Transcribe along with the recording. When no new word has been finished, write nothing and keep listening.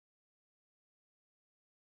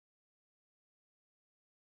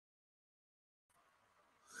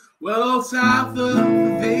Well, south of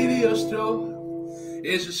the video store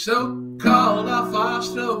is a so-called off our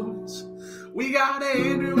stones. We got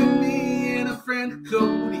Andrew and me and a friend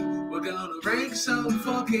Cody. We're gonna rank some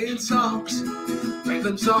fucking songs. Rank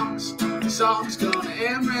them songs. The song's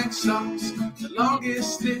gonna rank songs. The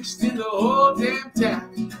longest list in the whole damn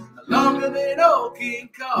town. Longer than old King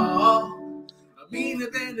Kong.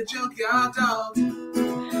 Meaner than the junkyard dog.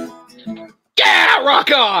 Yeah,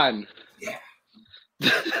 rock on! Yeah.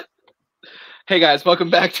 Hey guys, welcome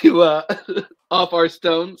back to Off Our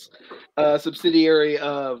Stones, subsidiary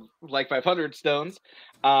of Like 500 Stones,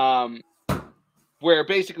 where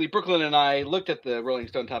basically Brooklyn and I looked at the Rolling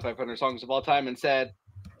Stone Top 500 songs of all time and said,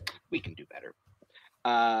 we can do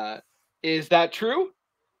better. Is that true?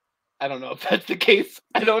 I don't know if that's the case.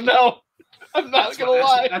 I don't know. I'm not going to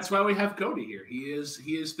lie. That's why we have Cody here. He is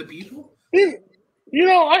the people. You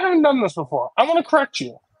know, I haven't done this before. I want to correct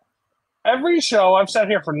you. Every show, I've sat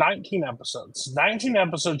here for 19 episodes. 19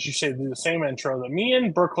 episodes, you say do the same intro that me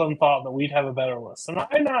and Brooklyn thought that we'd have a better list. And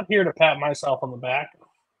I'm not here to pat myself on the back,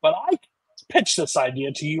 but I pitched this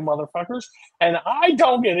idea to you motherfuckers, and I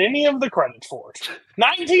don't get any of the credit for it.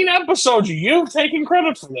 19 episodes, you've taken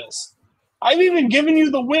credit for this. I've even given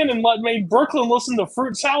you the win and made Brooklyn listen to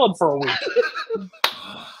Fruit Salad for a week.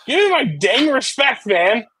 Give me my dang respect,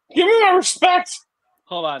 man. Give me my respect.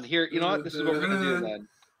 Hold on. Here, you know what? This is what we're going to do then.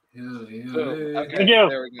 Okay, Thank you.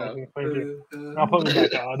 there we go. Thank you. I'll put me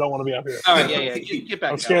back down. I don't want to be up here. All right, yeah. Get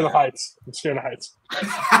back I'm scared of heights.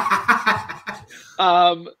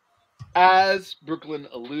 As Brooklyn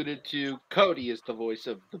alluded to, Cody is the voice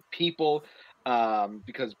of the people,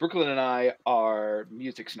 because Brooklyn and I are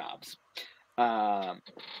music snobs.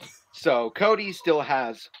 So Cody still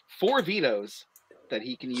has 4 vetoes that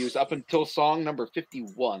he can use up until song number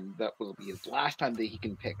 51. That will be his last time that he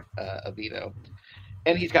can pick a veto.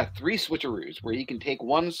 And he's got 3 switcheroos where he can take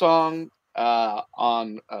one song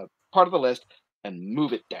on a part of the list and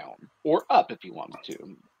move it down or up if he wants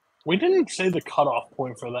to. We didn't say the cutoff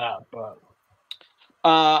point for that, but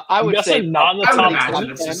I would say not in the I would top imagine 10.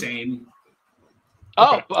 it's the same.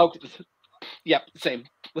 Oh, okay. Yep, same.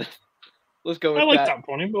 Let's go with I like that. top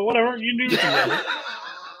 20, but whatever you do.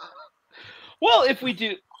 Well, if we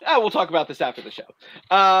do, we'll talk about this after the show.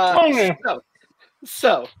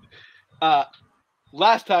 So,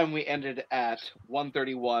 last time we ended at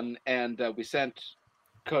 131, and we sent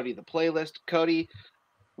Cody the playlist. Cody,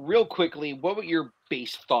 real quickly, what were your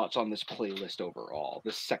base thoughts on this playlist overall,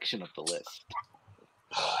 this section of the list?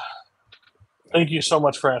 Thank you so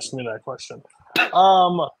much for asking me that question.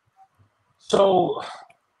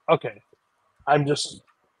 Okay.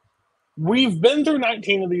 We've been through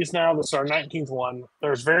 19 of these now. This is our 19th one.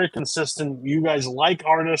 There's very consistent. You guys like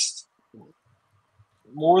artists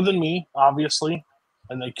more than me, obviously,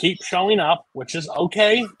 and they keep showing up, which is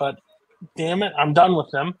okay, but damn it, I'm done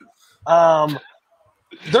with them.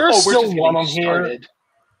 There's still one on here.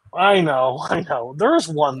 I know. There's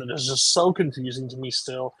one that is just so confusing to me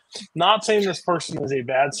still. Not saying this person is a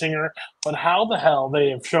bad singer, but how the hell they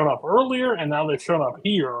have shown up earlier and now they've shown up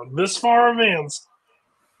here this far advanced.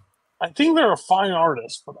 I think they're a fine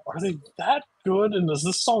artist, but are they that good? And is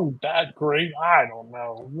this song that great? I don't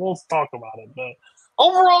know. We'll talk about it. But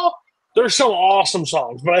overall, there's some awesome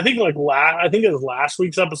songs. But I think last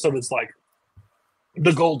week's episode is like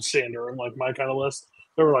the gold standard in like my kind of list.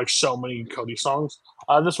 There were like so many Cody songs.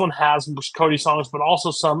 This one has Cody songs, but also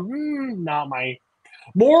some not my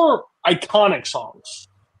more iconic songs,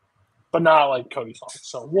 but not like Cody songs.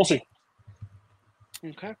 So we'll see.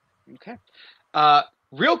 Okay.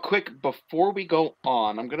 Real quick, before we go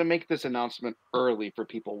on, I'm going to make this announcement early for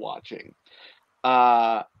people watching.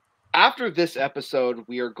 After this episode,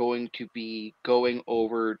 we are going to be going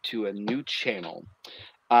over to a new channel.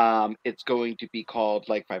 It's going to be called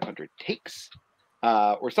Like 500 Takes,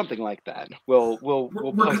 or something like that. We'll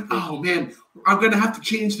post oh man, I'm going to have to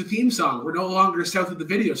change the theme song. We're no longer south of the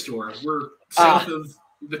video store. We're south of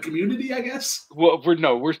the community, I guess. Well,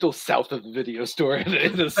 we're still south of the video store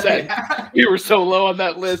in a sense. We were so low on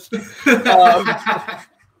that list.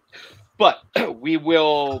 But we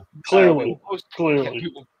will clearly.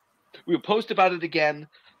 We will post about it again.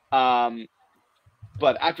 But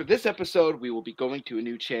after this episode, we will be going to a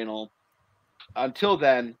new channel. Until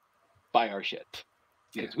then, buy our shit.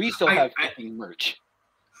 Because we still have merch.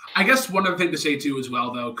 I guess one other thing to say too as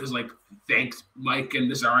well though, because like thanks Mike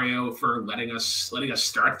and Nazario for letting us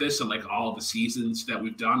start this and like all the seasons that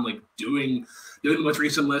we've done, like doing the most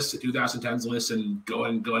recent list, the 2010s list, and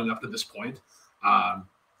going up to this point.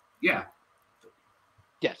 Yeah.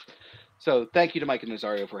 Yes. So thank you to Mike and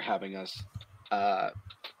Nazario for having us.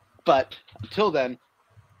 But until then,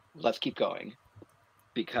 let's keep going.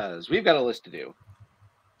 because we've got a list to do.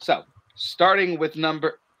 So, starting with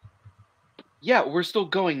number... Yeah, we're still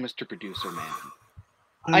going, Mr. Producer Man.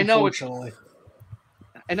 I know it's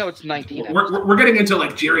 19. We're getting into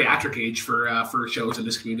like geriatric age for shows in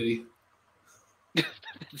this community.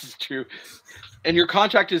 This is true. And your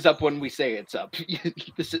contract is up when we say it's up.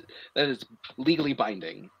 That is legally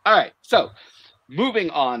binding. All right, so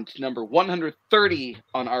moving on to number 130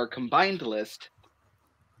 on our combined list,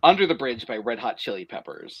 Under the Bridge by Red Hot Chili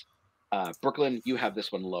Peppers. Brooklyn, you have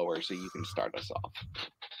this one lower, so you can start us off.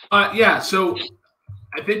 Yeah, so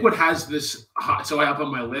I think what has this so I up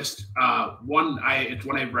on my list. It's one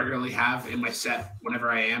I regularly have in my set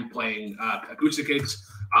whenever I am playing acoustic gigs.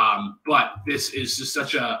 But this is just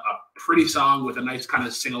such a pretty song with a nice kind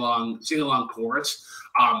of sing along chorus.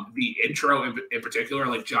 The intro in particular,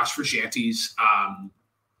 like Josh Frusciante's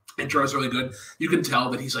intro is really good. You can tell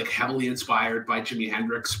that he's like heavily inspired by Jimi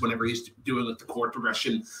Hendrix whenever he's doing like the chord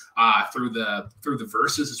progression through the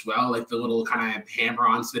verses as well, like the little kind of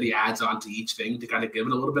hammer-ons that he adds onto each thing to kind of give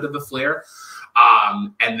it a little bit of a flair.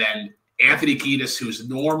 And then Anthony Kiedis, who's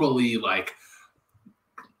normally like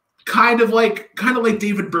kind of like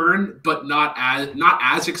David Byrne, but not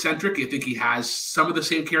as eccentric. I think he has some of the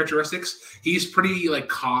same characteristics. He's pretty like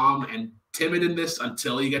calm and timid in this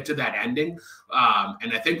until you get to that ending.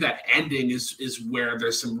 And I think that ending is where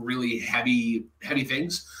there's some really heavy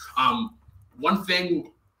things. One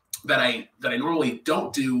thing that I normally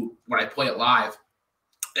don't do when I play it live,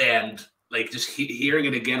 and like just hearing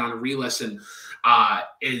it again on a re-listen,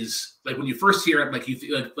 is like when you first hear it, like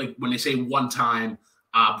you like when they say one time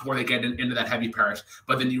before they get into that heavy part,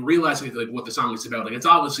 but then you realize like what the song is about. Like it's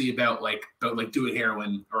obviously about doing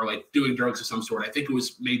heroin or like doing drugs of some sort. I think it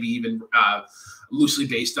was maybe even loosely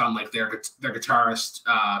based on like their guitarist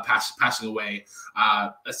passing away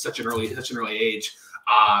at such an early age,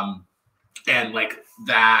 and like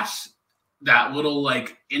that little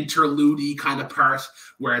like interlude-y kind of part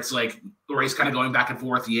where it's like where he's kind of going back and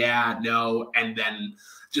forth, yeah, no, and then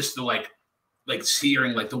just the like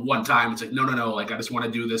hearing like the one time, it's like no, like I just want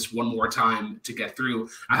to do this one more time to get through.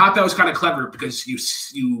 I thought that was kind of clever because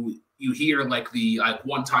you hear like the like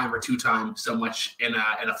one time or two time so much in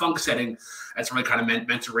a funk setting. That's really kind of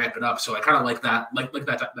meant to ramp it up. So I kind of like that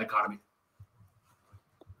that dichotomy.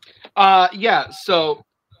 Yeah. So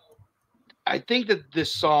I think that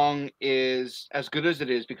this song is as good as it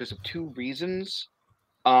is because of two reasons.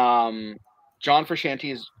 John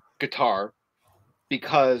Frusciante's guitar.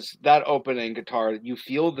 Because that opening guitar, you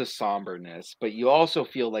feel the somberness, but you also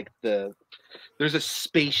feel like there's a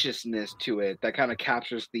spaciousness to it that kind of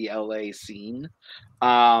captures the LA scene.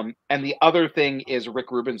 And the other thing is Rick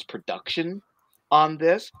Rubin's production on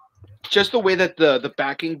this. Just the way that the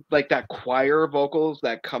backing, like that choir vocals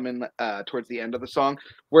that come in towards the end of the song,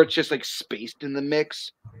 where it's just like spaced in the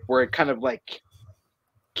mix, where it kind of like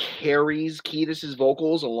carries Kiedis's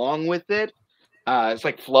vocals along with it. It's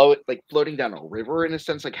like floating down a river in a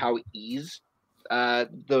sense, like how ease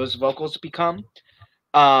those vocals become.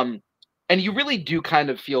 And you really do kind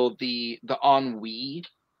of feel the ennui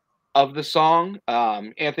of the song.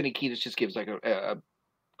 Anthony Kiedis just gives like a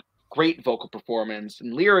great vocal performance,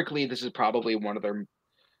 and lyrically, this is probably one of their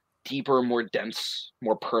deeper, more dense,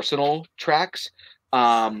 more personal tracks.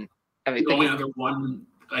 And I think the only other one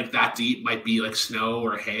like that deep might be like Snow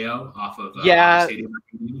or Heyo off of Stadium.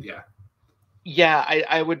 Yeah,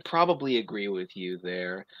 I would probably agree with you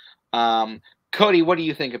there. Cody, what do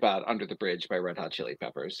you think about Under the Bridge by Red Hot Chili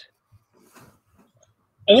Peppers?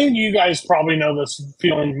 I think you guys probably know this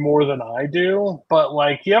feeling more than I do, but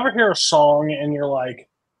like you ever hear a song and you're like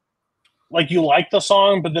you like the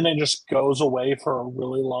song, but then it just goes away for a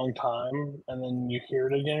really long time, and then you hear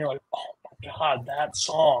it again, you're like, oh my God, that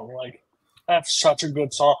song, like that's such a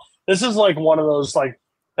good song. This is like one of those like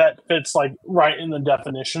that fits like right in the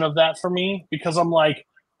definition of that for me, because I'm like,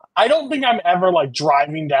 I don't think I'm ever like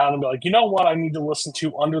driving down and be like, you know what, I need to listen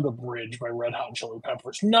to Under the Bridge by Red Hot Chili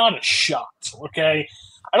Peppers. Not a shot, okay?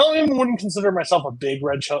 I wouldn't consider myself a big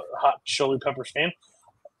Hot Chili Peppers fan,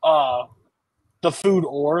 the food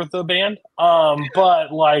or the band,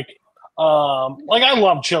 but like I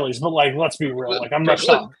love chilies, but like let's be real, like I'm not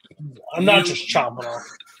just chomping off,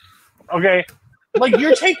 okay? Like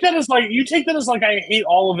you take that as like I hate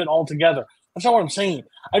all of it altogether. That's not what I'm saying.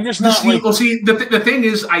 I'm just not like. Well, see, the thing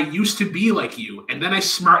is, I used to be like you, and then I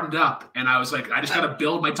smartened up, and I was like, I just got to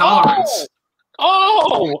build my tolerance.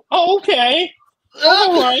 Okay.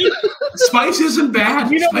 All right. Spice isn't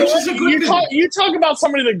bad. You know, Spice is a good thing. You talk about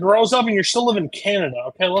somebody that grows up and you're still living in Canada.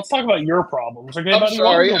 Okay, let's talk about your problems. Okay, I'm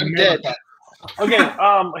sorry, I'm dead. Okay,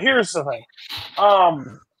 here's the thing.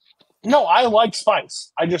 No, I like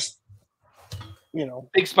Spice. you know,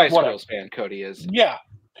 Big Spice whatever. Girls fan, Cody is. Yeah,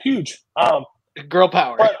 huge. Girl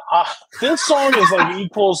power. But this song is like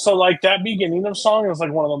equal. So like that beginning of song is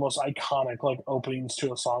like one of the most iconic like openings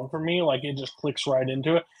to a song for me. Like it just clicks right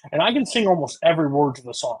into it, and I can sing almost every word to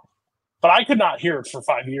the song. But I could not hear it for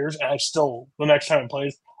 5 years, and I still the next time it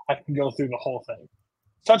plays, I can go through the whole thing.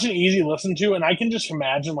 Such an easy listen to, and I can just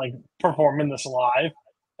imagine like performing this live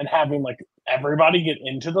and having like everybody get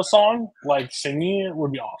into the song, like singing it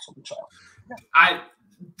would be awesome. So,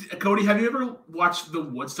 Cody, have you ever watched the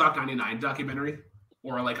Woodstock '99 documentary?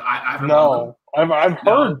 Or like I've no, I've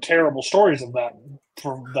heard terrible stories of that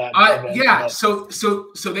from that. Yeah, so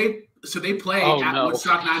they play at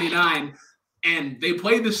Woodstock '99, and they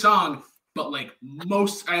play the song, but like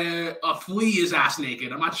most a Flea is ass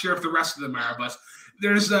naked. I'm not sure if the rest of them are, but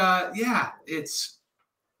there's it's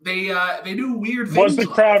they do weird things. Was the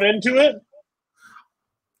crowd into it?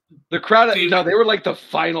 The crowd, they were like the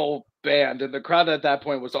final band, and the crowd at that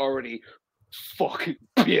point was already fucking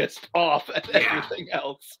pissed off at everything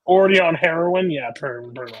else. Already on heroin,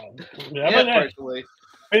 turn on. Yeah, personally.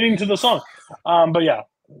 Fitting to the song. But yeah.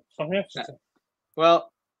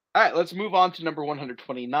 Well, all right, let's move on to number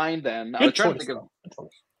 129 then. I was trying to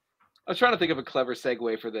think of a clever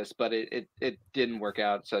segue for this, but it didn't work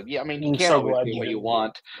out. So yeah, I mean, you can't always do what you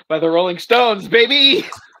want. By the Rolling Stones, baby.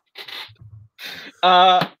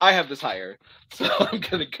 I have this higher, so I'm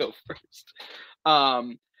gonna go first.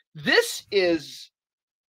 This is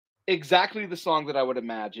exactly the song that I would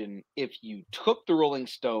imagine if you took the Rolling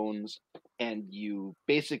Stones and you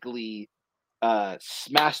basically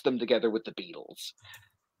smashed them together with the Beatles.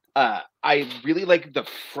 I really like the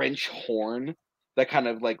French horn that kind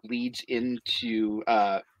of like leads into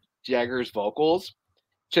Jagger's vocals.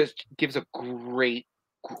 Just gives a great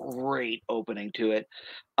opening to it.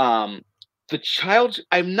 I'm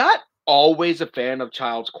not always a fan of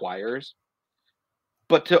child's choirs,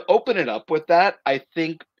 but to open it up with that, I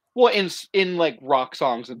think, well, in like rock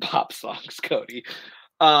songs and pop songs, Cody.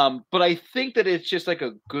 But I think that it's just like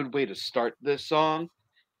a good way to start this song.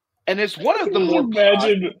 And it's one of the more...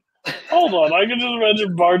 Hold on, I can just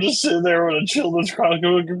imagine Bart just sitting there with a children's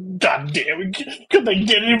chronicle going, God damn it, could they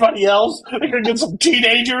get anybody else? They could get some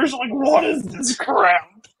teenagers? Like, what is this crap?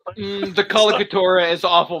 The colocatura is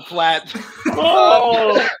awful flat.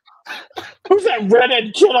 Oh! Who's that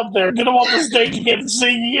redhead kid up there? Get him off the stage and get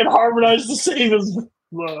singing and harmonize the same as...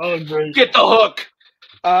 Oh, great. Get the hook!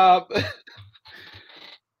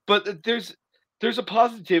 But there's a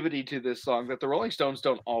positivity to this song that the Rolling Stones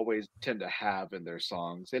don't always tend to have in their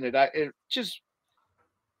songs. And it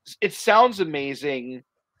sounds amazing.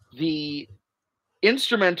 The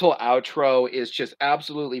instrumental outro is just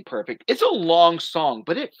absolutely perfect. It's a long song,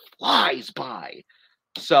 but it flies by.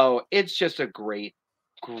 So it's just a great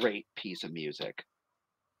piece of music.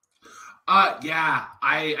 Yeah,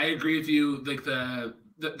 I agree with you. Like the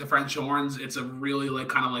French horns, it's a really like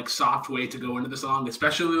kind of like soft way to go into the song,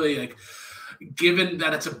 especially like given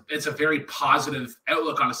that it's a very positive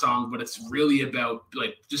outlook on a song, but it's really about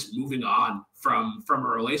like just moving on from a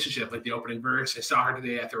relationship. Like the opening verse, I saw her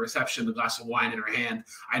today at the reception, the glass of wine in her hand.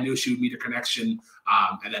 I knew she would meet a connection.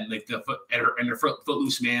 And then like the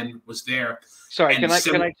footloose man was there. Sorry, can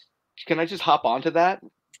I just hop onto that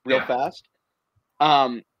real fast?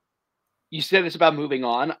 You said it's about moving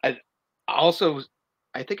on.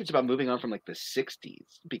 I think it's about moving on from like the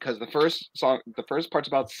 60s, because the first part's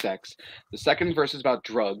about sex, the second verse is about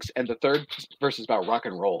drugs, and the third verse is about rock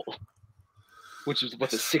and roll, which is what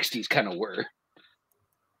the 60s kind of were.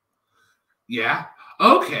 Yeah.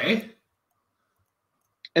 Okay.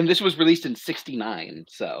 And this was released in 69,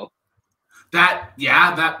 so that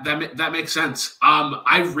makes sense.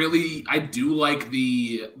 I do like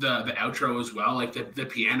the outro as well. Like the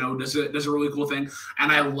piano does a really cool thing,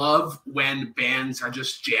 and I love when bands are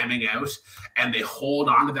just jamming out and they hold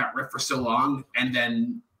on to that riff for so long, and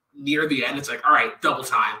then near the end it's like, all right, double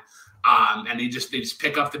time, and they just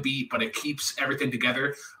pick up the beat, but it keeps everything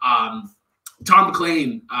together. Tom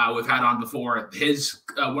McLean, we've had on before, his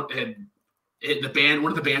one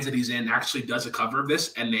of the bands that he's in actually does a cover of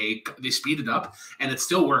this, and they speed it up, and it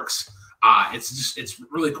still works. It's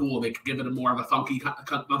really cool. They give it a more of a funky kind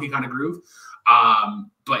of groove.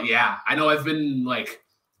 But yeah, I know I've been like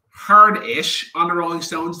hard-ish on the Rolling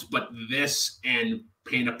Stones, but this and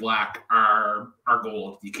Paint It Black are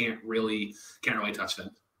gold. You can't really touch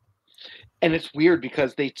them. And it's weird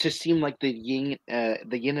because they just seem like the yin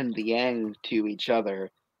and the yang to each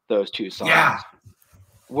other. Those two songs. Yeah.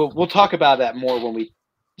 We'll talk about that more when we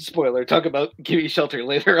talk about Give Me Shelter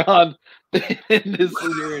later on in this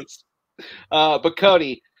series. But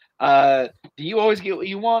Cody, do you always get what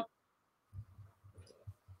you want?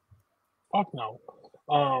 Fuck no.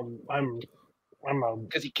 I'm a,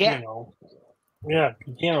 Because he you can't. know, yeah,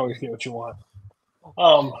 you can't always get what you want.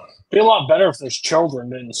 Be a lot better if those children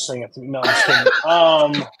didn't sing it. No, I'm just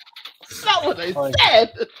kidding. That's not what I like,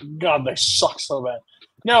 said. God, they suck so bad.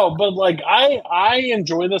 No, but like I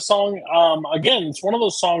enjoy this song. Again, it's one of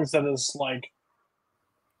those songs that is like,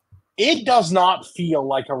 it does not feel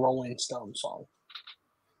like a Rolling Stone song.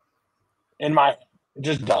 In my, it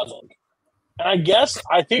just doesn't. And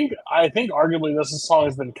I think arguably this song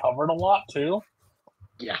has been covered a lot too.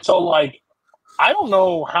 Yeah. So like, I don't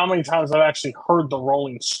know how many times I've actually heard the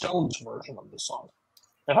Rolling Stones version of the song.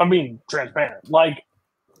 If I'm being transparent, like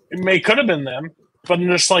could have been them, but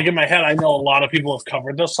just like in my head, I know a lot of people have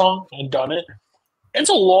covered this song and done it. It's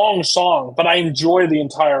a long song, but I enjoy the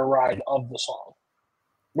entire ride of the song,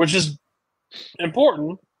 which is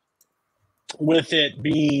important with it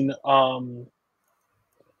being,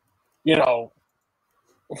 you know,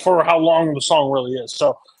 for how long the song really is.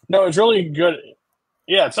 So no, it's really good.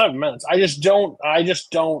 Yeah, it's 7 minutes. I just don't. I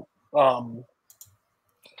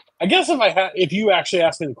guess if you actually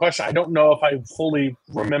asked me the question, I don't know if I fully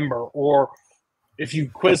remember, or if you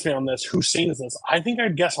quiz me on this, who sings this. I think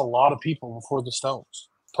I'd guess a lot of people before the Stones,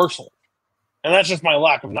 personally, and that's just my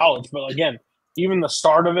lack of knowledge. But again, even the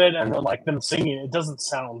start of it and then like them singing, it doesn't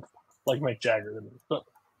sound like Mick Jagger to me. But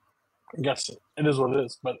I guess it is what it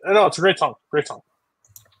is. But no, it's a great song. Great song.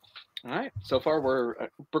 All right. So far, we're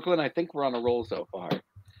Brooklyn. I think we're on a roll so far.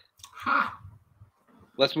 Ha!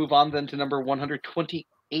 Let's move on then to number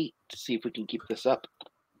 128 to see if we can keep this up.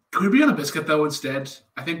 Could we be on a biscuit though instead?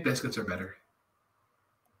 I think biscuits are better.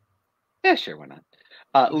 Yeah, sure, why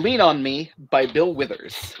not? Lean on Me by Bill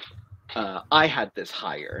Withers. I had this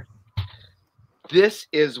higher. This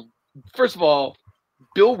is, first of all,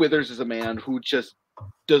 Bill Withers is a man who just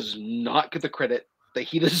does not get the credit that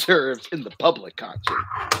he deserves in the public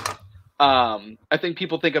concert. I think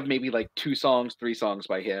people think of maybe like 2 songs, 3 songs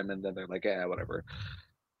by him, and then they're like, whatever.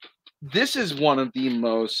 This is one of the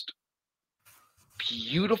most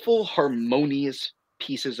beautiful, harmonious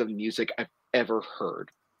pieces of music I've ever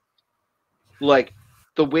heard. Like,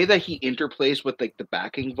 the way that he interplays with like the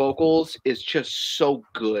backing vocals is just so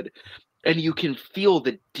good. And you can feel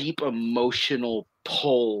the deep emotional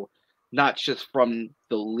pull, not just from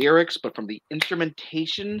the lyrics, but from the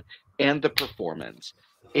instrumentation and the performance.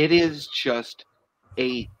 It is just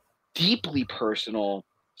a deeply personal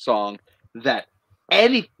song that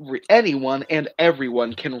anyone and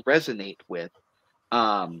everyone can resonate with.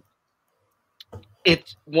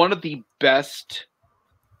 It's one of the best,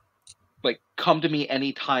 like, come to me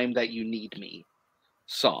anytime that you need me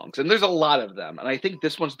songs. And there's a lot of them. And I think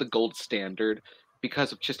this one's the gold standard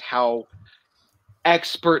because of just how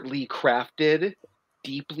expertly crafted,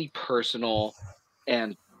 deeply personal,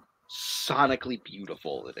 and sonically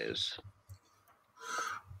beautiful it is.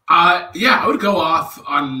 Yeah, I would go off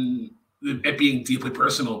on it being deeply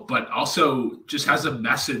personal, but also just has a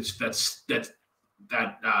message that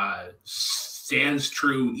stands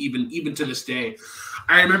true even to this day.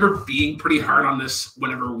 I remember being pretty hard on this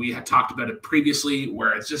whenever we had talked about it previously,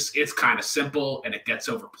 where it's kind of simple and it gets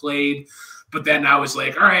overplayed. But then I was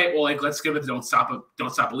like, all right, well, like, let's give it the Don't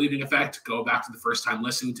Stop Believing effect. Go back to the first time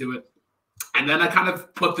listening to it. And then I kind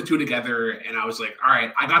of put the two together and I was like, all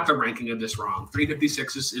right, I got the ranking of this wrong.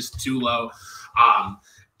 356 is too low.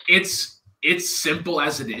 It's simple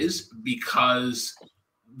as it is because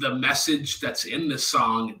the message that's in this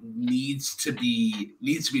song needs to be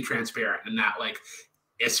transparent, and that, like,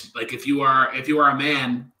 it's like if you are a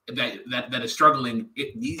man that is struggling,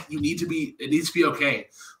 it needs to be okay.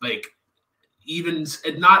 Like, even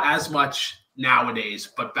not as much nowadays,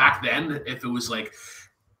 but back then, if it was like,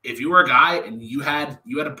 if you were a guy and you had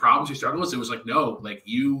a problems or struggles, it was like, no, like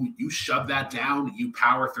you shove that down, you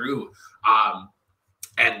power through.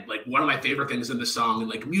 And like one of my favorite things in the song, and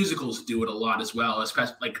like musicals do it a lot as well,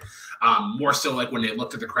 especially like more so like when they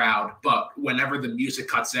look to the crowd. But whenever the music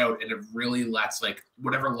cuts out and it really lets like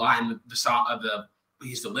whatever line the song of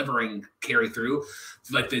he's delivering carry through,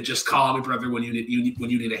 like they just call me brother when you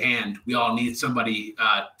need a hand. We all need somebody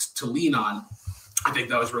to lean on. I think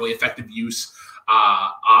that was really effective use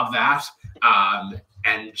of that.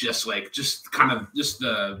 And just kind of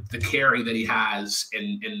the carry that he has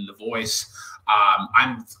in the voice.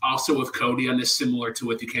 I'm also with Cody on this, similar to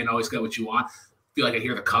with You Can't Always Get What You Want. I feel like I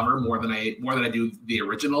hear the cover more than I do the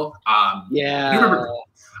original. Yeah. You remember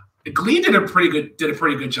Glee did a pretty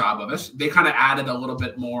good job of it. They kind of added a little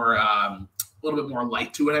bit more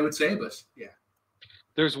light to it, I would say. But yeah,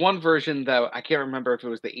 there's one version that I can't remember if it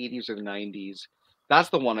was the 80s or the 90s. That's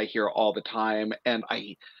the one I hear all the time, and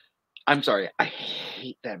I I'm sorry, I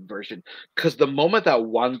hate that version because the moment that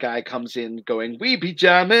one guy comes in going, we be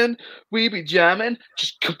jamming,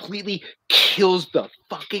 just completely kills the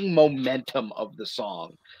fucking momentum of the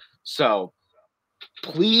song. So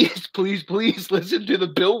please, please, please listen to the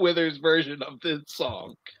Bill Withers version of this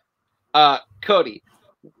song. Cody,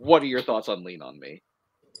 what are your thoughts on Lean on Me?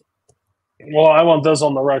 Well, I want this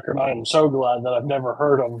on the record. I am so glad that I've never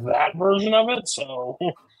heard of that version of it. So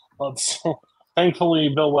let's. Thankfully,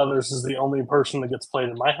 Bill Withers is the only person that gets played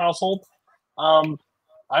in my household.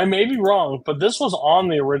 I may be wrong, but this was on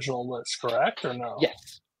the original list, correct or no?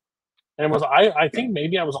 Yes. And was I think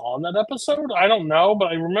maybe I was on that episode. I don't know, but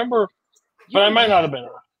I remember. But I might not have been.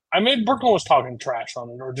 I mean, Brooklyn was talking trash on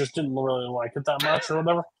it, or just didn't really like it that much, or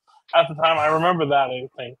whatever. At the time, I remember that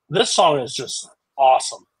thing. This song is just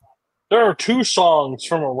awesome. There are 2 songs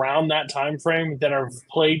from around that time frame that are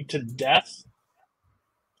played to death.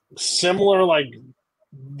 Similar, like,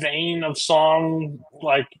 vein of song,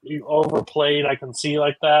 like overplayed. I can see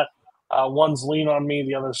like that. One's "Lean on Me,"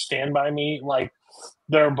 the other's "Stand by Me." Like,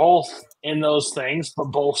 they're both in those things,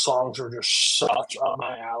 but both songs are just such up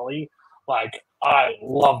my alley. Like, I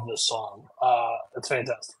love this song. It's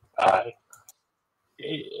fantastic.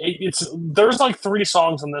 There's like 3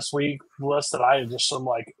 songs in this week list that I just am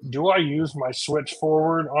like, do I use my switch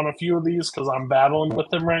forward on a few of these because I'm battling with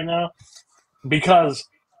them right now? Because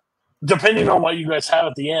depending on what you guys have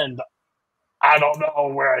at the end, I don't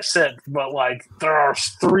know where I sit, but like there are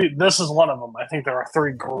 3. This is one of them. I think there are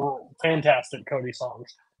 3 fantastic Cody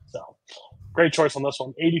songs. So great choice on this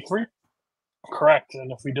one. 83, correct.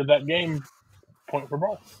 And if we did that game, point for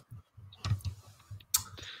both.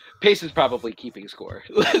 Payson's probably keeping score.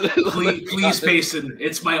 Please, Payson.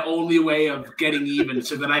 It's my only way of getting even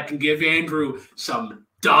so that I can give Andrew some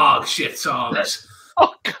dog shit songs.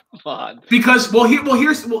 Oh, come on. Because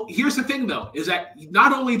here's the thing though, is that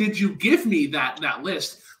not only did you give me that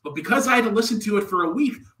list, but because I had to listen to it for a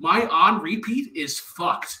week, my on repeat is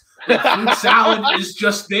fucked. Like, fruit salad is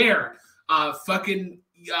just there. Fucking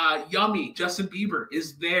yummy. Justin Bieber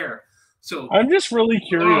is there. So I'm just really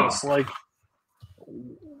curious, like.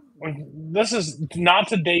 This is not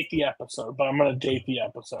to date the episode, but I'm going to date the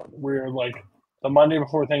episode. We're like the Monday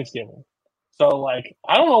before Thanksgiving. So, like,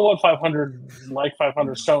 I don't know what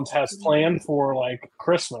 500 Stones has planned for, like,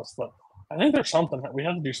 Christmas, but I think there's something. We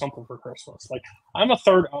have to do something for Christmas. Like, I'm a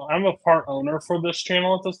part owner for this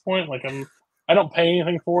channel at this point. Like, I don't pay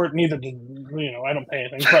anything for it. Neither do, I don't pay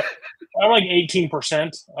anything. But I'm like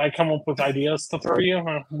 18%. I come up with ideas to throw you.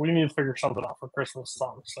 We need to figure something out for Christmas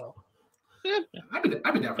songs, so. Yeah, I've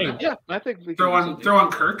been down for that. Yeah, I think we throw on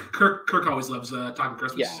Kirk. Kirk always loves talking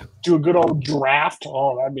Christmas. Yeah. Do a good old draft.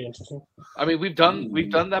 Oh, that'd be interesting. I mean, we've done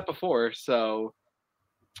that before, so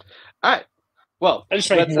all right. Well, I just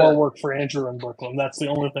make more work for Andrew and Brooklyn. That's the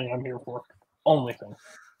only thing I'm here for. Only thing.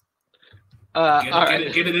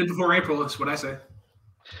 Get it in before April. That's what I say.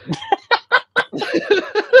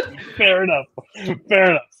 Fair enough.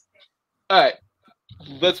 All right,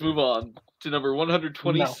 let's move on to number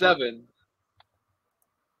 127. No.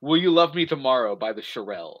 Will You Love Me Tomorrow by the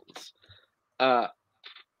Shirelles.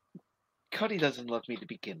 Cody doesn't love me to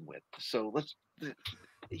begin with, so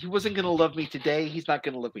he wasn't going to love me today. He's not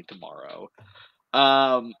going to love me tomorrow.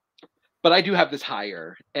 But I do have this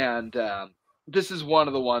higher, and this is one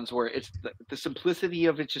of the ones where it's the simplicity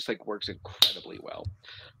of it just like works incredibly well.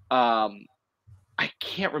 I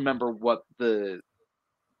can't remember what the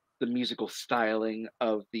musical styling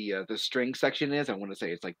of the string section is. I want to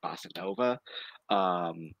say it's like bossa nova.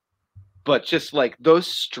 But just like those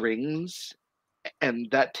strings and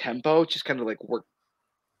that tempo just kind of like work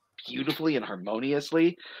beautifully and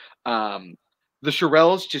harmoniously. The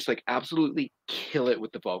Shirelles just like absolutely kill it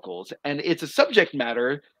with the vocals. And it's a subject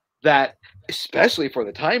matter that, especially for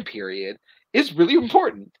the time period, is really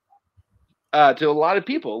important to a lot of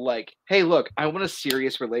people. Like, hey, look, I want a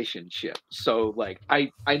serious relationship. So like,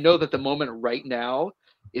 I know that the moment right now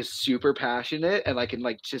is super passionate, and I can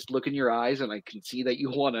like just look in your eyes and I can see that you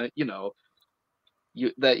want to,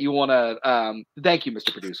 thank you,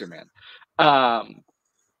 Mr. Producer Man.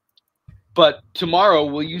 But tomorrow,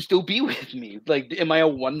 will you still be with me? Like, am I a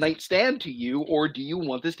one-night stand to you, or do you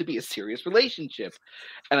want this to be a serious relationship?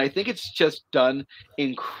 And I think it's just done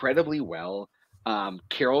incredibly well.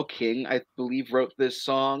 Carole King, I believe, wrote this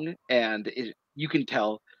song, and you can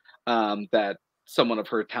tell that someone of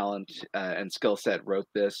her talent and skill set wrote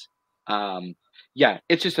this. Yeah,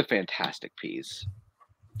 it's just a fantastic piece.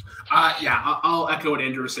 I'll echo what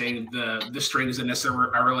Andrew was saying. The strings in this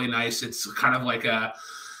are really nice. It's kind of like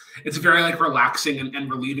it's very like relaxing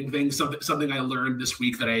and relieving things. Something I learned this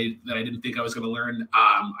week that I didn't think I was going to learn.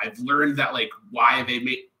 I've learned that like why they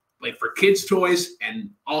like for kids' toys and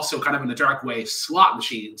also kind of in a dark way, slot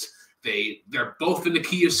machines. They're both in the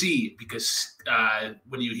key of C because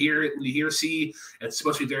when you hear C, it's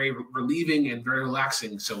supposed to be very relieving and very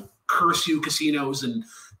relaxing. So curse you, casinos and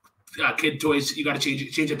kid toys, you got to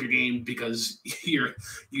change up your game because you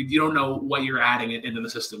don't know what you're adding into the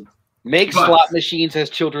system. Make slot machines as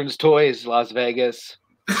children's toys, Las Vegas.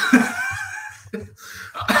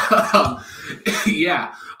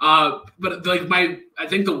 Yeah, but like I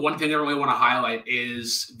think the one thing I really want to highlight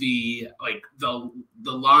is the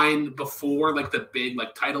line before like the big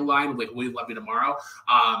like title line, like "Will You Love Me Tomorrow?"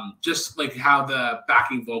 Just like how the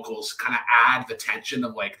backing vocals kind of add the tension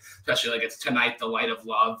of like, especially like it's tonight the light of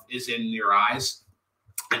love is in your eyes,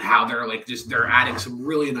 and how they're adding some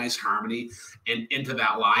really nice harmony into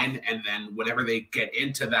that line, and then whenever they get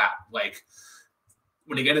into that like.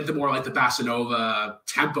 When you get into more like the bossa nova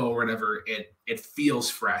tempo or whatever, it feels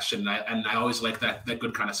fresh, and I always like that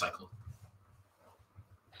good kind of cycle.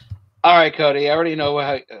 All right, Cody. I already know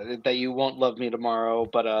that you won't love me tomorrow,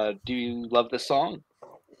 but do you love this song?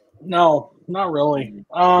 No, not really.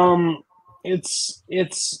 It's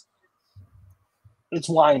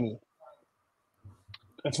whiny.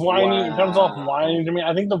 It's whiny. Wow. It comes off whiny to me.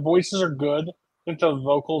 I think the voices are good. I think the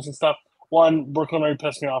vocals and stuff. One, Brooklyn already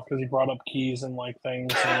pissed me off because he brought up keys and like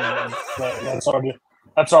things. And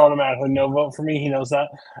that's automatically no vote for me. He knows that.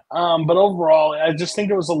 But overall, I just think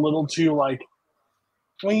it was a little too like,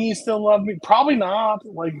 will you still love me? Probably not.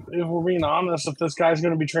 Like, if we're being honest, if this guy's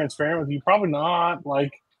going to be transparent with you, probably not.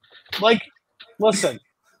 Like, listen,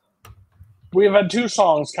 we have had two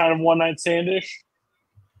songs, kind of one night standish.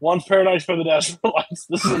 One's Paradise by the Desperate.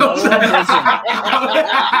 This is another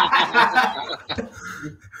one.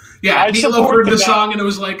 Yeah, Nilo heard the song and it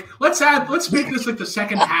was like, let's make this like the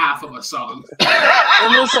second half of a song.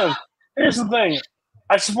 And listen, here's the thing.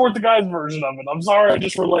 I support the guy's version of it. I'm sorry, I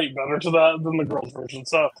just relate better to that than the girl's version.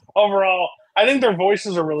 So overall, I think their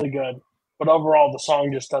voices are really good, but overall the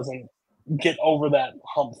song just doesn't get over that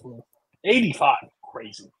hump for me. 85,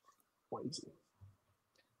 crazy.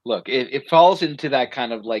 Look, it falls into that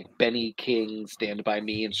kind of like Benny King Stand By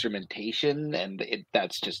Me instrumentation, and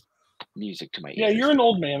that's just music to my ears. Yeah, you're an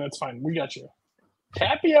old man. That's fine. We got you.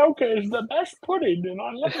 Tapioca is the best pudding, and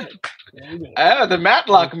I love it. The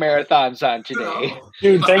Matlock Marathon's on today,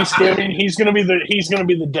 dude. Thanksgiving, he's gonna be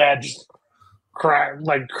the dad, just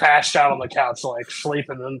crashed out on the couch, like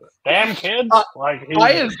sleeping. And damn kids,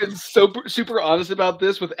 I have been super honest about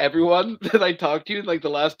this with everyone that I talked to in like the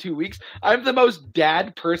last 2 weeks. I'm the most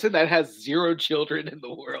dad person that has 0 children in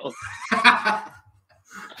the world.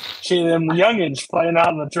 See them youngins playing out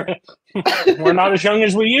in the train. We're not as young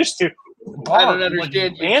as we used to. I don't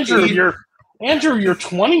understand. Andrew, you're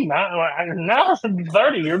 20 now. Now I'm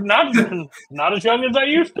 30. You're not as young as I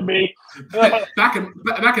used to be. Back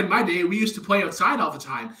in my day, we used to play outside all the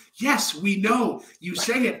time. Yes, we know. You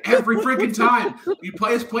say it every freaking time. You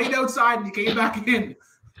played outside and you came back in.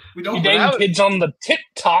 We don't. You dating kids on the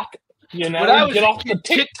TikTok. You know, get off the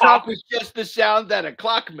TikTok was just the sound that a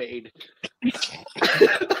clock made.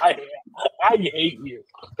 I hate you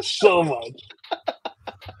so much.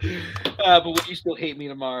 But will you still hate me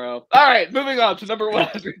tomorrow? All right, moving on to number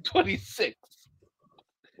 126.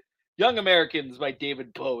 Young Americans by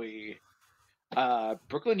David Bowie.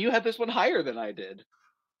 Brooklyn, you had this one higher than I did.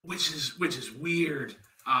 Which is weird.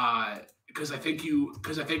 Because I think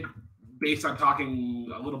based on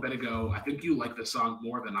talking a little bit ago, I think you like this song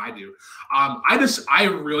more than I do. I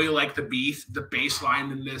really like the beat. The bass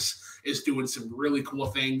line in this is doing some really cool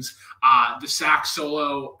things. The sax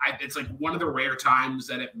solo, it's like one of the rare times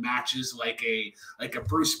that it matches like a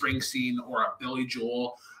Bruce Springsteen or a Billy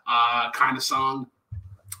Joel kind of song.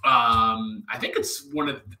 I think it's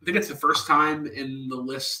the first time in the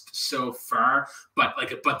list so far, but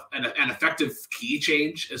an effective key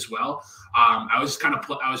change as well. I was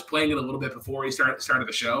playing it a little bit before we started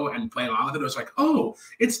the show and playing along with it. I was like, oh,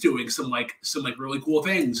 it's doing some really cool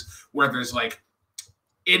things where there's like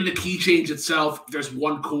in the key change itself, there's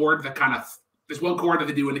one chord that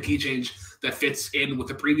they do in the key change that fits in with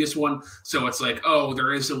the previous one. So it's like, oh,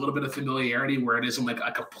 there is a little bit of familiarity where it isn't like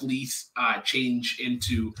a complete change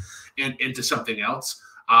into something else.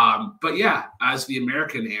 But yeah, as the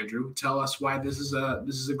American, Andrew, tell us why this is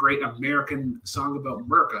a great American song about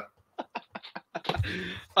America.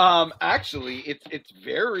 Actually, it's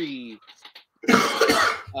very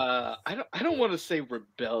I don't want to say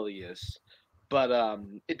rebellious, but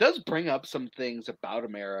it does bring up some things about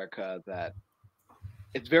America that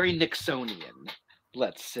it's very Nixonian,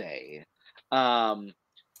 let's say.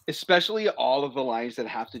 Especially all of the lines that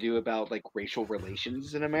have to do about like racial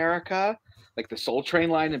relations in America, like the Soul Train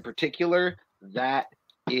line in particular, that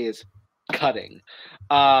is cutting.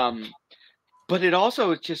 But it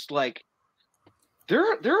also is just like there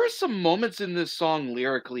are some moments in this song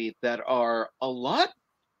lyrically that are a lot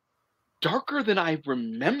darker than I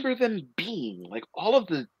remember them being. Like all of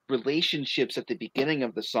the relationships at the beginning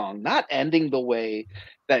of the song not ending the way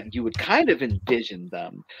that you would kind of envision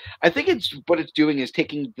them. I think what it's doing is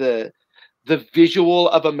taking the visual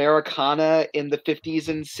of Americana in the 50s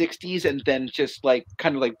and 60s and then just like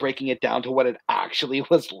kind of like breaking it down to what it actually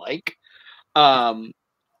was like.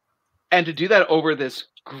 And to do that over this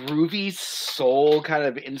groovy soul kind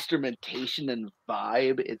of instrumentation and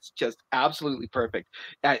vibe, it's just absolutely perfect.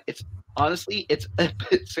 It's honestly, it's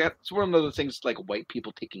one of those things like white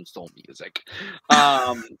people taking soul music.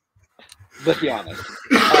 Let's be honest.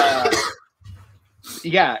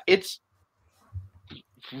 Yeah, it's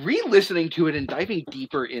re-listening to it and diving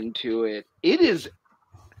deeper into it. It is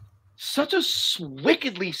such a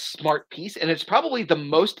wickedly smart piece, and it's probably the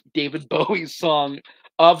most David Bowie song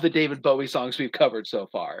of the David Bowie songs we've covered so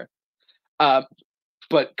far.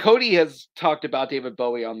 But Cody has talked about David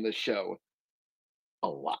Bowie on this show a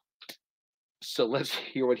lot. So let's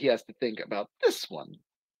hear what he has to think about this one.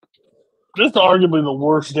 This is arguably the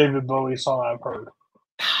worst David Bowie song I've heard.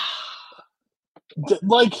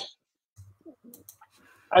 Like,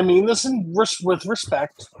 I mean this with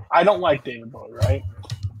respect. I don't like David Bowie, right?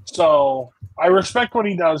 So I respect what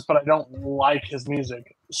he does, but I don't like his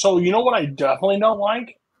music. So you know what I definitely don't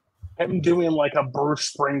like? Him doing like a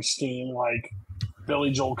Bruce Springsteen, like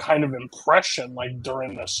Billy Joel kind of impression, like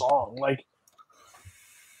during the song. Like,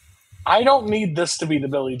 I don't need this to be the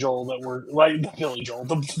Billy Joel that we're like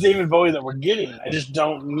the David Bowie that we're getting. I just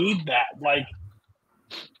don't need that. Like,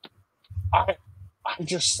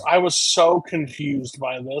 I was so confused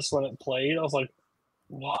by this when it played. I was like,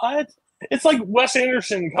 what? It's like Wes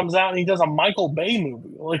Anderson comes out and he does a Michael Bay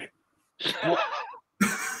movie. Like,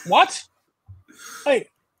 what? I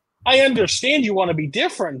understand you want to be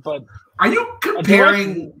different, but are you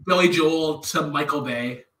comparing Billy Joel to Michael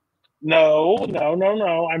Bay? No.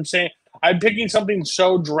 I'm saying I'm picking something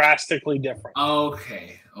so drastically different.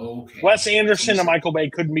 Okay. Wes Anderson and Michael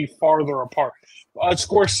Bay couldn't be farther apart.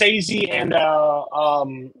 Scorsese and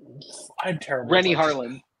I'm terrible. Rennie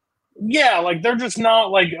Harlan. Yeah, like they're just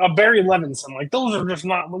not like Barry Levinson. Like those are just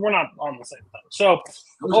not. We're not on the same thing. So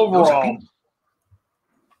overall,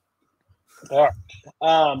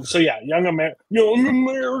 so yeah, young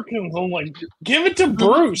Americans. I'm like, give it to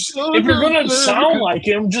Bruce. If you're gonna sound like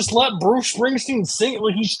him, just let Bruce Springsteen sing it.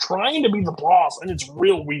 Like he's trying to be the boss, and it's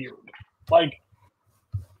real weird. Like.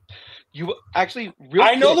 You actually,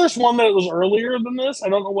 I know there's one that was earlier than this. I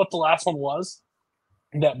don't know what the last one was.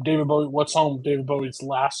 That David Bowie, what song David Bowie's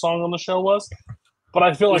last song on the show was, but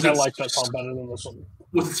I feel like I like that song better than this one.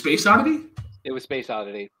 Was it Space Oddity? It was Space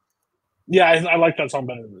Oddity. Yeah, I like that song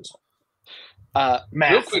better than this one.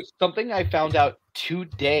 Real quick, something I found out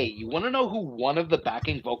today. You want to know who one of the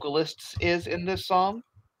backing vocalists is in this song?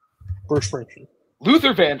 Bruce Springsteen.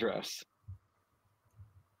 Luther Vandross.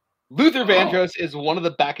 Luther Vandross is one of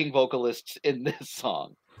the backing vocalists in this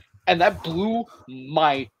song. And that blew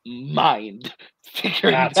my mind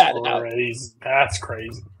figuring that out. That's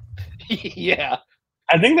crazy. Yeah.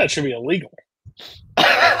 I think that should be illegal.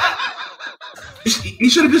 He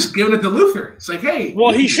should have just given it to Luther. It's like, hey.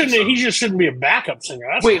 Well, he shouldn't. He just shouldn't be a backup singer.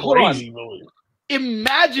 That's crazy, William.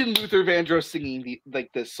 Imagine Luther Vandross singing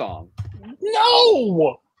this song.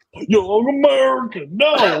 No! Young American.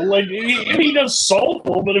 No. Like, if he does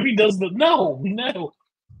soulful, but if he does no.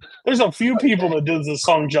 There's a few people that does this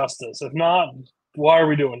song justice. If not, why are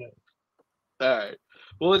we doing it? All right.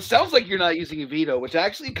 Well, it sounds like you're not using a veto, which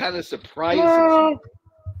actually kind of surprises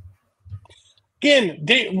Again,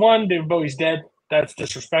 David Bowie's dead. That's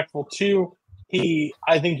disrespectful. Two,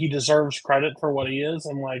 I think he deserves credit for what he is.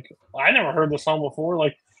 And like, I never heard the song before.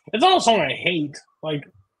 Like, it's not a song I hate. Like,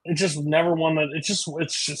 it's just never one that it just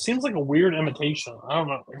seems like a weird imitation. I don't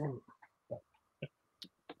know. All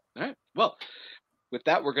right. Well, with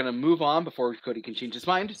that, we're going to move on before Cody can change his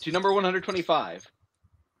mind to number 125.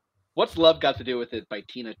 What's Love Got to Do with It by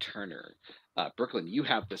Tina Turner. Brooklyn, you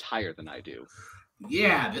have this higher than I do.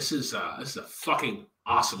 Yeah, this is a fucking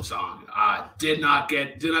awesome song. Did not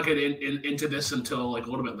get into this until like a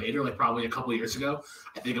little bit later, like probably a couple of years ago.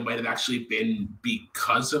 I think it might have actually been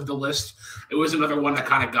because of the list. It was another one that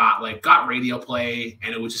kind of got radio play,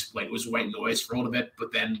 and it was just like it was white noise for a little bit.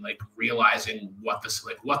 But then like realizing what the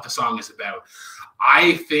song is about,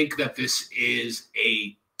 I think that this is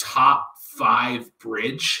a top 5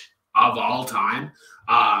 bridge of all time.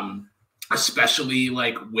 especially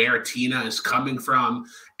like where Tina is coming from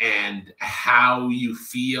and how you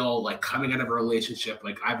feel like coming out of a relationship.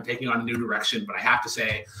 Like I've been taking on a new direction, but I have to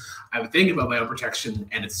say, I've been thinking about my own protection,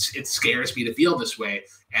 and it scares me to feel this way.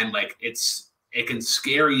 And like it can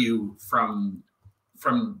scare you from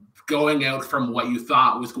going out from what you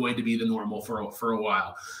thought was going to be the normal for a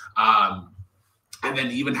while. And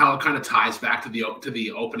then even how it kind of ties back to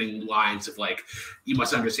the opening lines of like, you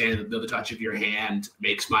must understand that the touch of your hand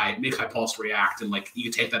makes my pulse react, and like you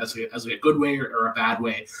can take that as a good way or a bad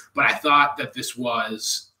way. But I thought that this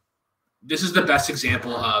is the best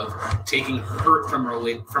example of taking hurt from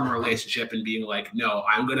a relationship and being like, no,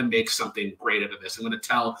 I'm going to make something great out of this. I'm going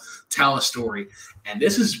to tell a story. And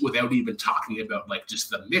this is without even talking about like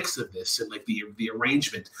just the mix of this and like the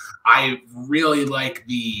arrangement. I really like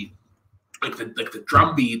the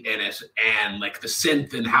drum beat in it, and like the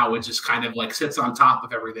synth and how it just kind of like sits on top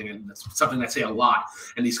of everything. And that's something I say a lot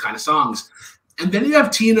in these kind of songs. And then you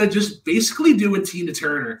have Tina just basically doing Tina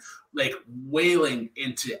Turner, like wailing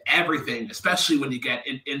into everything, especially when you get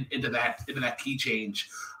into that key change.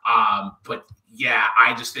 But yeah,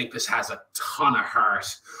 I just think this has a ton of heart.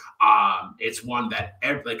 It's one that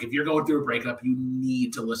like if you're going through a breakup, you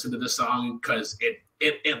need to listen to this song because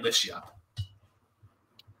it lifts you up.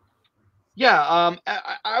 Yeah,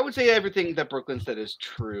 I would say everything that Brooklyn said is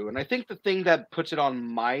true, and I think the thing that puts it on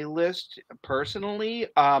my list personally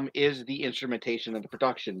is the instrumentation and the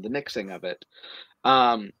production, the mixing of it.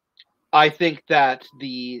 I think that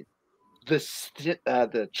the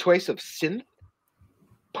choice of synth,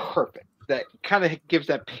 perfect. That kind of gives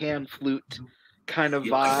that pan flute kind of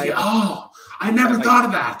vibe. Yeah. Oh, I never thought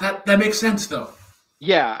of that. That makes sense though.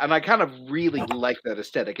 Yeah, and I kind of really like that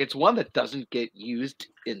aesthetic. It's one that doesn't get used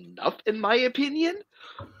enough, in my opinion.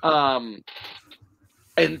 And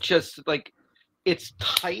just like it's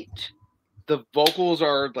tight. The vocals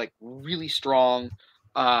are like really strong.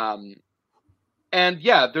 And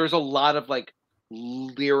yeah, there's a lot of like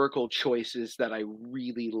lyrical choices that I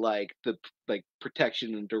really like. The like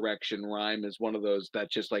protection and direction rhyme is one of those that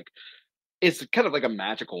just like it's kind of like a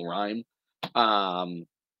magical rhyme.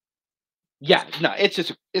 Yeah, no, it's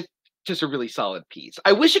just a really solid piece.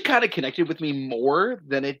 I wish it kind of connected with me more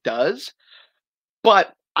than it does,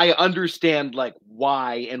 but I understand like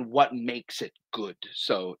why and what makes it good.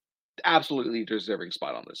 So absolutely deserving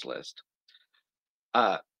spot on this list.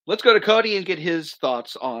 Let's go to Cody and get his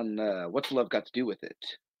thoughts on what's love got to do with it.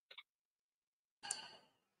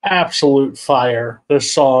 Absolute fire.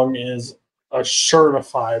 This song is a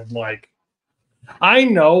certified like. I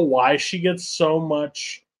know why she gets so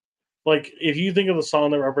much. Like, if you think of the song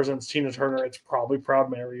that represents Tina Turner, it's probably Proud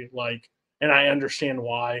Mary. Like, and I understand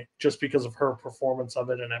why, just because of her performance of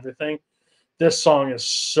it and everything. This song is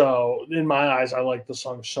so, in my eyes, I like the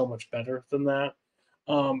song so much better than that.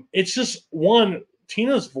 It's just one,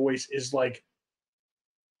 Tina's voice is like,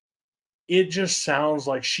 it just sounds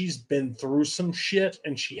like she's been through some shit,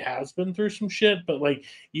 and she has been through some shit, but like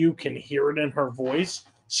you can hear it in her voice.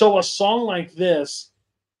 So a song like this,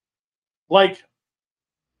 like,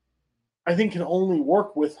 I think can only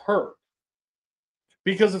work with her,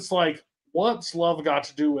 because it's like, what's love got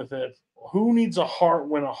to do with it? Who needs a heart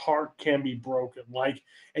when a heart can be broken? Like,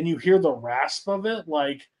 and you hear the rasp of it,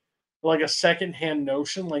 like a secondhand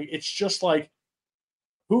notion. Like, it's just like,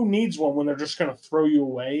 who needs one when they're just going to throw you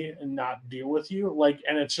away and not deal with you? Like,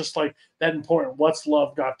 and it's just like that important. What's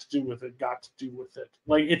love got to do with it? Got to do with it.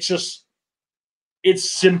 Like, it's just, it's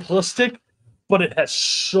simplistic, but it has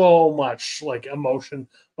so much like emotion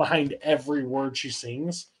behind every word she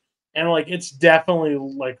sings. And like, it's definitely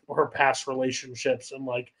like her past relationships and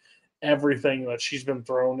like everything that she's been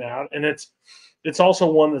thrown out. And it's also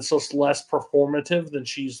one that's just less performative than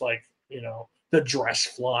she's like, you know, the dress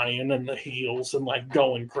flying and the heels and like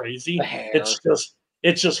going crazy.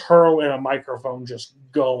 It's just her and a microphone just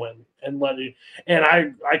going and letting. And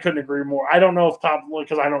I couldn't agree more. I don't know if top,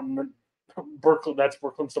 because I don't, Brooklyn, that's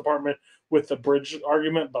Brooklyn's department with the bridge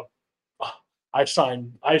argument, but I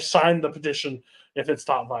signed the petition if it's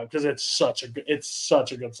top 5, because it's such a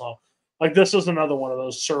good song. Like, this is another one of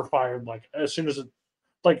those surefire, like, as soon as it,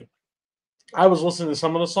 like, I was listening to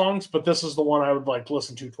some of the songs, but this is the one I would like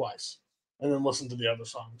listen to twice, and then listen to the other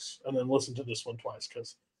songs, and then listen to this one twice,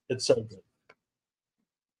 because it's so good.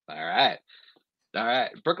 All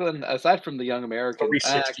right. Brooklyn, aside from the Young American,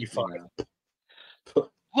 365.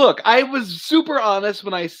 Look, I was super honest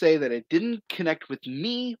when I say that it didn't connect with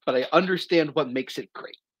me, but I understand what makes it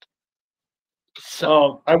great.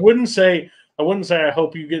 So I wouldn't say I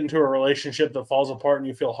hope you get into a relationship that falls apart and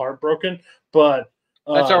you feel heartbroken, but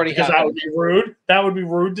that's already because happened. that would be rude. That would be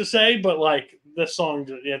rude to say, but like this song,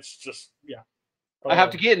 it's just, yeah. I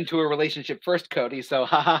have to get into a relationship first, Cody. So,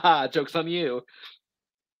 ha ha ha! Joke's on you.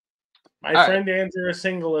 My friend Andrew is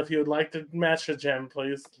single. If you would like to match with him,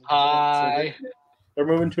 please. Hi. They're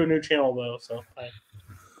moving to a new channel though, so.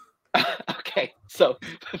 Okay, so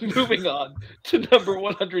moving on to number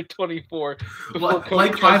 124.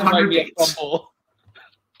 Like 500 dates.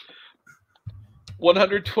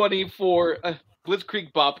 124,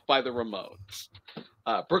 Blitzkrieg Bop by the Ramones.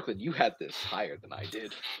 Brooklyn, you had this higher than I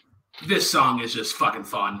did. This song is just fucking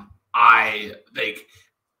fun.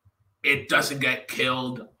 It doesn't get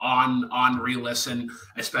killed on re-listen,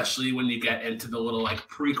 especially when you get into the little like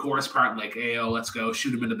pre-chorus part, like, hey, oh, let's go shoot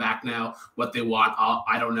them in the back now. What they want,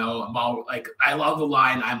 I don't know. I love the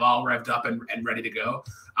line, I'm all revved up and ready to go.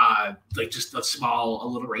 Like just the small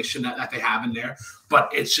alliteration that they have in there. But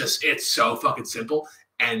it's so fucking simple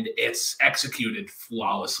and it's executed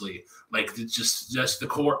flawlessly. Like just the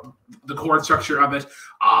chord structure of it.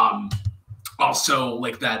 Also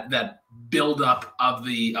like that build up of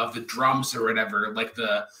the drums or whatever, like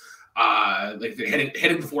the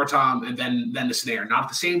hitting the four tom and then the snare, not at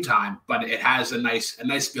the same time, but it has a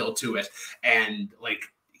nice build to it. And like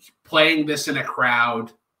playing this in a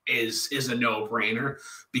crowd is a no-brainer,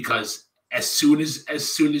 because as soon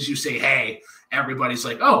as you say hey, everybody's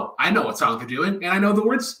like, oh, I know what song they're doing and I know the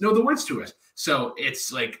words to it. So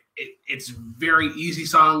it's like it's very easy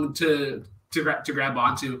song to grab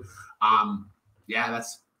onto. Yeah,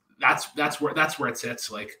 that's where it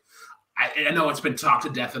sits. Like I know it's been talked to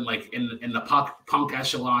death in like in the punk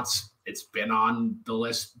echelons. It's been on the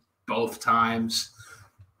list both times.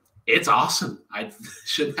 It's awesome. I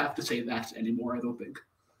shouldn't have to say that anymore, I don't think.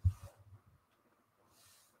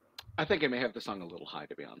 I think I may have the song a little high,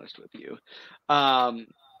 to be honest with you.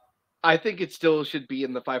 I think it still should be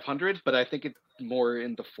in the 500, but I think it's more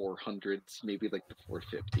in the 400s, maybe like the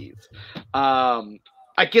 450s.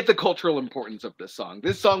 I get the cultural importance of this song.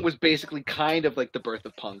 This song was basically kind of like the birth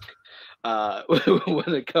of punk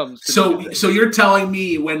when it comes to music. So you're telling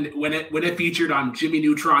me when it featured on Jimmy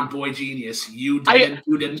Neutron Boy Genius, you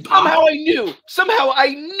didn't pop? Somehow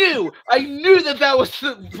I knew that was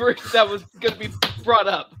the verse that was going to be brought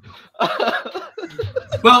up.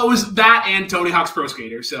 Well, it was that and Tony Hawk's Pro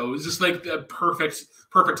Skater, so it was just like the perfect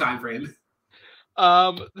time frame.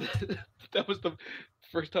 That was the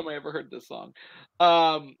first time I ever heard this song.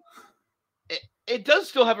 It does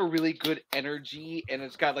still have a really good energy, and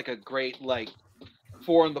it's got like a great like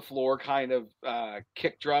 4 on the floor kind of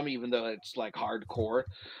kick drum, even though it's like hardcore.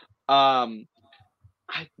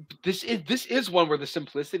 This is one where the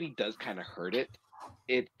simplicity does kind of hurt it.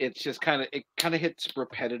 It's just kind of hits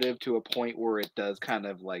repetitive to a point where it does kind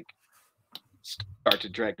of like start to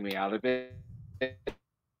drag me out of it.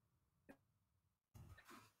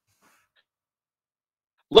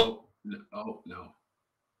 Oh no.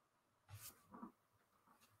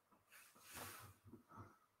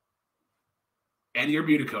 And you're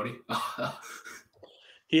muted, Cody.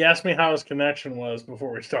 He asked me how his connection was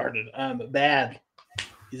before we started. Bad.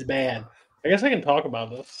 He's bad. I guess I can talk about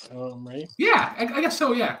this, right? Yeah, I guess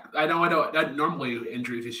so. Yeah, I know. I normally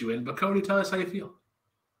introduce you in, but Cody, tell us how you feel.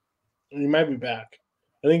 He might be back.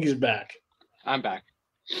 I think he's back. I'm back,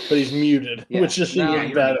 but he's muted, which is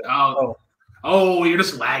even better. Oh, you're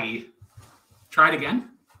just laggy. Try it again.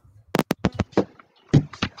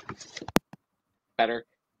 Better.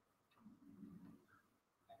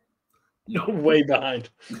 No, way behind.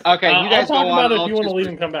 Okay, you guys I'll talk go about on. it if you want to leave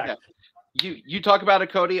and come back. Yeah. You talk about it,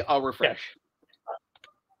 Cody. I'll refresh.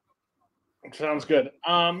 Yeah. Sounds good.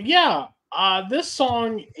 This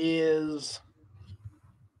song is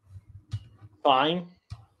fine.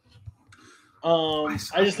 I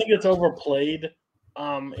just think it's overplayed.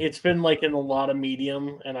 It's been like in a lot of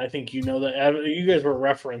medium, and I think you know that you guys were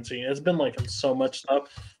referencing. It's been like in so much stuff.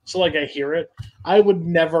 So like I hear it, I would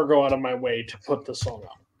never go out of my way to put the song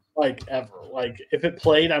on, like ever. Like if it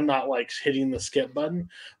played, I'm not like hitting the skip button,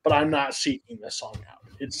 but I'm not seeking the song out.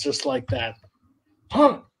 It's just like that.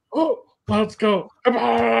 Oh, let's go. Like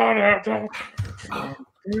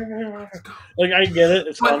I get it,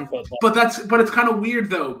 it's fun, but it's kind of weird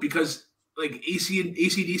though, because like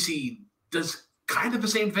AC/DC does kind of the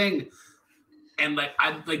same thing, and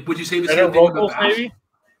would you say the same thing about that? Maybe?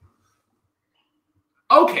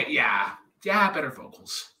 Okay, yeah, better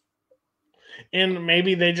vocals. And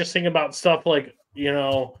maybe they just think about stuff like,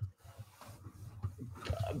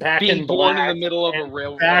 Back being in born Black, in the middle of a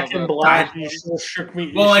railroad. Back in Black, you still shook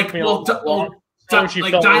me. Dynamite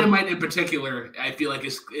in particular, I feel like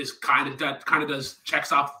is kind of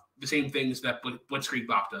checks off the same things that Blitzkrieg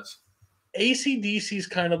Bop does. AC/DC is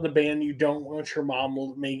kind of the band you don't want your mom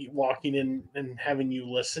walking in and having you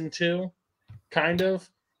listen to, kind of.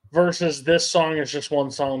 versus this song is just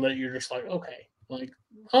one song that you're just like, okay, like,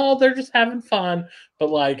 oh, they're just having fun, but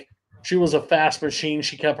like, she was a fast machine.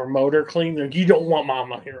 She kept her motor clean. Like, you don't want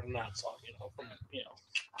Mama hearing that song, you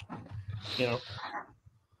know.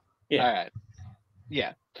 Yeah. All right.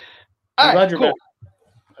 Yeah. I'm glad you're cool. back.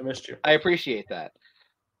 I missed you. I appreciate that.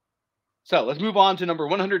 So let's move on to number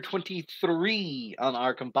 123 on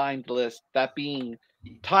our combined list, that being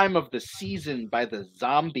Time of the Season by the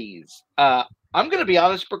Zombies. I'm going to be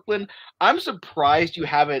honest, Brooklyn, I'm surprised you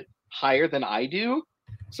have it higher than I do.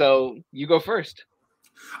 So you go first.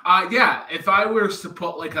 Yeah, if I was to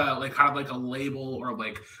put like kind of like a label or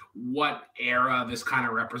like what era this kind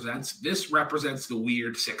of represents, this represents the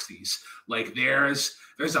weird 60s. Like there's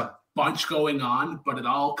a bunch going on, but it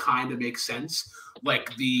all kind of makes sense.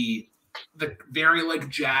 Like the very like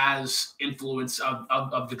jazz influence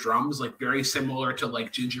of the drums, like very similar to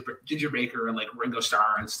like Ginger Baker and like Ringo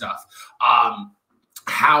Starr and stuff.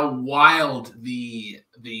 How wild the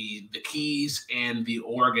keys and the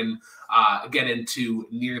organ get into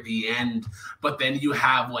near the end, but then you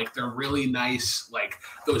have like the really nice like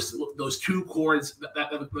those two chords that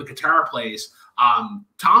the guitar plays.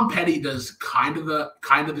 Tom Petty does kind of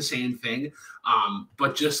the same thing,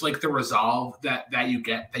 but just like the resolve that you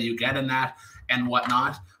get in that and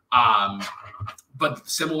whatnot. But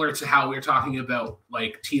similar to how we were talking about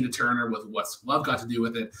like Tina Turner with What's Love Got to Do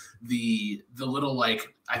with It, the little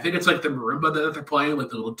like, I think it's like the marimba that they're playing, like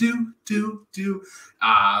the little do,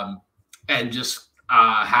 and just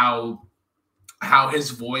how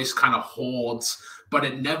his voice kind of holds, but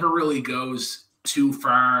it never really goes too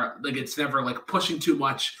far. Like it's never like pushing too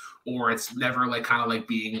much, or it's never like kind of like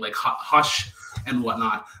being like hush and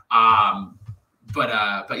whatnot.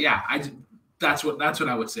 But yeah, that's what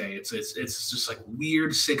I would say. It's just like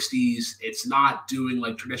weird 60s. It's not doing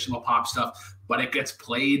like traditional pop stuff, but it gets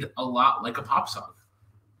played a lot like a pop song.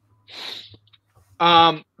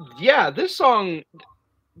 Yeah, this song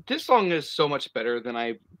is so much better than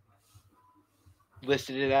I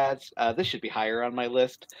listed it as. This should be higher on my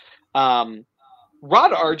list.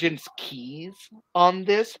 Rod Argent's keys on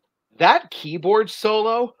this, that keyboard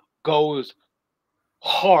solo goes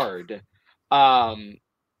hard.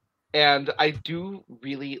 And I do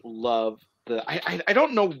really love I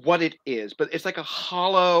don't know what it is, but it's like a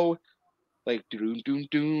hollow, like doom doom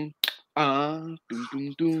doom, doom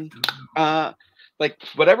doom doom, like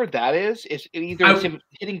whatever that is. It's either it's him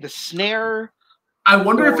hitting the snare. I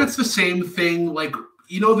wonder if it's the same thing, like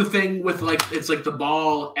the thing with like it's like the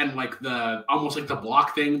ball and like the almost like the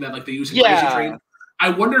block thing that like they use in Crazy Train. I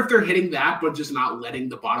wonder if they're hitting that, but just not letting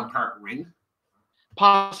the bottom part ring.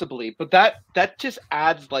 Possibly, but that just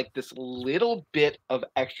adds like this little bit of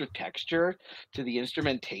extra texture to the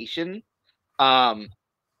instrumentation. And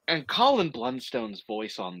Colin Blunstone's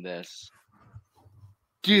voice on this,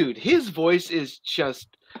 dude, his voice is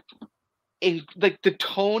just like the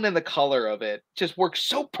tone and the color of it just works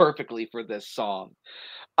so perfectly for this song.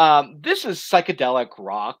 This is psychedelic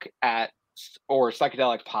rock or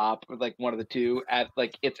psychedelic pop, like one of the two, at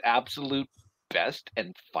like its absolute best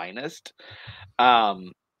and finest.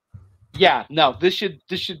 Yeah, no, this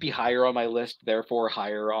should be higher on my list, therefore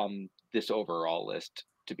higher on this overall list,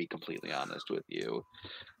 to be completely honest with you.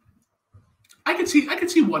 I could see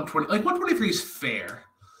 120, like 123 is fair.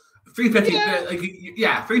 350,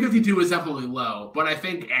 yeah. 352 is definitely low, but I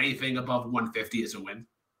think anything above 150 is a win.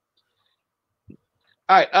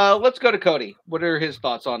 All right, let's go to Cody. What are his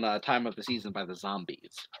thoughts on Time of the Season by the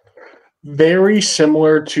Zombies? Very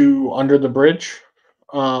similar to Under the Bridge.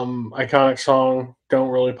 Iconic song. Don't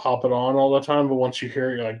really pop it on all the time, but once you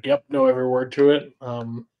hear it, you're like, yep, know every word to it.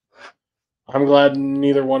 I'm glad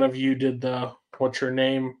neither one of you did the "What's your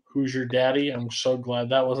name? Who's your daddy?" I'm so glad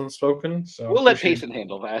that wasn't spoken. So we'll let Payson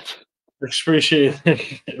handle that. Appreciate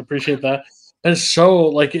that. It's so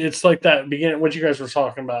like it's like that beginning what you guys were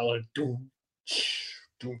talking about, like doom,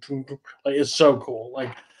 doom, doom, doom. Like it's so cool.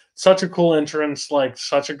 Like such a cool entrance, like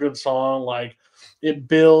such a good song. Like it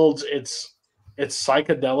builds. It's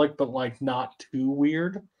psychedelic, but like not too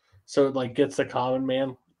weird. So it like gets the common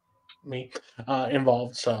man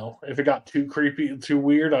involved. So if it got too creepy, too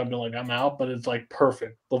weird, I'd be like, I'm out. But it's like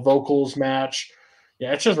perfect. The vocals match.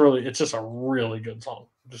 Yeah, it's just a really good song.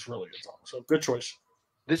 Just really good song. So good choice.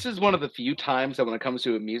 This is one of the few times that when it comes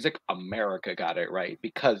to music, America got it right,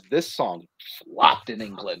 because this song flopped in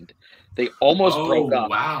England. They almost broke up.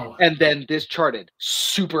 Wow. And then this charted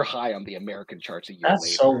super high on the American charts a year later.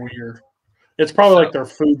 That's so weird. It's probably like their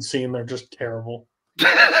food scene. They're just terrible.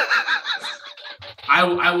 I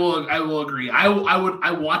will agree. I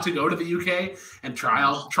want to go to the UK and try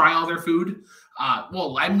all their food.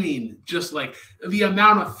 Well, I mean, just like the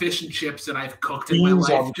amount of fish and chips that I've cooked in my Beans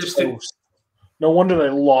life. on Just toast. No wonder they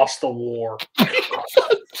lost the war.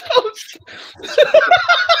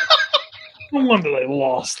 No wonder they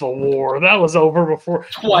lost the war. That was over before.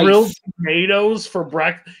 Twice. Grilled tomatoes for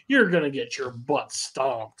breakfast. You're gonna get your butt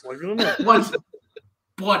stomped. Like,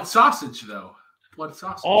 blood sausage, though. Blood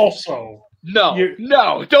sausage. also, No, You-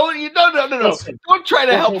 no, don't you? No. Listen, Don't try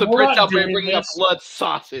to help the we're Brits not out by doing bringing up this. blood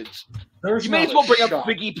sausage. there's You may not as well a bring up shot.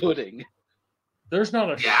 figgy pudding. There's not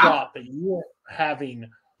a Yeah. shot that you are having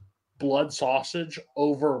blood sausage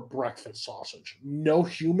over breakfast sausage. No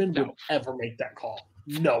human would No. ever make that call.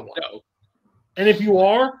 No one. No. And if you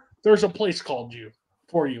are, there's a place called you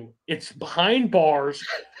for you. It's behind bars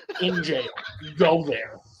in jail. Go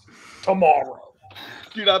there tomorrow.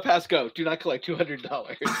 Do not pass go. Do not collect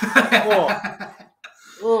 $200.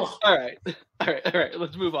 Ugh. All right.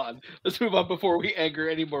 Let's move on. Let's move on before we anger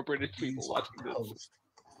any more British people watching this.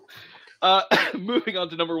 Moving on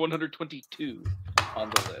to number 122 on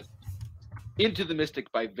the list. Into the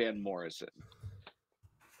Mystic by Van Morrison.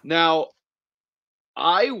 Now,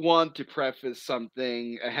 I want to preface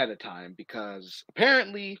something ahead of time because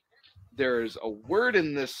apparently there's a word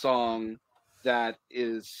in this song that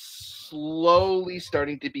is slowly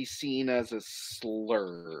starting to be seen as a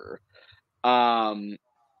slur.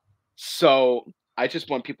 So I just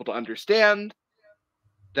want people to understand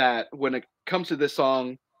that when it comes to this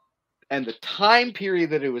song and the time period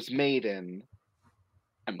that it was made in,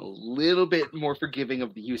 I'm a little bit more forgiving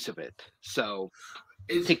of the use of it. So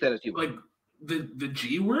take that as you will. like the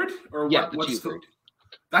G word or Yeah, what? the What's G word.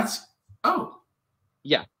 That's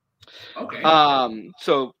Yeah. okay.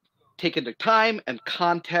 So take into time and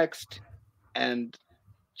context and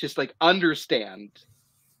just like understand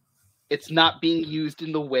it's not being used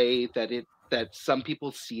in the way that some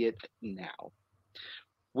people see it now,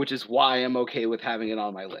 which is why I'm okay with having it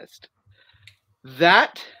on my list.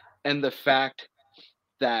 That and the fact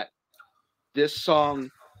that this song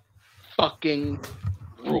fucking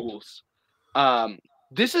rules.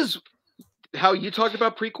 This is how you talked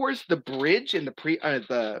about pre-chorus. The bridge and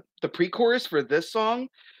the pre-chorus for this song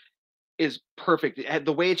is perfect.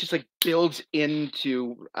 The way it just like builds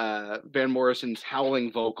into Van Morrison's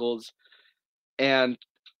howling vocals and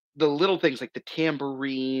the little things like the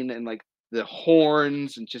tambourine and like the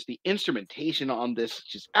horns and just the instrumentation on this is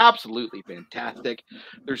just absolutely fantastic.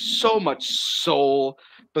 There's so much soul,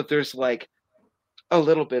 but there's like a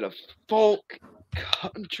little bit of folk,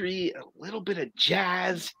 country, a little bit of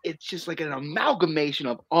jazz. It's just like an amalgamation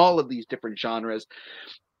of all of these different genres,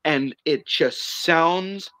 and it just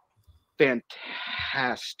sounds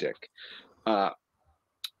fantastic.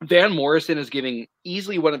 Van Morrison is giving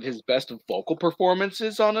easily one of his best vocal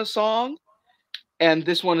performances on a song, and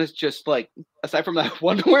this one is just like, aside from that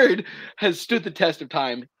one word, has stood the test of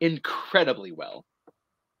time incredibly well.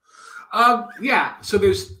 Yeah. So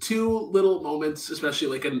there's two little moments, especially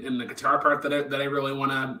like in the guitar part that I really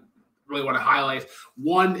want to highlight.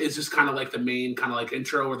 One is just kind of like the main kind of like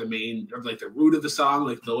intro or the main or like the root of the song,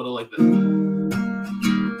 like the little like the,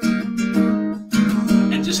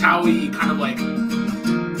 and just how he kind of like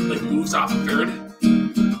moves off a third,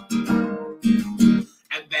 and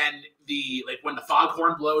then the like when the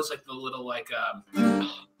foghorn blows, like the little like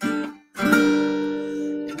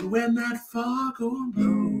and when that foghorn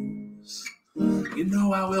blows, you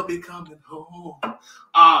know I will be coming home.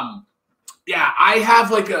 Yeah, I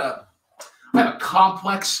have a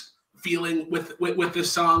complex feeling with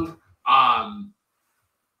this song.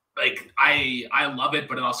 Like I love it,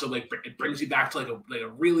 but it also like it brings you back to like a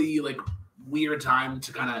really like weird time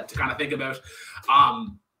to kind of think about.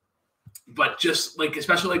 But just like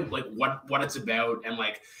especially like what it's about and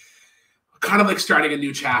like kind of like starting a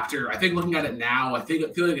new chapter. I think looking at it now, I feel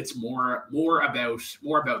like it's more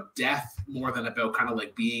about death more than about kind of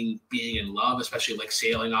like being in love, especially like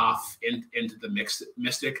sailing off into the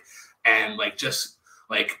mystic and like just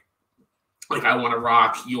like I want to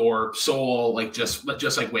rock your soul, like just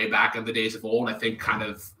like way back in the days of old. I think kind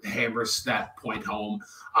of hammers that point home.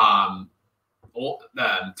 Kind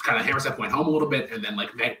of hammers that point home a little bit, and then like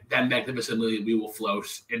then magnificently we will float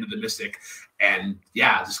into the mystic, and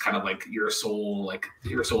yeah, just kind of like your soul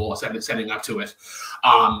setting up to it.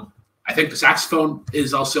 I think the saxophone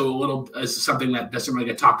is also is something that doesn't really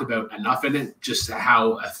get talked about enough in it, just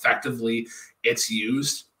how effectively it's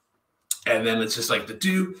used, and then it's just like the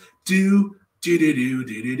do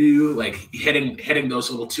like hitting those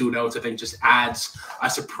little two notes. I think just adds a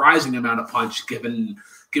surprising amount of punch given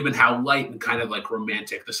how light and kind of like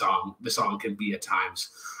romantic the song can be at times.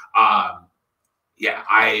 Yeah,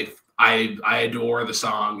 I I adore the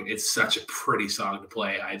song. It's such a pretty song to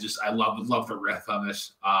play. I love the riff of it.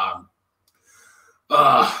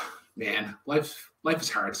 Man, life is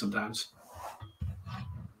hard sometimes.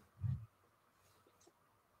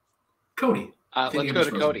 Cody. Let's go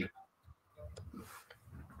to Cody.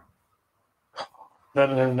 That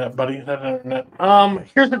internet, buddy. That internet.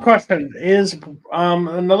 Here's the question: is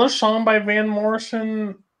another song by Van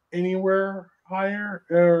Morrison anywhere higher,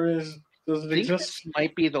 or does it exist? This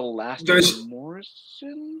might be the last Van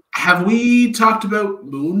Morrison. Have we talked about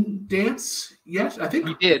Moon Dance yet? I think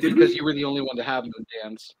we did because you were the only one to have Moon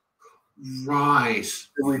Dance. Right.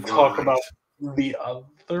 Did we talk about the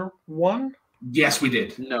other one? Yes, we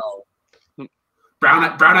did. No. Brown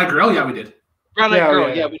Eyed Girl? Yeah, we did. Brown Eyed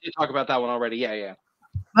Girl, yeah, we did talk about that one already. Yeah.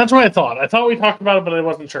 That's what I thought. I thought we talked about it, but I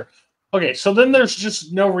wasn't sure. Okay, so then there's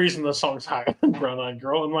just no reason the song's higher than Brown Eyed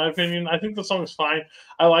Girl, in my opinion. I think the song's fine.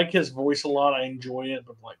 I like his voice a lot. I enjoy it,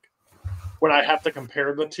 but like when I have to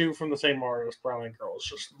compare the two from the same artist, Brown Eyed Girl is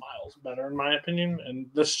just miles better, in my opinion. And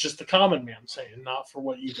this is just the common man saying, not for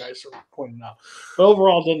what you guys are pointing out. But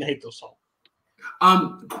overall, didn't hate the song.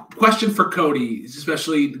 Question for Cody,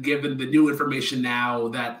 especially given the new information now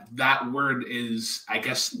that word is, I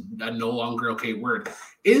guess, a no longer okay word.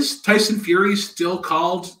 Is Tyson Fury still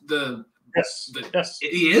called the? Yes. Yes.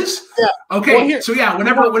 He is. Yeah. Okay. Well, so yeah,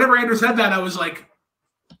 whenever Andrew said that, I was like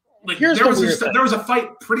there was a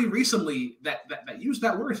fight pretty recently that used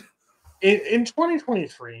that word. In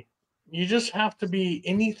 2023, you just have to be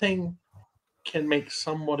anything can make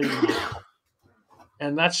somebody mad.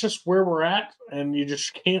 And that's just where we're at, and you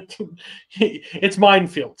just can't. It's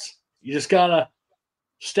minefields. You just gotta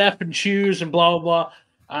step and choose and blah blah blah.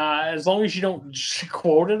 As long as you don't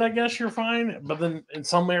quote it, I guess you're fine. But then in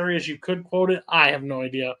some areas you could quote it. I have no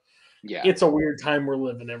idea. Yeah, it's a weird time we're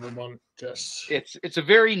living. Everyone, just it's a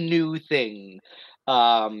very new thing.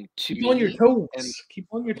 Keep on your toes. Keep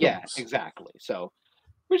on your toes. Yeah, exactly. So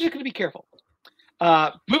we're just gonna be careful.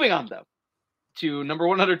 Moving on though. To number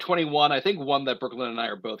 121, I think one that Brooklyn and I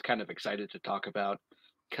are both kind of excited to talk about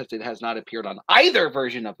because it has not appeared on either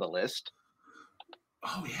version of the list.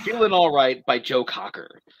 Oh yeah, "Feeling All Right" by Joe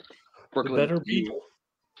Cocker. Brooklyn, better people.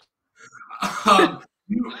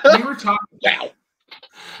 We were talking. Wow.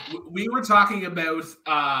 We were talking about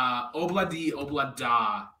Obladi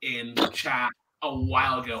Oblada in chat a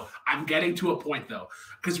while ago. I'm getting to a point though,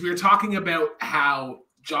 because we were talking about how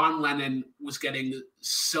John Lennon was getting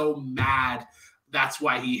so mad. That's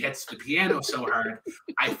why he hits the piano so hard.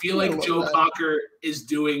 I feel like Joe Cocker is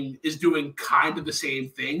doing kind of the same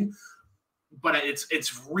thing, but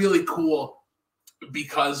it's really cool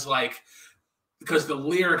because the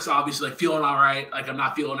lyrics obviously like "feeling all right," like I'm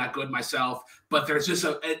not feeling that good myself, but there's just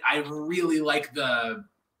I really like the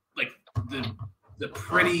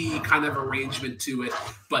pretty kind of arrangement to it,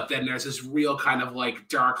 but then there's this real kind of like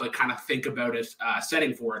dark, like kind of think about it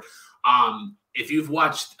setting for it. If you've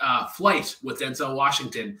watched Flight with Denzel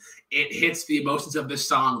Washington, it hits the emotions of this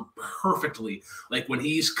song perfectly. Like when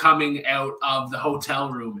he's coming out of the hotel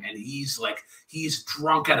room and he's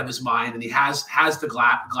drunk out of his mind and he has the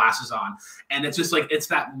glasses on, and it's just like it's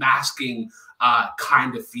that masking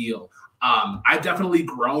kind of feel. I've definitely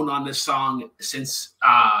grown on this song since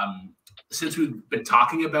we've been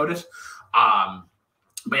talking about it.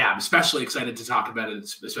 But yeah, I'm especially excited to talk about it,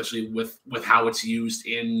 especially with how it's used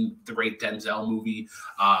in the great Denzel movie,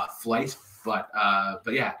 Flight. But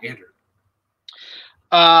yeah, Andrew.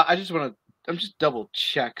 I'm just double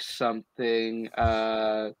check something.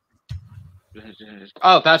 Oh,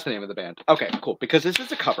 that's the name of the band. Okay, cool. Because this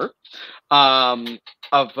is a cover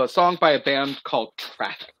of a song by a band called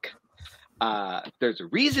Traffic. There's a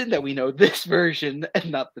reason that we know this version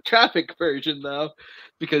and not the Traffic version, though,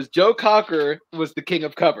 because Joe Cocker was the king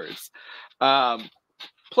of covers.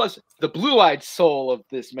 Plus, the blue-eyed soul of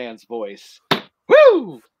this man's voice.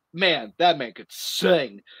 Woo! Man, that man could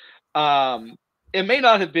sing. It may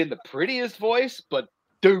not have been the prettiest voice, but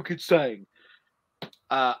dude could sing.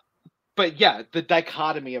 But yeah, the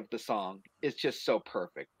dichotomy of the song is just so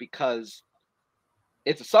perfect because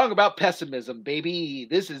it's a song about pessimism, baby.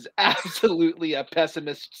 This is absolutely a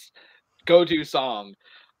pessimist's go-to song.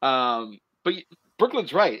 But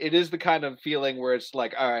Brooklyn's right. It is the kind of feeling where it's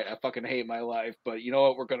like, all right, I fucking hate my life, but you know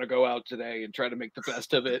what? We're going to go out today and try to make the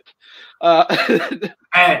best of it.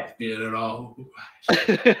 I feel it all.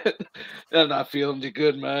 I'm not feeling too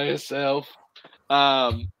good myself.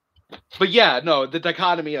 But yeah, no, the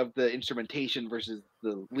dichotomy of the instrumentation versus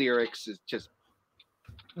the lyrics is just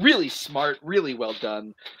really smart, really well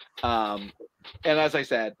done. And as I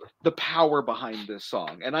said, the power behind this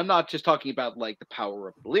song. And I'm not just talking about like the power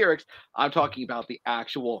of the lyrics. I'm talking about the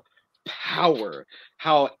actual power,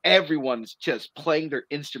 how everyone's just playing their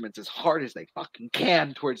instruments as hard as they fucking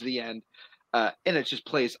can towards the end, and it just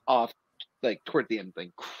plays off like toward the end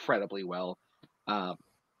incredibly well.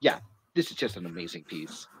 Yeah, this is just an amazing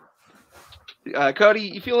piece. Cody,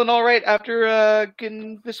 you feeling all right after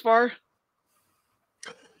getting this far?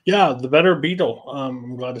 Yeah, the better Beatle.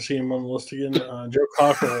 I'm glad to see him on the list again. Joe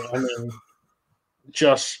Cocker, I mean,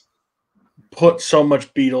 just put so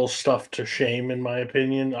much Beatles stuff to shame, in my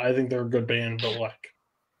opinion. I think they're a good band, but like,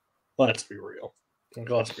 let's be real.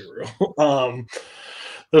 Let's be real.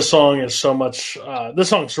 This song is so much. This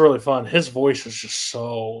song's really fun. His voice is just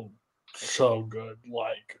so good.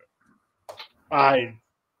 Like,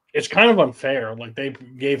 it's kind of unfair. Like they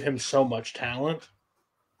gave him so much talent,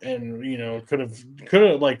 and could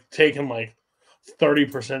have like taken like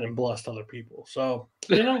 30% and blessed other people. So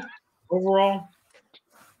overall.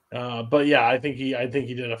 But yeah, I think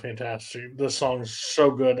he did a fantastic. This song's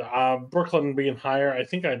so good. Brooklyn being higher, I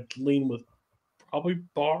think I'd lean with probably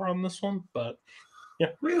Bar on this one. But yeah,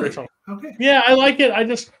 really, great song. Okay. Yeah, I like it.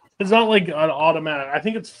 It's not like an automatic. I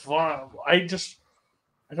think it's fun. I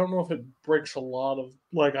don't know if it breaks a lot of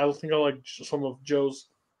like. I think I like some of Joe's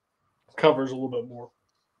covers a little bit more.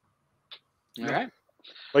 All right.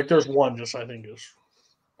 Like there's one just I think is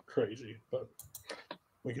crazy, but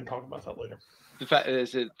we can talk about that later.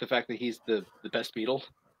 Is it the fact that he's the best Beatle?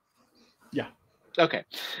 Yeah. Okay.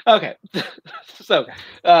 So,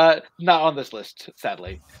 not on this list,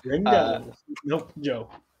 sadly. Nope.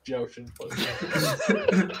 Joe shouldn't play.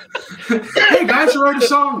 Hey guys, write a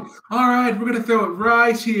song. All right, we're gonna throw it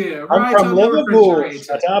right here. I'm from Liverpool.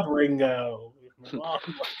 Shut up, Ringo.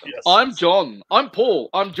 Yes. I'm John. I'm Paul.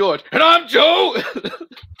 I'm George, and I'm Joe.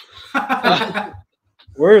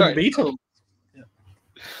 We're the Beatles.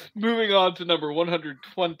 Moving on to number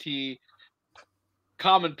 120,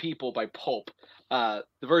 Common People by Pulp. The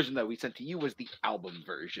version that we sent to you was the album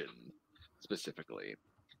version, specifically.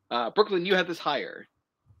 Brooklyn, you had this higher.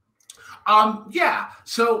 Yeah.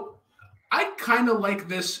 So I kind of like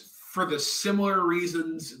this for the similar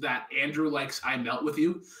reasons that Andrew likes I Melt With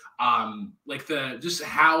You. Like just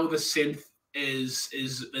how the synth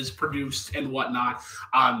is produced and whatnot.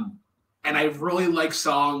 And I really like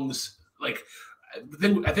songs like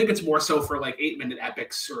I think it's more so for like 8-minute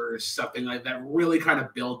epics or something like that really kind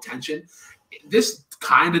of build tension. This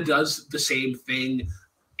kind of does the same thing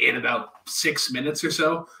in about 6 minutes or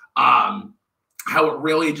so. How it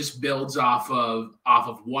really just builds off of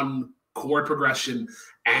one chord progression,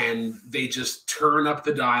 and they just turn up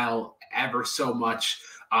the dial ever so much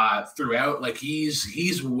throughout. Like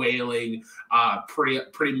he's wailing pretty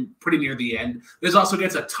near the end. This also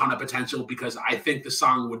gets a ton of potential because I think the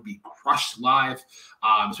song would be crushed live,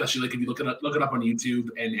 especially like if you look it up on YouTube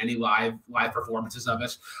and any live performances of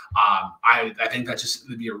it. I think that just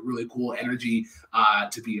would be a really cool energy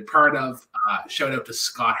to be a part of. Shout out to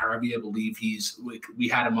Scott Harvey. I believe we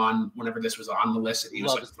had him on whenever this was on the list, and he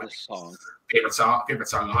was like this song. favorite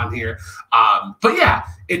song on here. But yeah,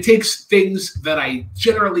 it takes things that I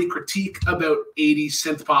generally critique about 80s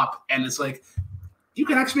synth pop, and it's like you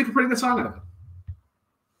can actually make a pretty good song out of it.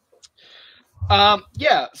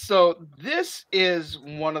 Yeah, so this is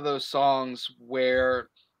one of those songs where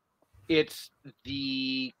it's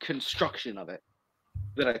the construction of it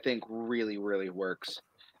that I think really, really works.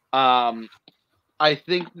 I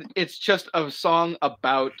think it's just a song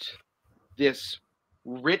about this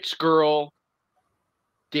rich girl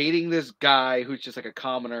dating this guy who's just like a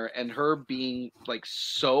commoner, and her being like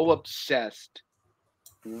so obsessed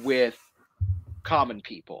with common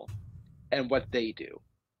people and what they do.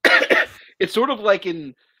 It's sort of like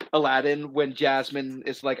in Aladdin when Jasmine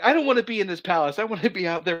is like, I don't want to be in this palace. I want to be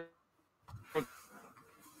out there with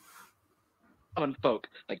common folk.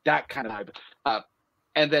 Like that kind of vibe.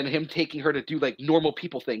 And then him taking her to do like normal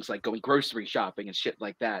people things like going grocery shopping and shit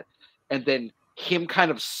like that. And then him kind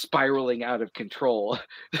of spiraling out of control,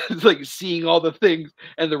 like seeing all the things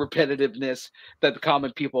and the repetitiveness that the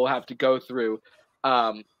common people have to go through.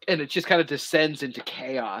 And it just kind of descends into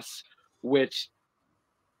chaos, which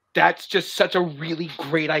that's just such a really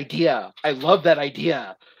great idea. I love that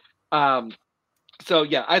idea. So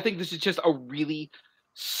yeah, I think this is just a really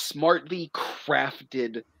smartly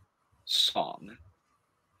crafted song.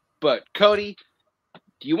 But Cody,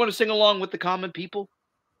 do you want to sing along with the common people?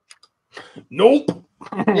 Nope.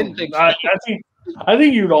 Didn't think so. I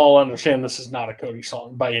think you'd all understand this is not a Cody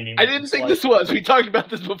song by any means. I didn't think this was. We talked about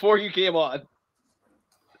this before you came on.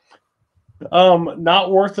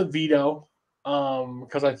 Not worth a veto.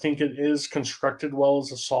 Because I think it is constructed well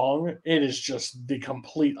as a song. It is just the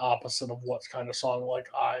complete opposite of what kind of song like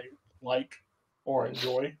I like or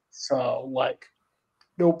enjoy. So like,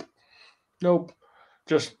 nope. Nope.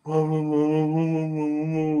 Just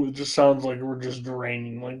it just sounds like we're just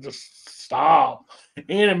draining. Like just stop.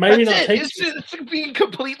 And it maybe That's not it. take. It's being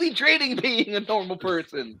completely draining being a normal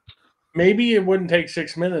person. Maybe it wouldn't take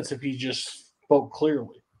 6 minutes if he just spoke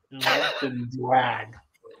clearly. You know, didn't drag.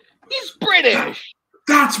 He's British.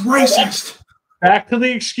 That's racist. Back to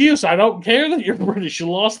the excuse. I don't care that you're British. You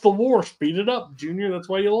lost the war. Speed it up, Junior. That's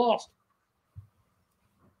why you lost.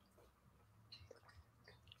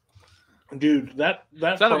 Dude, that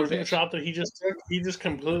frozen shot that he just took, he just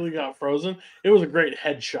completely got frozen. It was a great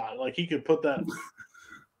headshot. Like he could put that.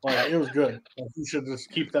 Like it was good. Like, he should just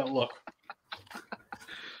keep that look.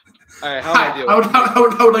 All right, how am I doing? I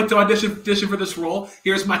would like to audition for this role.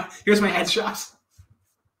 Here's my headshot.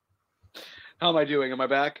 How am I doing? Am I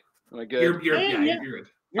back? Am I good? You're good.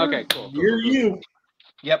 Okay, cool. You're you.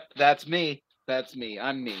 Yep, that's me. That's me.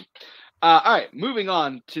 I'm me. All right, moving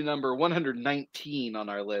on to number 119 on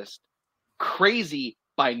our list. Crazy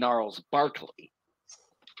by Gnarls Barkley.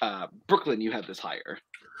 Brooklyn, you had this higher.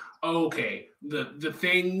 Okay. The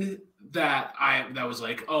thing that was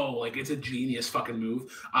like, oh, like it's a genius fucking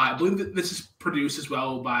move. I believe that this is produced as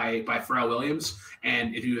well by Pharrell Williams.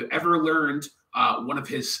 And if you've ever learned one of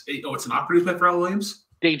his, it's not produced by Pharrell Williams?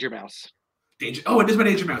 Danger Mouse. Oh, it is by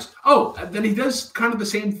Danger Mouse. Oh, then he does kind of the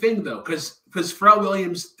same thing though, because Pharrell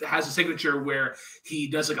Williams has a signature where he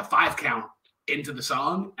does like a 5 count into the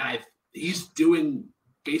song, and he's doing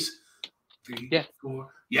bass 3, 4.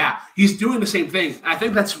 Yeah, he's doing the same thing. I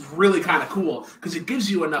think that's really kind of cool because it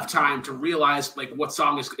gives you enough time to realize like what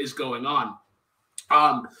song is going on.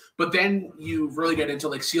 But then you really get into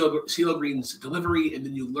like CeeLo Green's delivery, and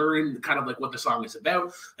then you learn kind of like what the song is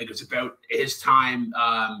about. Like it's about his time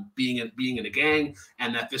being in a gang,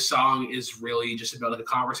 and that this song is really just about like a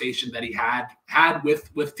conversation that he had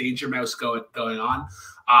with Danger Mouse going on.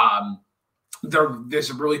 There's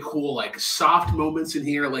some really cool like soft moments in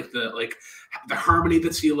here, like the harmony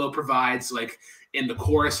that CeeLo provides, like in the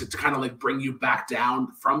chorus, it's kind of like bring you back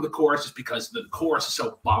down from the chorus, just because the chorus is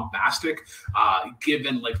so bombastic,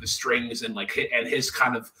 given like the strings and like his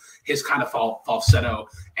kind of falsetto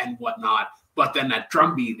and whatnot. But then that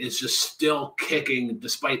drum beat is just still kicking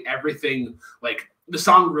despite everything. Like the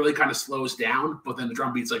song really kind of slows down, but then the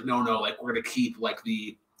drum beat's like no, like we're gonna keep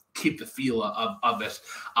the feel of it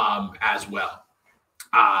as well.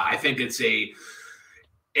 I think it's a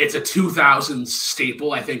 2000s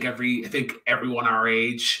staple. I think everyone our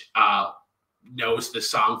age knows this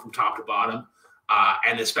song from top to bottom,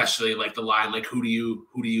 and especially like the line like who do you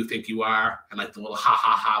think you are, and like the little ha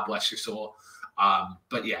ha ha bless your soul.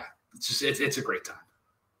 But yeah, it's a great time.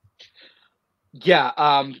 Yeah,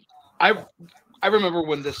 I remember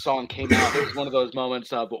when this song came out. It was one of those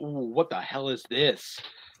moments of, ooh, what the hell is this?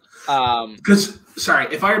 Because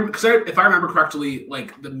if I remember correctly,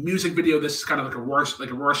 like the music video, this is kind of like a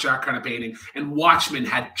Rorschach kind of painting, and Watchmen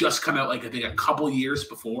had just come out like I think a couple years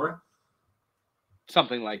before,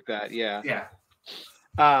 something like that. Yeah.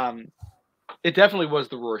 It definitely was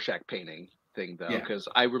the Rorschach painting thing though, because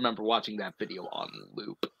I remember watching that video on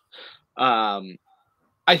loop.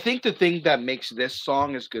 I think the thing that makes this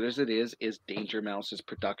song as good as it is Danger Mouse's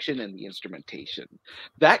production and the instrumentation.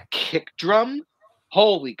 That kick drum.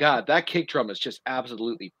 Holy God, that kick drum is just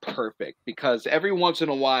absolutely perfect, because every once in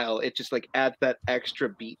a while it just like adds that extra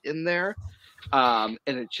beat in there, and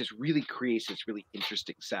it just really creates this really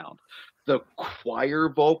interesting sound. The choir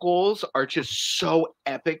vocals are just so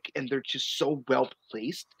epic, and they're just so well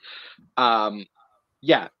placed.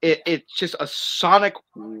 It's just a sonic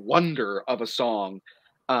wonder of a song.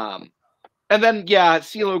 And then,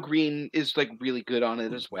 CeeLo Green is like really good on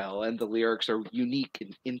it as well, and the lyrics are unique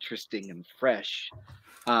and interesting and fresh.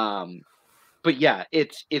 But yeah,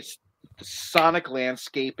 it's the sonic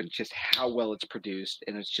landscape and just how well it's produced,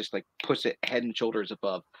 and it's just like puts it head and shoulders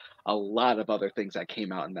above a lot of other things that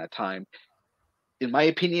came out in that time. In my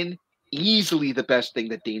opinion, easily the best thing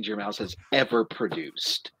that Danger Mouse has ever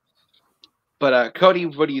produced. But Cody,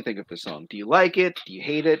 what do you think of this song? Do you like it? Do you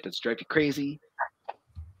hate it? Does it drive you crazy?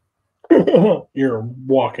 You're a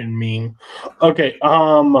walking meme. Okay.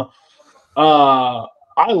 I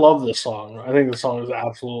love this song. I think the song is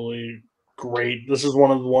absolutely great. This is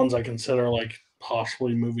one of the ones I consider like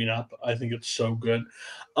possibly moving up. I think it's so good.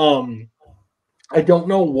 I don't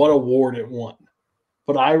know what award it won,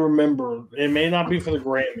 but I remember it may not be for the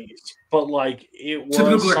Grammys, but like it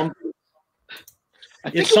was something. I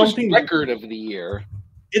think it's something record of the year.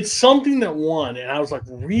 It's something that won, and I was like,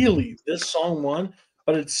 really? This song won?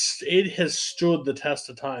 But it has stood the test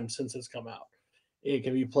of time since it's come out. It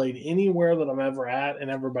can be played anywhere that I'm ever at, and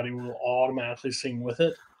everybody will automatically sing with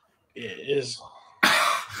it. It is.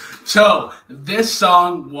 So this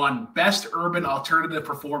song won Best Urban Alternative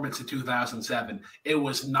Performance in 2007. It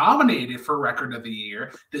was nominated for Record of the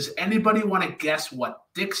Year. Does anybody want to guess what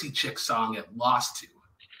Dixie Chick song it lost to?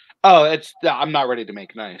 Oh, it's I'm Not Ready to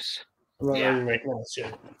Make Nice. I'm not Yeah. ready to make nice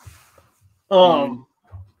yet. I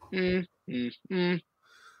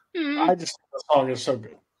just think the song is so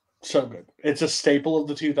good. So good. It's a staple of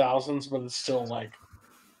the 2000s, but it's still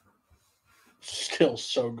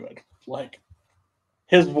so good. Like,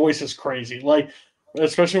 his voice is crazy. Like,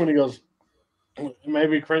 especially when he goes,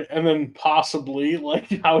 maybe crazy, and then possibly,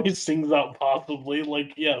 like how he sings out possibly.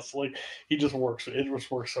 Like, yes, like he just works. It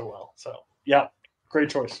just works so well. So, yeah, great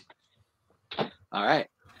choice. All right.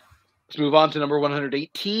 Let's move on to number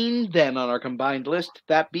 118, then on our combined list,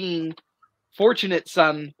 that being Fortunate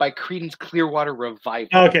Son by Creedence Clearwater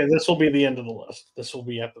Revival. Okay, this will be the end of the list. This will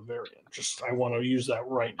be at the very end. Just, I want to use that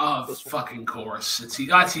right now. Of fucking course. It's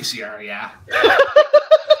TCR, yeah.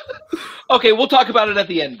 Okay, we'll talk about it at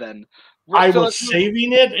the end then. I was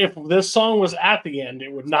saving it. If this song was at the end,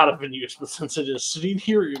 it would not have been used. But since it is sitting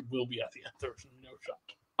here, it will be at the end. There's no shot.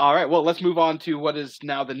 All right, well, let's move on to what is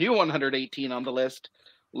now the new 118 on the list,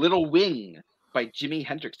 Little Wing by Jimi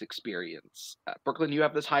Hendrix Experience. Brooklyn, you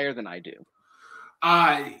have this higher than I do.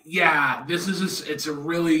 Yeah, this is it's a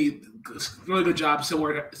really good job.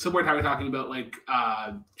 Similar to how we're talking about like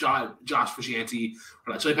Josh Frusciante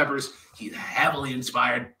or Chili Peppers. He's heavily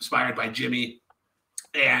inspired by Jimmy,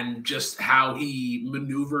 and just how he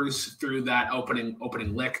maneuvers through that opening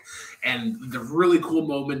lick, and the really cool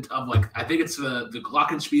moment of like I think it's the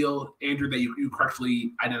glockenspiel, Andrew, that you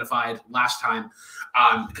correctly identified last time,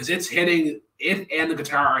 because it's hitting. It and the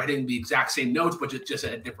guitar are hitting the exact same notes, but it's just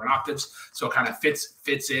at different octaves, so it kind of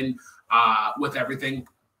fits in with everything.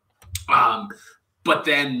 But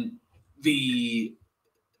then the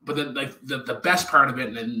best part of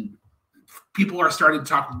it, and people are starting to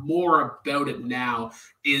talk more about it now,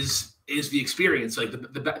 is the experience. Like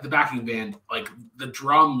the backing band, like the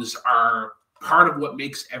drums are part of what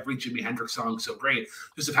makes every Jimi Hendrix song so great,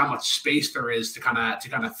 just of how much space there is to kind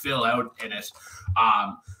of fill out in it.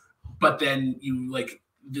 But then you like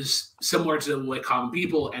this similar to like Common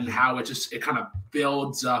People, and how it kind of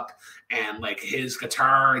builds up, and like his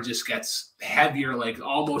guitar just gets heavier, like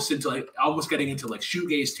almost getting into like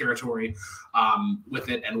shoegaze territory with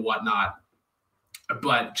it and whatnot.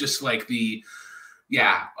 But just like the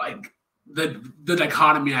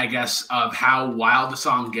dichotomy, I guess, of how wild the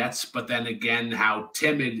song gets, but then again how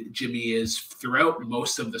timid Jimmy is throughout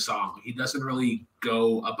most of the song. He doesn't really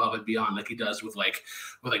go above and beyond like he does with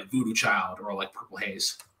Voodoo Child or like Purple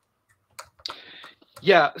Haze.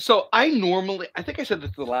 Yeah, so I think I said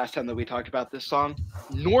this the last time that we talked about this song.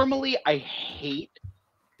 Normally, I hate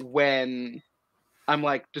when I'm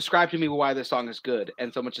like, describe to me why this song is good,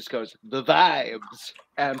 and someone just goes, the vibes,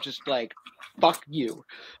 and I'm just like, fuck you.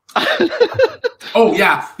 Oh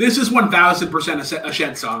yeah, this is 1000% a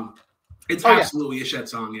Shed song. It's absolutely a Shed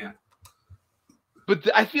song, yeah. But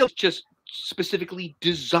I feel it's just specifically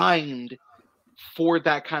designed for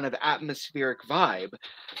that kind of atmospheric vibe,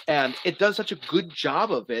 and it does such a good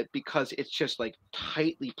job of it because it's just like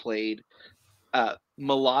tightly played.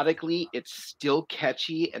 Melodically, it's still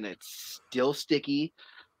catchy and it's still sticky.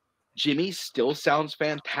 Jimmy still sounds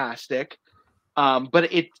fantastic. But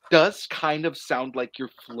it does kind of sound like you're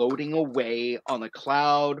floating away on a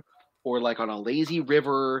cloud or like on a lazy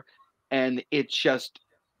river, and it just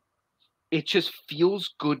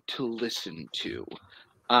feels good to listen to.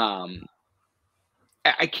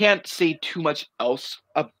 I can't say too much else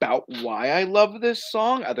about why I love this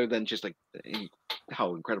song other than just like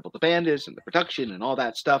how incredible the band is and the production and all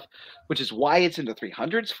that stuff, which is why it's in the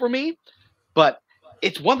 300s for me. But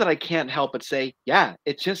it's one that I can't help but say, yeah,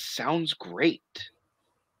 it just sounds great.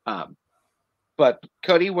 But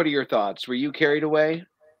Cody, what are your thoughts? Were you carried away?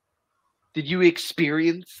 Did you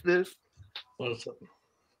experience this? Listen,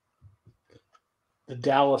 the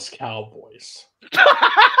Dallas Cowboys,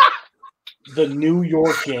 the New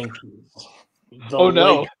York Yankees. Oh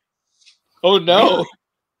no! Oh no!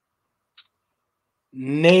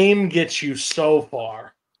 Name gets you so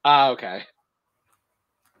far. Okay.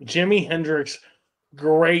 Jimi Hendrix,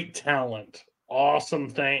 great talent, awesome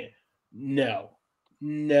thing. No.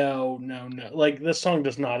 Like, this song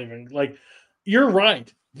does not even, like, you're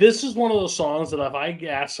right. This is one of those songs that if I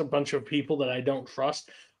ask a bunch of people that I don't trust,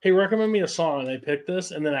 hey, recommend me a song, and they pick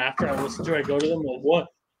this, and then after I listen to it, I go to them, like, what?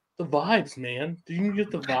 The vibes, man. Do you get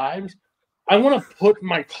the vibes? I want to put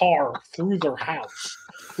my car through their house.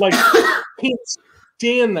 Like, I can't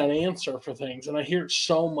stand that answer for things, and I hear it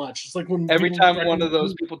so much. It's like when every time one of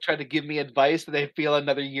those people try to give me advice, they feel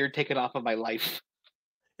another year taken off of my life.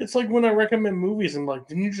 It's like when I recommend movies, I'm like,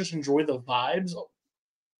 didn't you just enjoy the vibes?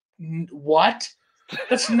 What?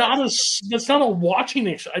 That's not a watching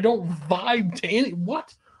experience. I don't vibe to any.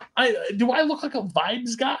 What? Do I look like a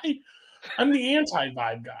vibes guy? I'm the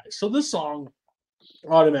anti-vibe guy. So this song,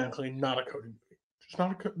 automatically not a Cody movie. It's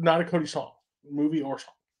not a Cody song, movie or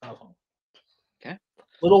song. Not a song. Okay.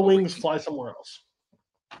 Little Wings Fly Somewhere Else.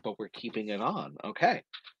 But we're keeping it on. Okay.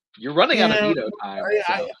 You're running out of veto time.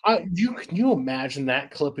 Can you imagine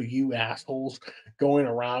that clip of you assholes going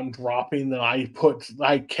around dropping that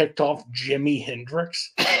I kicked off Jimi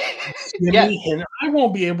Hendrix? I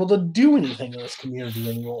won't be able to do anything in this community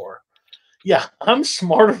anymore. Yeah, I'm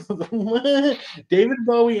smarter than David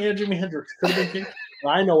Bowie and Jimi Hendrix could have been kicked, but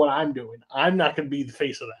I know what I'm doing. I'm not going to be the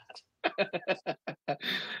face of that.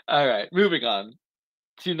 All right, moving on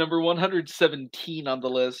to number 117 on the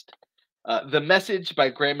list. The Message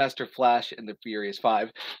by Grandmaster Flash and the Furious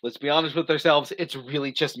Five. Let's be honest with ourselves, it's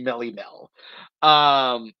really just Melly Mel.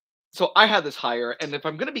 So I had this higher, and if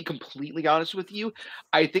I'm going to be completely honest with you,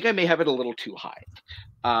 I think I may have it a little too high.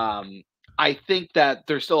 I think that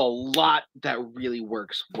there's still a lot that really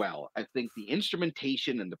works well. I think the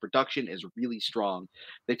instrumentation and the production is really strong.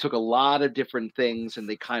 They took a lot of different things and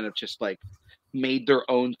they kind of just like made their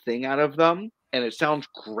own thing out of them, and it sounds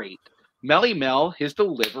great. Melly Mel, his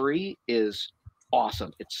delivery is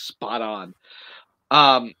awesome. It's spot on.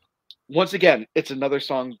 Once again, it's another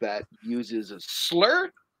song that uses a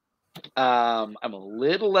slur. I'm a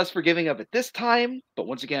little less forgiving of it this time, but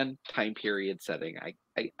once again, time period setting. I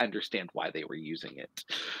understand why they were using it.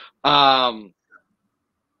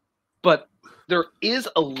 But there is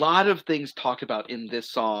a lot of things talked about in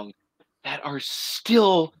this song that are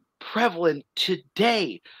still prevalent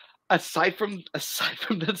today. Aside from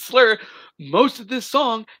that slur, most of this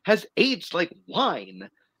song has aged like wine.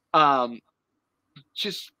 And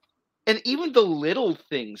even the little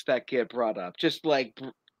things that get brought up, just like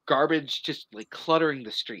garbage, just like cluttering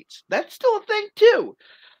the streets, that's still a thing too.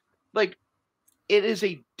 Like, it is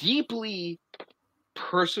a deeply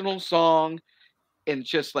personal song, and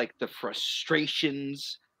just like the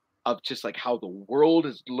frustrations of just like how the world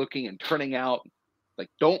is looking and turning out. Like,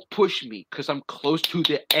 don't push me because I'm close to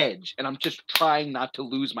the edge and I'm just trying not to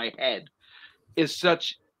lose my head, is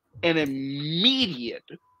such an immediate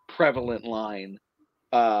prevalent line.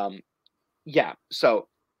 Yeah. So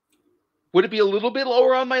would it be a little bit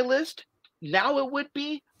lower on my list? Now it would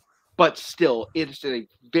be, but still, it's a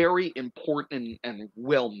very important and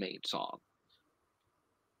well-made song.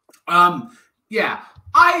 Yeah,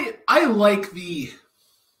 I like the.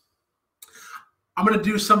 I'm going to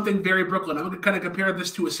do something very Brooklyn. I'm going to kind of compare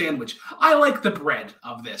this to a sandwich. I like the bread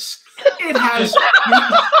of this. It has.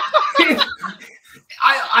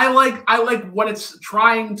 I like what it's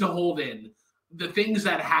trying to hold in. The things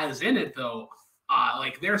that has in it, though,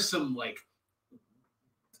 like there's some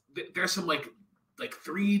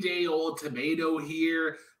 3-day-old tomato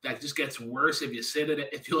here that just gets worse if you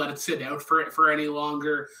let it sit out for any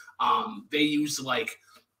longer. They use like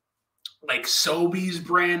Sobeys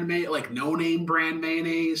brand like no name brand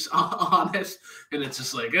mayonnaise on it, and it's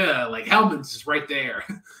just like Hellman's is right there.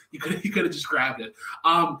 you could have just grabbed it.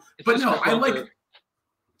 But no, I like.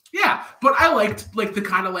 Yeah, but I liked like the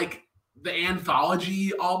kind of like the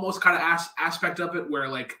anthology almost kind of aspect of it, where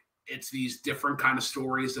like it's these different kind of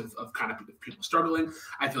stories of kind of people struggling.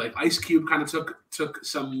 I feel like Ice Cube kind of took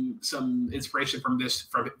some inspiration from this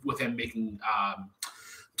with him making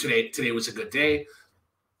Today Was a Good Day.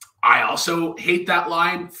 I also hate that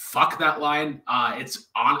line. Fuck that line. It's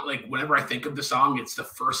on like whenever I think of the song, it's the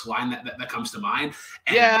first line that comes to mind.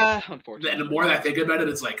 And yeah, unfortunately. And the more that I think about it,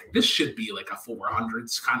 it's like this should be like a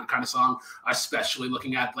 400s kind of song, especially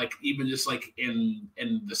looking at like even just like in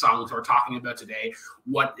the songs we're talking about today,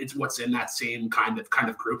 what's in that same kind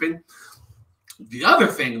of grouping. The other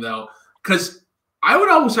thing though, because I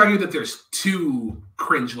would almost argue that there's two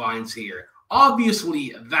cringe lines here.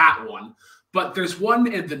 Obviously that one. But there's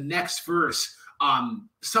one in the next verse.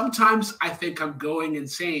 Sometimes I think I'm going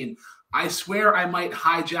insane. I swear I might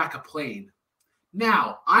hijack a plane.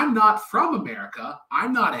 Now, I'm not from America.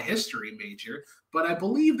 I'm not a history major, but I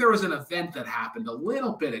believe there was an event that happened a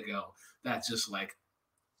little bit ago that's just like,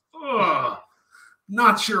 ugh,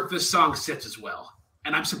 not sure if this song sits as well.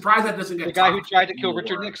 And I'm surprised that doesn't get the guy who tried to kill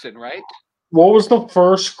Richard Nixon, right? What was the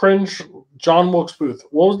first cringe? John Wilkes Booth.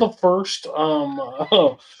 What was the first?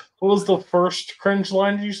 What was the first cringe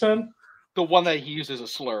line you said? The one that he uses a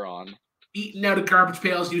slur on. Eating out of garbage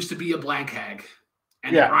pails used to be a blank hag.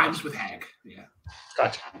 And it rhymes with hag. Yeah.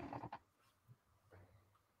 Gotcha.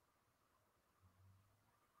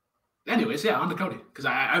 Anyways, on to Cody, because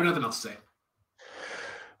I have nothing else to say.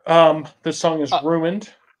 This song is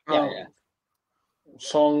Ruined. Yeah.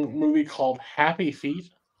 Song movie called Happy Feet.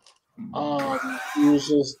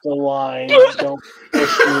 Uses the line "Don't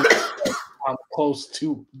push me, I'm close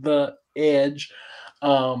to the edge."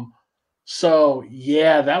 So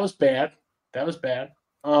yeah, that was bad. That was bad.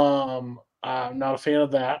 I'm not a fan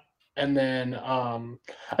of that. And then I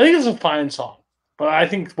think it's a fine song, but I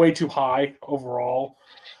think it's way too high overall.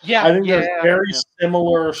 Yeah, I think there's very yeah.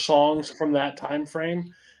 similar songs from that time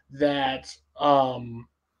frame that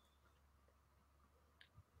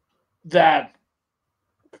that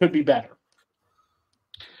could be better.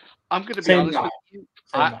 I'm going to be Same honest vibe. with you.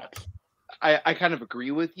 Same vibes. I kind of agree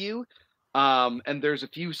with you. And there's a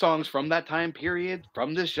few songs from that time period,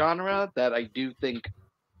 from this genre, that I do think,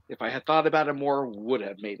 if I had thought about it more, would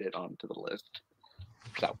have made it onto the list.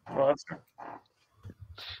 So, Well, that's good.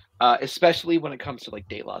 especially when it comes to like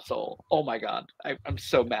De La Soul. Oh my God, I'm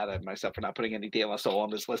so mad at myself for not putting any De La Soul on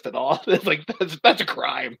this list at all. It's like that's a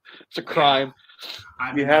crime. It's a crime.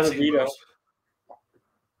 You had a veto.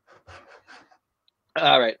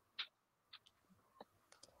 All right.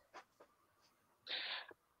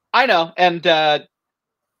 I know, and I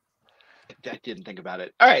didn't think about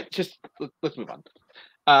it. All right, just let's move on.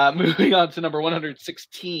 Moving on to number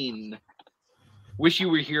 116, "Wish You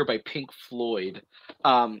Were Here" by Pink Floyd.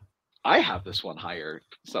 I have this one higher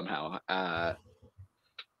somehow.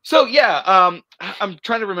 So yeah, I'm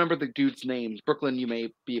trying to remember the dude's name. Brooklyn, you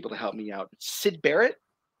may be able to help me out. Syd Barrett?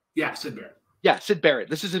 Yeah, Syd Barrett. Yeah, Syd Barrett.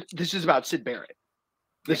 This is about Syd Barrett.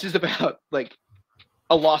 This is about like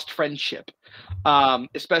a lost friendship,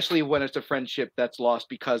 especially when it's a friendship that's lost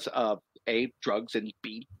because of A, drugs, and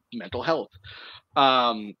B, mental health.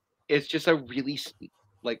 It's just a really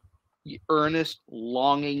like earnest,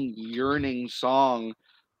 longing, yearning song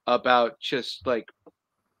about just like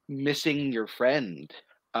missing your friend.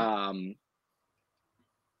 And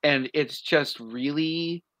it's just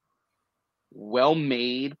really well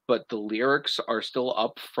made, but the lyrics are still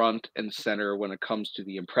up front and center when it comes to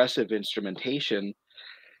the impressive instrumentation.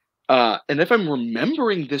 And if I'm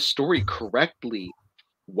remembering this story correctly,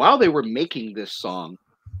 while they were making this song,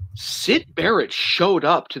 Syd Barrett showed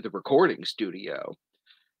up to the recording studio.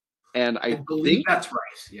 And I believe think that's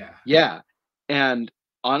right. Yeah. Yeah. And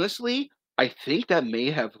honestly, I think that may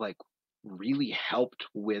have like really helped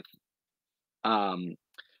with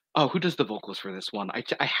who does the vocals for this one?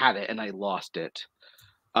 I had it and I lost it.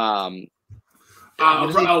 David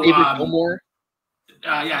Gilmour?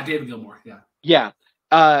 Yeah, David Gilmour. Yeah. Yeah.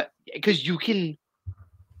 Because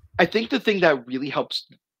I think the thing that really helps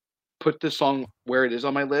put this song where it is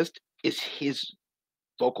on my list is his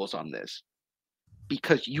vocals on this,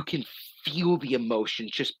 because you can feel the emotion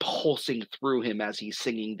just pulsing through him as he's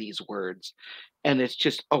singing these words, and it's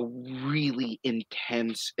just a really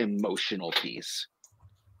intense emotional piece.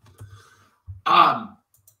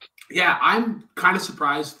 Yeah, I'm kind of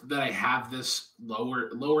surprised that I have this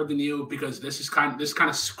lower than you, because this kind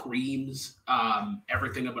of screams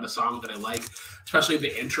everything about a song that I like, especially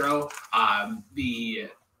the intro, the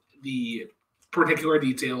particular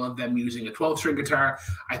detail of them using a 12-string guitar.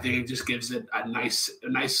 I think it just gives it a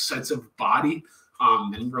nice sense of body,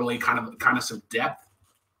 and really kind of some depth.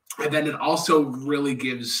 And then it also really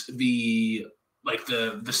gives the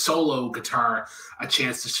solo guitar a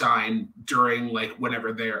chance to shine during like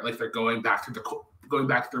whenever they're going back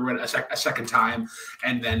through it a second time,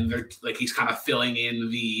 and then they're like he's kind of filling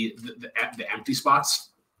in the empty spots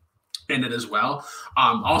in it as well.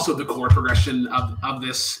 Also, the chord progression of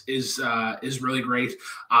this is really great.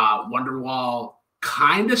 Wonderwall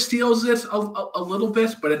kind of steals it a little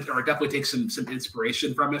bit, but it definitely takes some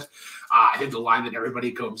inspiration from it. I think the line that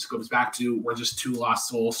everybody goes back to, "We're just two lost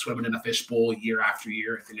souls swimming in a fishbowl year after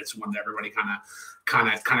year." I think it's one that everybody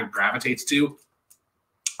kind of gravitates to.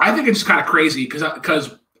 I think it's just kind of crazy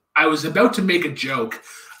because I was about to make a joke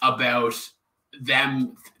about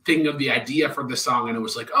them thinking of the idea for the song, and it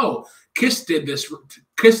was like, oh, Kiss did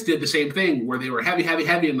the same thing where they were heavy,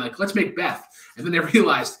 and like, let's make Beth. And then I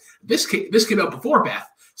realized this came out before Beth.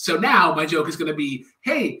 So now my joke is going to be,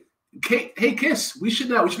 hey, Kiss, we should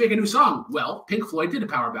make a new song. Well, Pink Floyd did a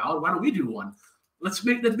power ballad. Why don't we do one? Let's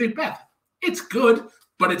make Beth. It's good,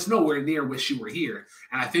 but it's nowhere near "Wish You Were Here."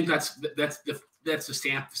 And I think that's the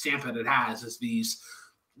stamp that it has, is these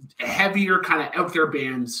heavier kind of out there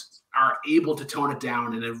bands are able to tone it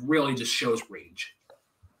down, and it really just shows range.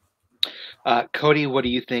 Cody, what do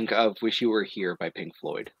you think of "Wish You Were Here" by Pink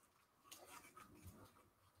Floyd?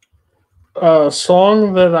 A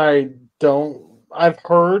song that I've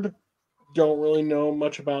heard, don't really know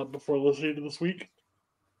much about before listening to this week.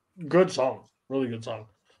 Good song, really good song.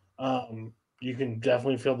 You can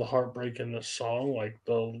definitely feel the heartbreak in this song, like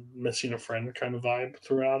the missing a friend kind of vibe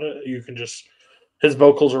throughout it. You can just his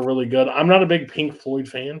vocals are really good. I'm not a big Pink Floyd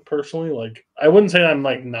fan personally. Like I wouldn't say I'm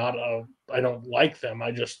like not a I don't like them.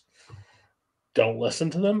 I just don't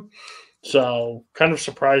listen to them. So kind of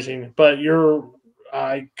surprising. But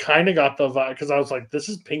I kind of got the vibe because I was like, this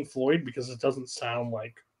is Pink Floyd because it doesn't sound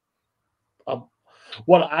like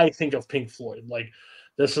what I think of Pink Floyd. Like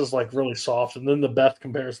this is like really soft, and then the Beth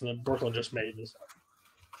comparison that Brooklyn just made is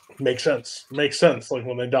makes sense. Makes sense. Like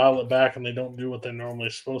when they dial it back and they don't do what they're normally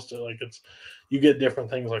supposed to. Like you get different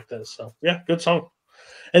things like this. So yeah, good song,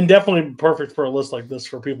 and definitely perfect for a list like this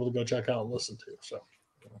for people to go check out and listen to. So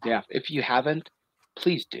yeah, if you haven't,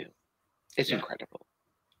 please do. It's incredible.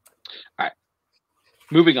 All right,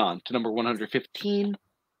 moving on to number 115,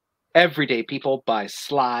 "Everyday People" by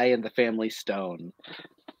Sly and the Family Stone.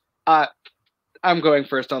 I'm going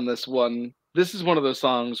first on this one. This is one of those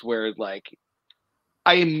songs where, like,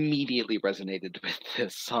 I immediately resonated with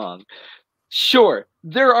this song. Sure,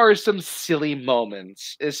 there are some silly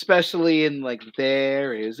moments, especially in, like,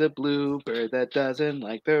 there is a blue bird that doesn't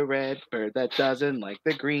like the red bird that doesn't like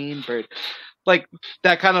the green bird. Like,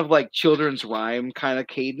 that kind of, like, children's rhyme kind of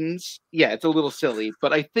cadence. Yeah, it's a little silly,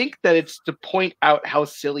 but I think that it's to point out how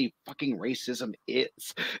silly fucking racism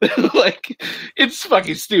is. Like, it's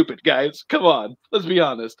fucking stupid, guys. Come on, let's be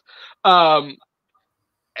honest. And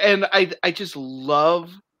I just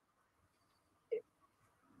love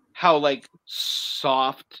how, like,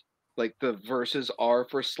 soft, like, the verses are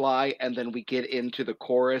for Sly, and then we get into the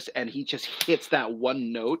chorus, and he just hits that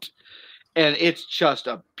one note. And it's just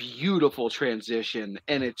a beautiful transition,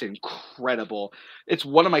 and it's incredible. It's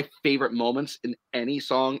one of my favorite moments in any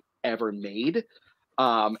song ever made.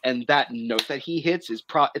 And that note that he hits is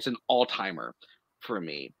it's an all-timer for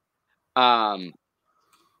me.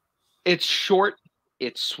 It's short,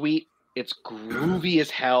 it's sweet, it's groovy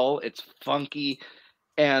as hell, it's funky,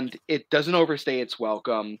 and it doesn't overstay its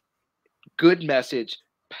welcome. Good message,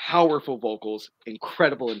 powerful vocals,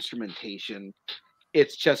 incredible instrumentation.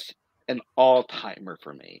 It's just an all-timer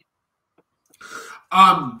for me.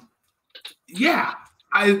 Yeah.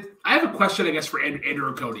 I have a question, I guess, for Andrew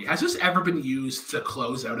and Cody. Has this ever been used to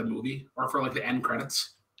close out a movie or for like the end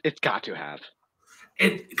credits? It's got to have.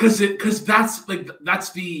 Because that's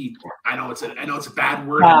the I know it's a bad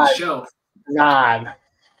word in the show. God.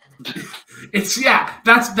 It's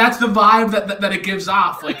that's the vibe that it gives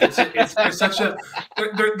off. Like there's such a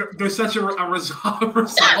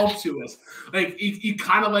resolve to it. Like you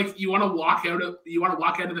kind of like you want to walk out of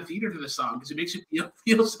the theater to the song because it makes you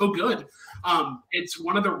feel so good. It's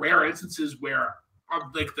one of the rare instances where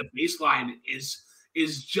like the bass line is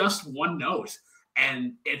just one note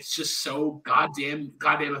and it's just so goddamn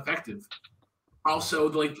effective.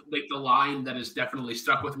 Also, like the line that has definitely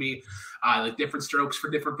stuck with me, like different strokes for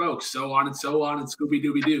different folks, so on and Scooby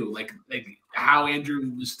Dooby Doo. Like how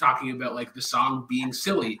Andrew was talking about like the song being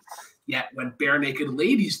silly, yet when Bare Naked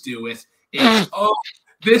Ladies do it, it's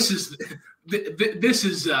this is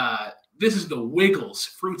the Wiggles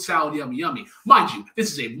fruit salad yummy yummy. Mind you,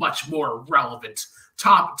 this is a much more relevant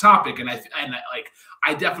topic, and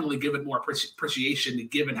I definitely give it more appreciation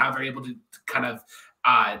given how they're able to kind of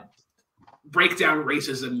break down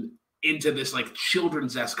racism into this like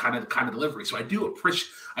children's-esque kind of delivery. So I do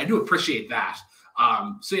appreciate that.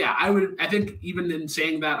 So yeah, I think even in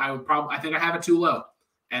saying that, I think I have it too low.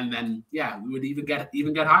 And then we would even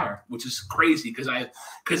get higher, which is crazy because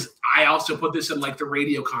I also put this in like the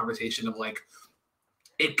radio conversation of like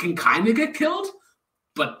it can kind of get killed,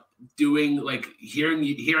 but doing like hearing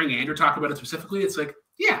Andrew talk about it specifically, it's like,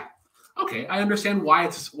 yeah, okay, I understand why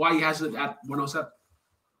he has it at 107.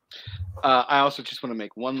 I also just want to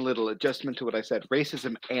make one little adjustment to what I said: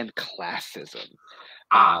 racism and classism.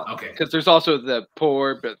 Okay. Because there's also the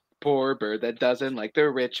poor bird that doesn't like the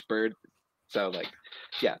rich bird. So like,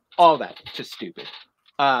 yeah, all that just stupid.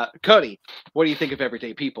 Cody, what do you think of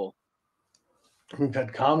Everyday People? We've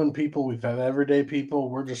had common people, we've had everyday people.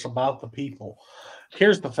 We're just about the people.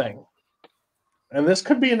 Here's the thing, and this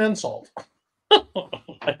could be an insult.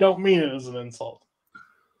 I don't mean it as an insult.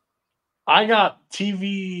 I got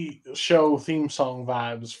TV show theme song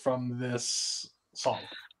vibes from this song.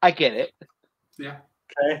 I get it. Yeah.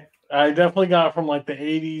 Okay. I definitely got it from like the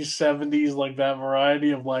 80s, 70s, like that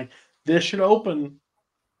variety of like, this should open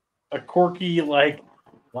a quirky, like,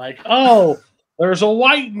 oh, there's a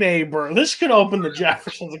white neighbor. This could open the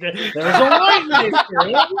Jeffersons. Okay. There's a white neighbor.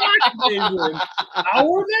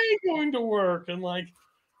 How are they going to work? And like,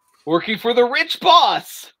 working for the rich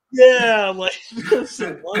boss. Yeah, like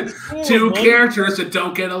two characters that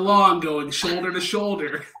don't get along going shoulder to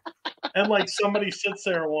shoulder. And like somebody sits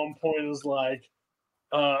there at one point and is like,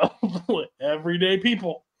 everyday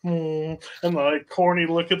people. And like corny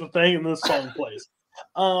look at the thing and this song plays.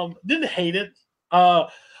 Didn't hate it.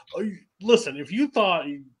 Listen, if you thought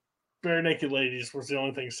Bare Naked Ladies was the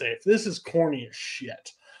only thing safe, this is corny as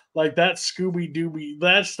shit. Like that Scooby Dooby,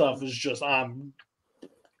 that stuff is just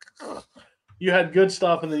you had good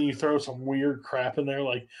stuff and then you throw some weird crap in there.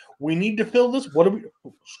 Like, we need to fill this. What do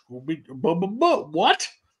we what?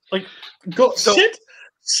 Like, go sit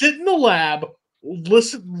in the lab,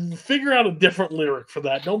 listen, figure out a different lyric for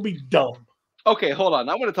that. Don't be dumb. Okay, hold on.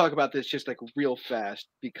 I want to talk about this just like real fast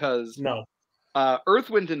because Earth,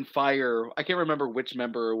 Wind, and Fire, I can't remember which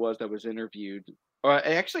member it was that was interviewed. Or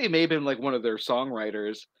actually, it may have been like one of their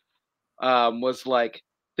songwriters. Was like,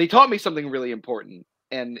 they taught me something really important,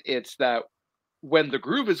 and it's that when the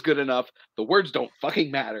groove is good enough, the words don't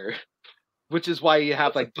fucking matter, which is why you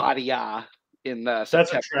have like Badia in That's a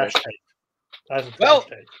trash take. That's a trash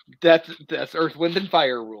take. That's Earth, Wind, and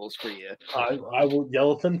Fire rules for you. I will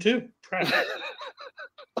yell at them too. Trash.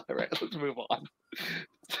 All right, let's move on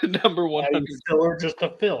to number 100. Filler just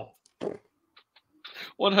a fill.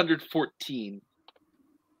 114.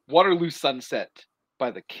 Waterloo Sunset by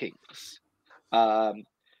the Kings.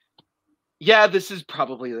 Yeah, this is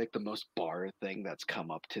probably like the most bar thing that's come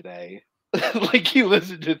up today. Like, you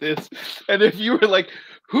listen to this, and if you were like,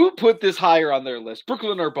 who put this higher on their list,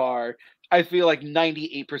 Brooklyn or bar? I feel like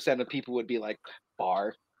 98% of people would be like,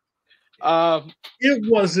 bar. It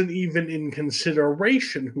wasn't even in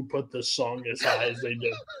consideration who put this song as high as they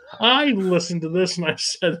did. I listened to this and I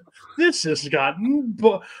said, this has gotten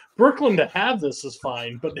Brooklyn to have this is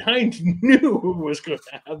fine, but I knew who was going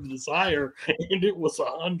to have this higher, and it was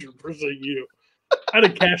 100% you. I'd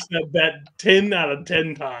have cashed that bet 10 out of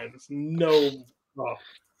 10 times. No. Oh.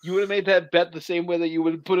 You would have made that bet the same way that you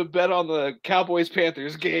would put a bet on the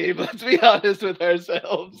Cowboys-Panthers game. Let's be honest with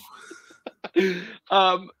ourselves.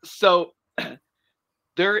 So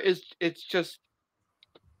it's just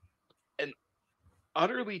an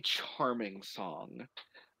utterly charming song.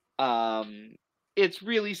 It's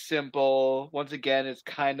really simple. Once again, it's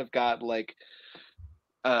kind of got like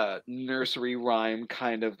a nursery rhyme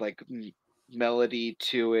kind of like melody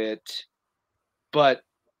to it. But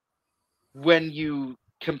when you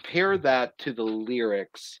compare that to the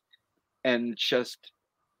lyrics and just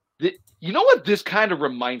you know what this kind of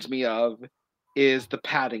reminds me of is the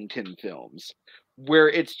Paddington films, where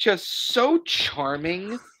it's just so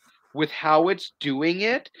charming with how it's doing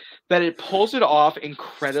it that it pulls it off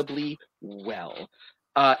incredibly well.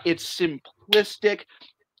 It's simplistic,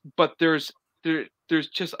 but there's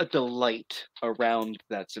just a delight around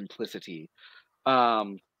that simplicity.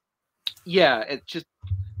 It just,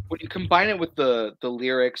 when you combine it with the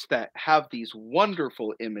lyrics that have these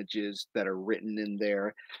wonderful images that are written in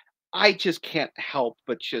there, I just can't help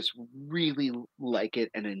but just really like it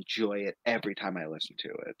and enjoy it every time I listen to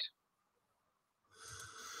it.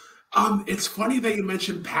 It's funny that you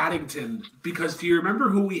mentioned Paddington, because do you remember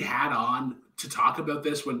who we had on to talk about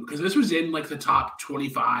this because this was in like the top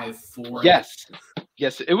 25 for... Yes,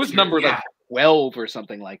 it was number like 12 or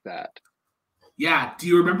something like that. Yeah, do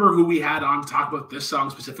you remember who we had on to talk about this song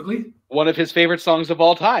specifically? One of his favorite songs of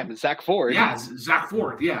all time, Zach Ford. Yeah, Zach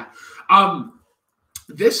Ford, yeah.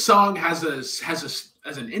 This song has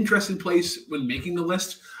an interesting place when making the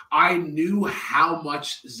list. I knew how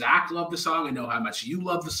much Zach loved the song. I know how much you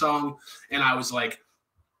love the song, and I was like,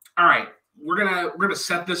 "All right, we're gonna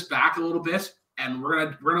set this back a little bit, and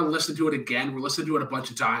we're gonna listen to it again. We're listening to it a bunch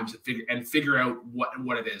of times and figure out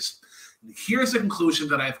what it is." Here's the conclusion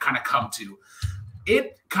that I've kind of come to.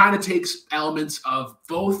 It kind of takes elements of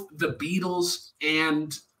both the Beatles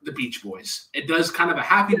and the Beach Boys. It does kind of a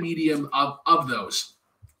happy medium of those.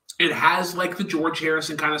 It has like the George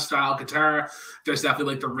Harrison kind of style guitar. There's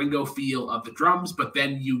definitely like the Ringo feel of the drums, but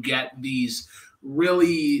then you get these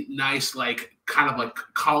really nice, like kind of like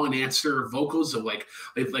call and answer vocals of like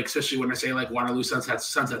especially when I say like Waterloo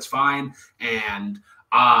Sunset's fine, and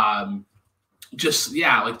just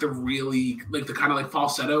like the really like the kind of like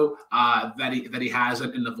falsetto that he has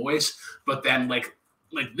in the voice, but then like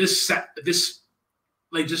this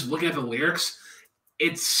like just looking at the lyrics,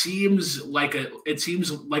 it seems like a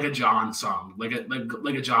John song, like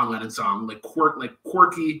a John Lennon song, like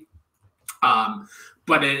quirky,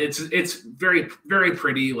 but it's very, very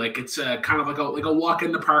pretty. Like it's kind of like a walk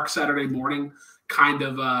in the park Saturday morning kind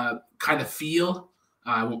of feel.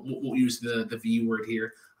 We'll use the V word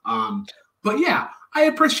here. But yeah, I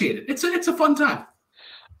appreciate it. It's a fun time.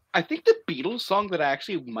 I think the Beatles song that I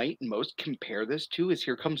actually might most compare this to is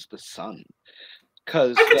 "Here Comes the Sun."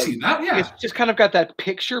 Because I can see that, yeah. It's just kind of got that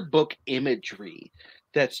picture book imagery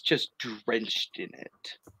that's just drenched in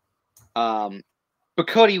it. But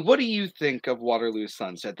Cody, what do you think of Waterloo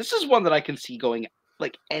Sunset? This is one that I can see going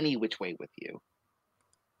like any which way with you.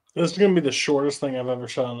 This is going to be the shortest thing I've ever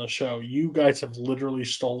said on the show. You guys have literally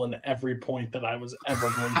stolen every point that I was ever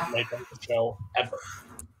going to make on the show, ever.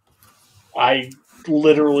 I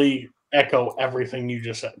literally echo everything you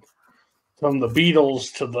just said. From the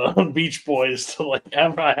Beatles to the Beach Boys to like,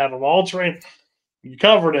 I had them all trained. You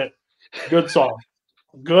covered it. Good song.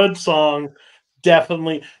 Good song.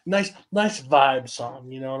 Definitely nice vibe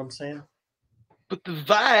song. You know what I'm saying? But the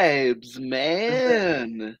vibes,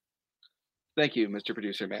 man. Thank you, Mr.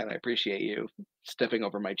 Producer Man. I appreciate you stepping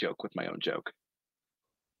over my joke with my own joke.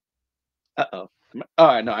 Uh-oh.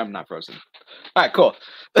 Oh, no, I'm not frozen. All right, cool.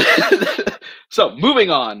 So, moving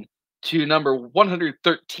on to number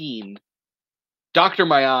 113, Doctor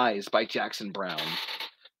My Eyes by Jackson Browne.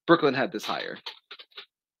 Brooklyn had this higher.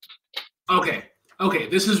 Okay,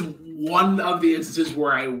 this is one of the instances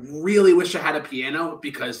where I really wish I had a piano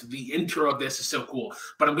because the intro of this is so cool.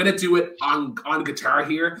 But I'm gonna do it on guitar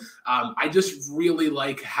here. I just really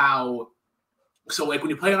like how, so like when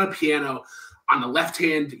you play on a piano, on the left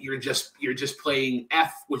hand you're just playing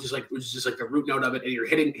F, which is just like the root note of it, and you're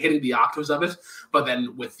hitting the octaves of it. But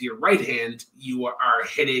then with your right hand, you are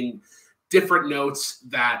hitting different notes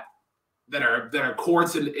that are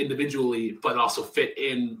chords individually, but also fit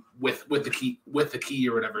in with the key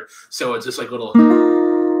or whatever. So it's just like little.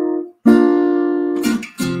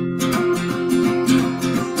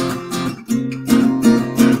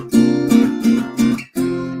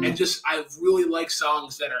 And just I really like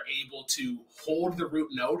songs that are able to hold the root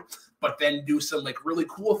note, but then do some like really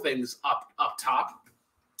cool things up top.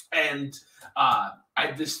 And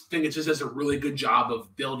I just think it just does a really good job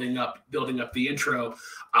of building up the intro.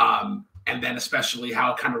 And then especially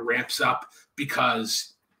how it kind of ramps up,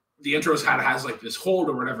 because the intro has like this hold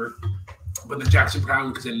or whatever, but then Jackson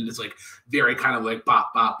Browne comes in and it's like very kind of like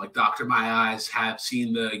bop bop, like Doctor My Eyes, have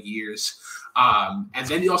seen the years. And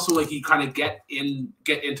then you also like you kind of get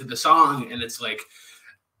into the song, and it's like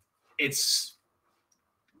it's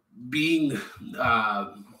being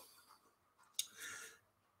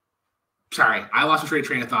sorry, I lost my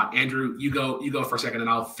train of thought. Andrew, you go for a second and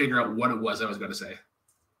I'll figure out what it was I was going to say.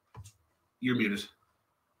 You're muted.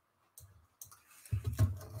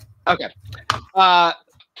 Okay.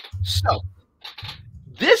 So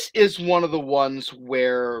this is one of the ones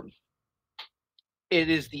where it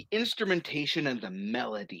is the instrumentation and the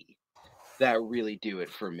melody that really do it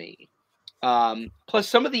for me. Plus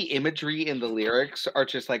some of the imagery in the lyrics are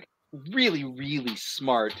just like really, really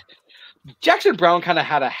smart. Jackson Browne kind of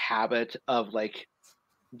had a habit of like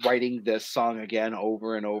writing this song again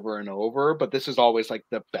over and over and over, but this is always like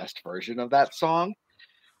the best version of that song.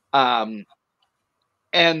 And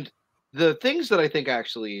the things that I think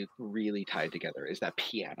actually really tied together is that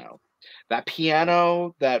piano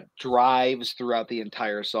that drives throughout the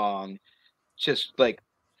entire song. Just like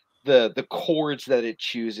the chords that it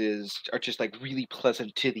chooses are just like really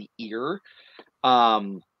pleasant to the ear.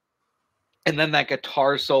 And then that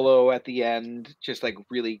guitar solo at the end, just like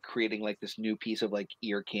really creating like this new piece of like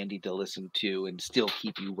ear candy to listen to and still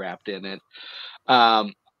keep you wrapped in it.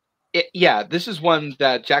 Yeah, this is one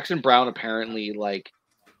that Jackson Browne apparently like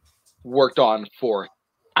worked on for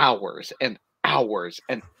hours and hours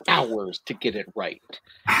and hours to get it right.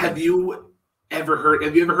 Have you ever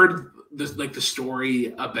heard this, like the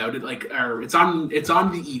story about it? Like, or it's on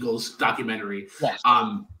the Eagles documentary. Yes.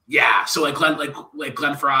 Yeah, so like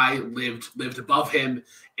Glenn Fry lived above him,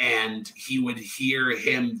 and he would hear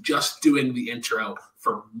him just doing the intro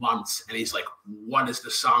for months, and he's like, "What is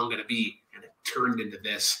the song going to be?" And it turned into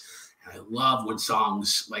this. And I love when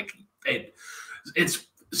songs like it's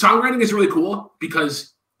songwriting is really cool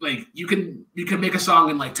because like you can make a song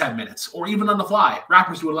in like 10 minutes or even on the fly.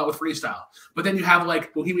 Rappers do it a lot with freestyle, but then you have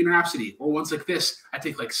like Bohemian Rhapsody or ones like this. I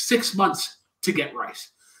take like 6 months to get right.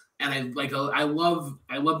 And I love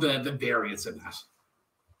the variance in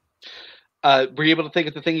that. Were you able to think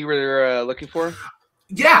of the thing you were looking for?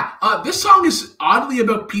 Yeah, this song is oddly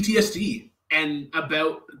about PTSD and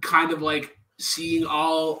about kind of like seeing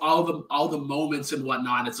all the moments and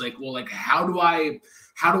whatnot. It's like, well, like how do I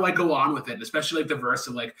go on with it? Especially like the verse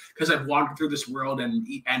of like, because I've wandered through this world and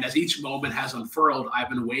as each moment has unfurled, I've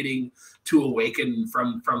been waiting to awaken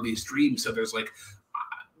from these dreams. So there's like,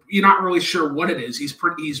 you're not really sure what it is. He's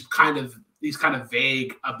kind of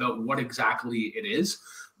vague about what exactly it is.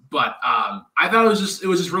 But I thought it was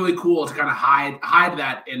just really cool to kind of hide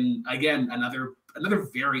that in, again, another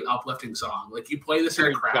very uplifting song. Like you play this in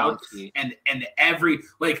a crowd and every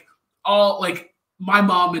like all like my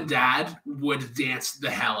mom and dad would dance the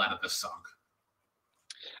hell out of this song.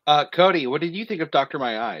 Cody, what did you think of "Doctor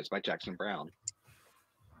My Eyes" by Jackson Browne?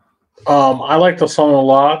 I like the song a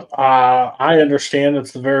lot. I understand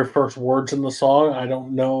it's the very first words in the song. I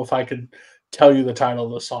don't know if I could tell you the title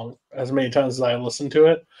of the song as many times as I listen to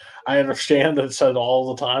it. I understand that it's said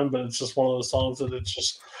all the time, but it's just one of those songs that it's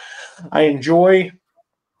just I enjoy.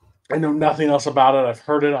 I know nothing else about it. I've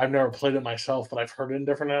heard it. I've never played it myself, but I've heard it in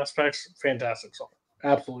different aspects. Fantastic song.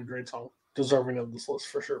 Absolutely great song. Deserving of this list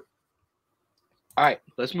for sure. All right,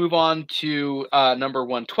 let's move on to number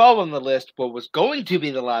 112 on the list. What was going to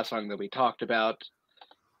be the last song that we talked about,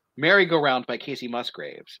 "Merry Go Round" by Casey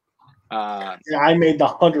Musgraves. Yeah, I made the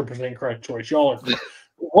 100% correct choice. Y'all are.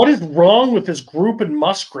 What is wrong with this group in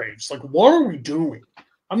Musgraves? Like, what are we doing?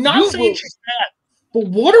 I'm not saying she's bad, but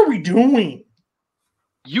what are we doing?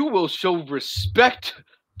 You will show respect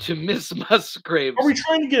to Miss Musgraves. Are we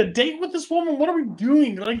trying to get a date with this woman? What are we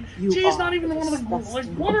doing? Like, she's not even one of the like.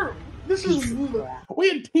 What are this is? We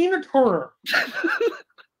had Tina Turner,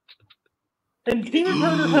 and Tina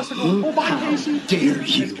Turner has to go. Oh, bye, Casey. Dare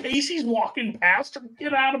you? Casey's walking past her.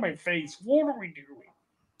 Get out of my face! What are we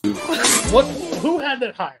doing? What? Who had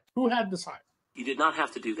that hire? Who had this hire? You did not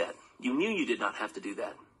have to do that. You knew you did not have to do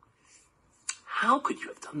that. How could you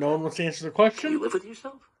have done that? No one wants to answer the Can question. you live with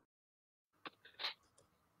yourself?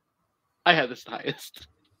 I had this highest.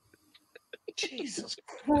 Jesus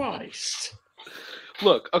Christ!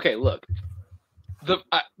 Look.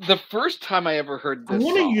 The first time I ever heard I this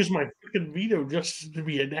want to song, use my freaking veto just to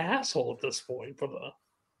be an asshole at this point. For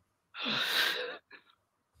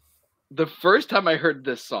the first time I heard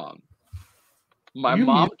this song, my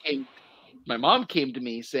mom came to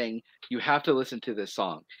me saying, "You have to listen to this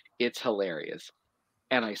song. It's hilarious."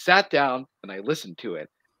 And I sat down and I listened to it.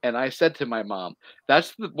 And I said to my mom,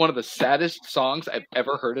 "That's one of the saddest songs I've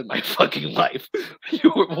ever heard in my fucking life.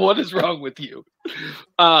 What is wrong with you?"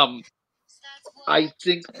 I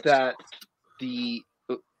think that the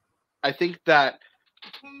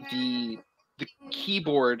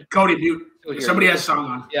keyboard. Cody, mute. Somebody has a song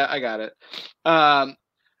on. Yeah, I got it. I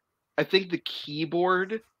think the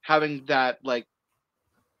keyboard having that, like,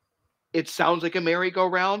 it sounds like a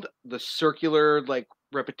merry-go-round. The circular, like,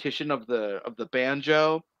 repetition of the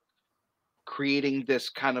banjo, creating this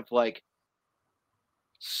kind of like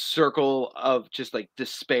circle of just like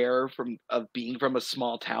despair of being from a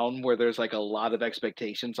small town where there's like a lot of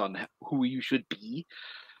expectations on who you should be.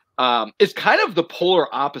 It's kind of the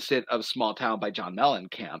polar opposite of "Small Town" by John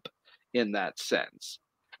Mellencamp in that sense.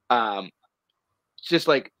 Just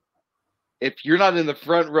like, if you're not in the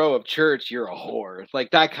front row of church, you're a whore,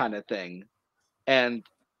 like that kind of thing. And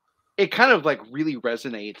it kind of like really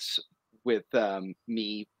resonates with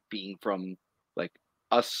me being from like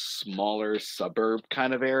a smaller suburb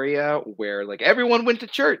kind of area where like everyone went to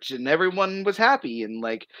church and everyone was happy and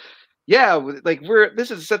like, yeah, like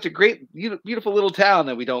this is such a great, beautiful little town,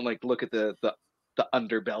 and we don't like look at the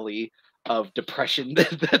underbelly of depression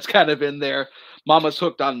that's kind of in there. Mama's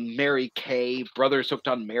hooked on Mary Kay, brother's hooked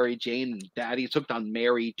on Mary Jane, and daddy's hooked on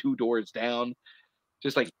Mary two doors down.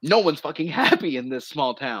 Just like no one's fucking happy in this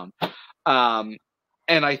small town. And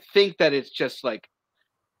I think that it's just like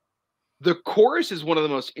the chorus is one of the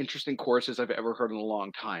most interesting choruses I've ever heard in a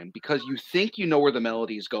long time, because you think you know where the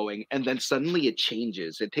melody is going and then suddenly it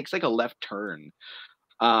changes. It takes like a left turn.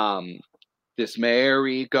 This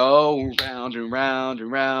merry go round and round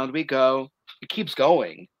and round we go. It keeps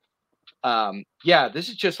going. Yeah, this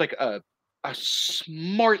is just like a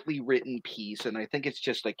smartly written piece, and I think it's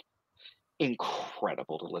just like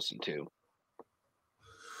incredible to listen to.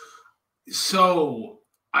 So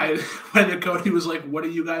when Cody was like, "What are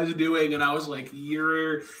you guys doing?" and I was like,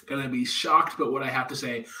 "You're gonna be shocked," but what I have to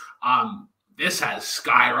say, this has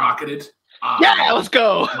skyrocketed. Yeah, let's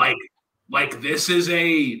go. Like this is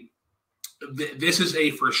a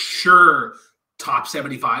for sure top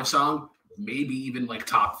 75 song, maybe even like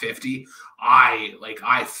top 50. I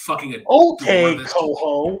fucking adore this.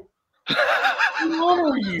 Coho. What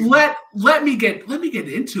are you? Let me get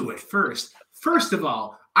into it first. First of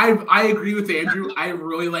all, I agree with Andrew. I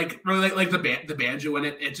really like the banjo in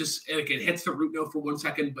it. It just it hits the root note for 1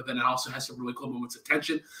 second, but then it also has some really cool moments of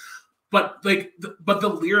tension. But the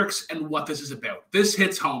lyrics and what this is about, this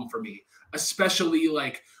hits home for me. Especially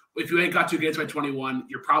like, if you ain't got 2 kids by 21,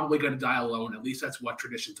 you're probably going to die alone. At least that's what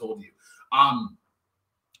tradition told you.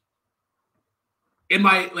 In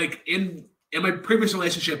my previous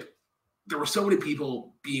relationship, there were so many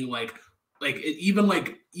people being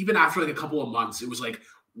even after like a couple of months, it was like,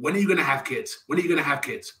 when are you going to have kids? When are you going to have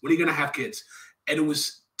kids? When are you going to have kids? And it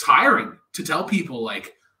was tiring to tell people,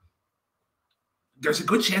 like, there's a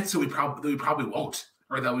good chance that we probably won't.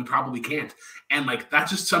 or that we probably can't. And like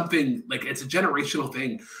that's just something like it's a generational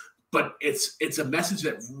thing, but it's a message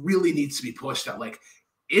that really needs to be pushed that like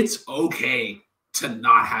it's okay to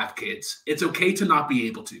not have kids. It's okay to not be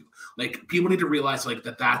able to. Like people need to realize like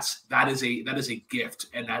that is a gift,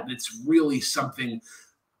 and that it's really something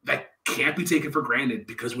that can't be taken for granted,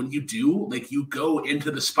 because when you do, like you go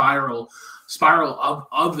into the spiral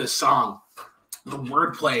of this song. The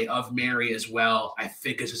wordplay of Mary as well, I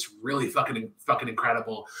think, is just really fucking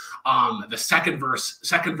incredible. The second verse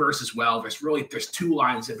as well. There's two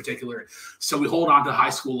lines in particular. So we hold on to high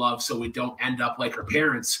school love, so we don't end up like our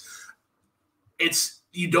parents.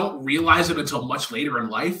 You don't realize it until much later in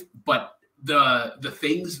life, but the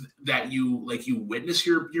things that you witness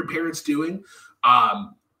your parents doing,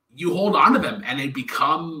 you hold on to them, and they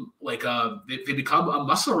become like they become a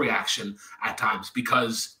muscle reaction at times,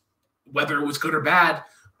 because whether it was good or bad,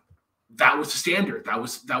 that was the standard. That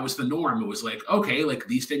was the norm. It was like, okay, like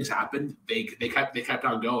these things happened. They kept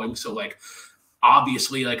on going. So like,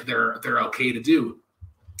 obviously, like they're okay to do.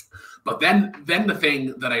 But then the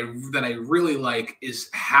thing that I really like is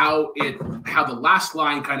how the last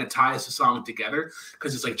line kind of ties the song together,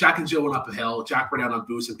 because it's like Jack and Jill went up a hill, Jack ran out on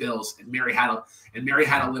booze and bills, and Mary had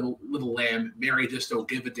a little lamb. Mary just don't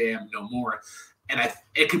give a damn no more. And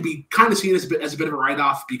it can be kind of seen as a bit of a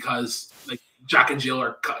write-off, because like Jack and Jill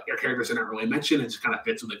are characters that aren't really mentioned. It just kind of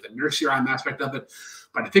fits with like the nursery rhyme aspect of it.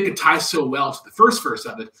 But I think it ties so well to the first verse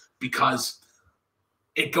of it, because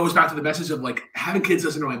it goes back to the message of like having kids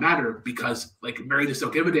doesn't really matter, because like Mary just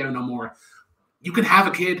don't give a damn no more. You can have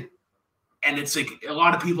a kid, and it's like a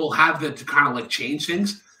lot of people have that to kind of like change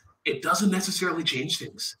things. It doesn't necessarily change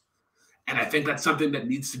things. And I think that's something that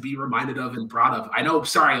needs to be reminded of and brought up. I know,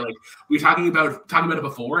 sorry, like we were talking about it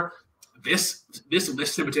before. This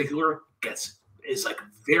list in particular is like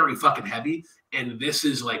very fucking heavy, and this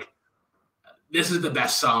is the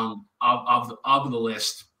best song of the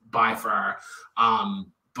list by far.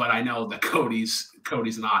 But I know that Cody's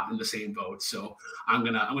not in the same boat, so I'm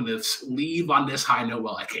gonna leave on this high note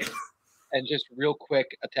while I can. And just real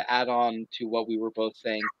quick to add on to what we were both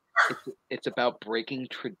saying, it's about breaking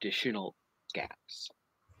traditional gaps.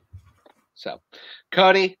 So,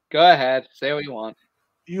 Cody, go ahead, say what you want.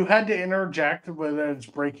 You had to interject whether it's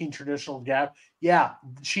breaking traditional gap. Yeah,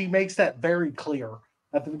 she makes that very clear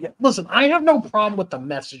at the beginning. Listen, I have no problem with the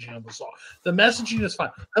messaging of the song. The messaging is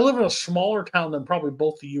fine. I live in a smaller town than probably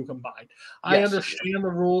both of you combined. I understand the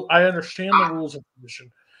rule. I understand the rules of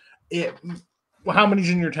commission. How many's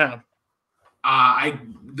in your town?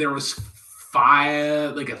 There was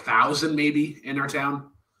 1,000 maybe in our town.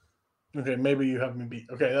 Okay, maybe you have me beat.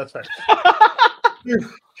 Okay, that's fine.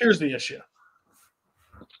 Here's the issue.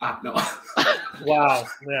 No. Wow.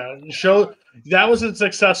 Yeah. That was as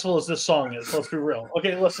successful as this song is. Let's be real.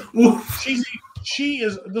 Okay, listen. She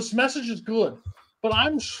is. This message is good, but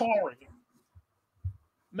I'm sorry.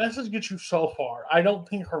 Message gets you so far. I don't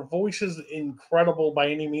think her voice is incredible by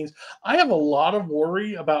any means. I have a lot of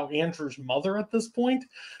worry about Andrew's mother at this point,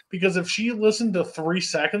 because if she listened to 3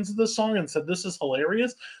 seconds of this song and said, "This is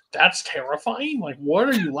hilarious," that's terrifying. Like, what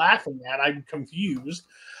are you laughing at? I'm confused.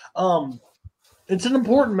 It's an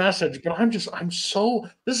important message, but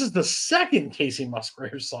this is the second Casey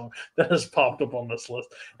Musgraves song that has popped up on this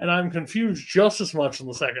list, and I'm confused just as much on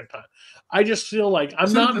the second time. I just feel like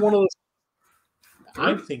I'm not one of those.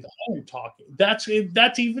 I think I'm talking. That's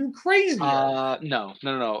even crazier. No.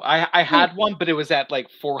 I had one, but it was at like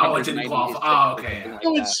 490. Oh, it didn't qualify. Oh, okay.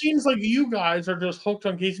 So it seems like you guys are just hooked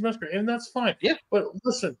on Casey Musgraves, and that's fine. Yeah. But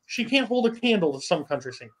listen, she can't hold a candle to some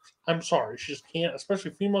country singers. I'm sorry, she just can't,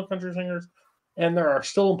 especially female country singers. And there are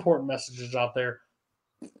still important messages out there.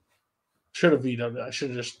 Should have vetoed it. I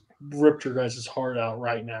should have just ripped your guys' heart out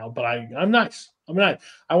right now. But I'm nice. I'm nice.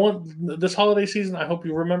 I want this holiday season. I hope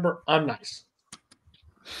you remember I'm nice.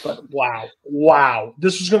 But wow.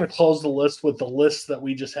 This is going to close the list with the list that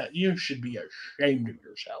we just had. You should be ashamed of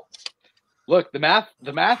yourself. Look, the math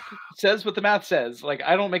says what the math says. Like,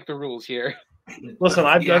 I don't make the rules here. Listen,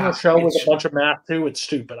 I've done a show with a bunch of math too. It's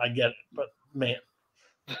stupid. I get it. But man.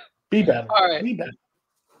 Be better. All right. Be better.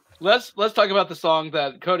 Let's talk about the song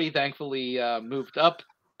that Cody thankfully moved up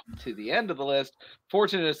to the end of the list.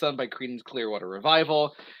 Fortunate is Son by Creedence Clearwater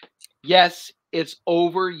Revival. Yes, it's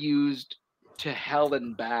overused to hell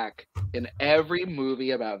and back in every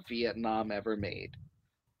movie about Vietnam ever made.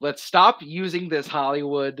 Let's stop using this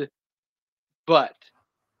Hollywood, but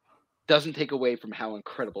doesn't take away from how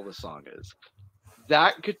incredible the song is.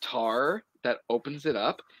 That guitar that opens it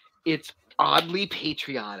up, it's oddly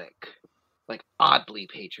patriotic, but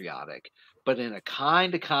in a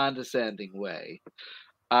kind of condescending way.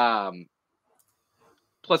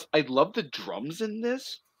 Plus, I love the drums in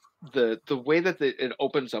this. The way that it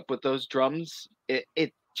opens up with those drums,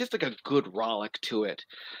 it just like a good rollick to it.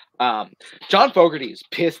 John Fogerty's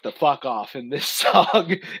pissed the fuck off in this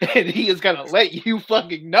song, and he is gonna let you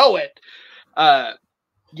fucking know it.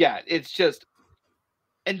 Yeah, it's just,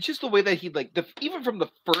 and just the way that he like even from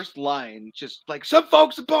the first line, just like some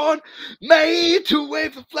folks are born made to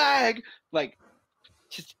wave the flag, like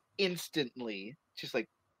just instantly, just like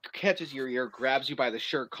catches your ear, grabs you by the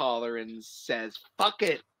shirt collar, and says, "Fuck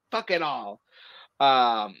it all."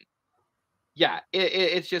 Yeah,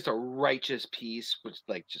 it's just a righteous piece with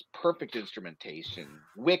like just perfect instrumentation,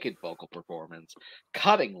 wicked vocal performance,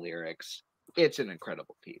 cutting lyrics. It's an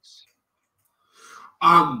incredible piece.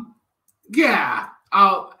 Yeah,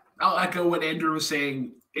 I'll echo what Andrew was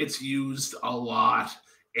saying. It's used a lot.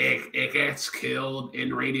 It gets killed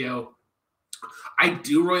in radio. I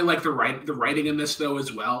do really like the writing in this though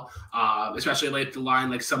as well, especially like the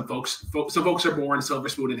line like some folks are born silver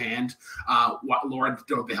spoon in hand. Lord,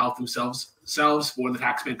 don't they help themselves when the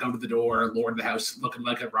taxman come to the door, Lord of the house looking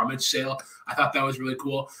like a rummage sale. I thought that was really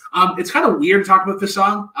cool. It's kind of weird to talk about this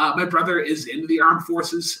song. My brother is into the armed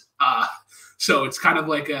forces, so it's kind of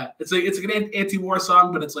like it's like an anti-war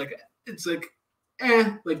song, but it's like like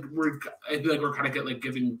I feel like we're kind of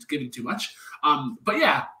giving too much. But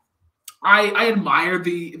yeah. I admire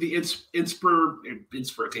the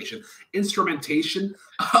instrumentation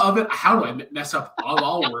of it. How do I mess up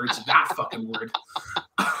all words? That fucking word.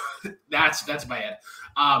 That's bad.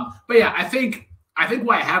 But yeah, I think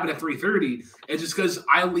why I have it at 330 is just because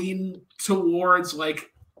I lean towards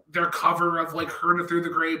like their cover of like Heard It Through the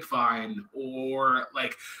Grapevine or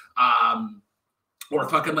like or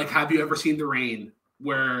fucking like Have You Ever Seen the Rain,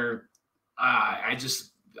 where I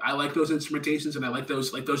like those instrumentations and I like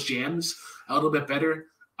those jams a little bit better.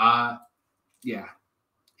 Yeah,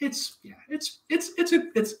 it's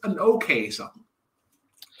an okay song.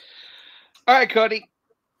 All right, Cody,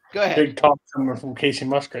 go ahead. Big talk from Casey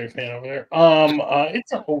Musgrave fan over there.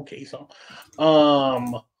 It's an okay song.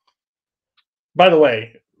 By the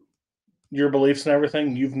way, your beliefs and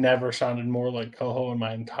everything, you've never sounded more like Coho in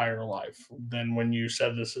my entire life than when you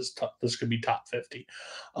said this could be top 50.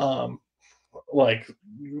 Like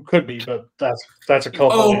you could be, but that's a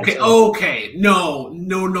Coho. Okay. No.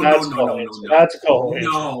 That's Coho.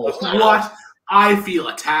 No. What? I feel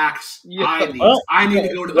attacked. Yeah. I need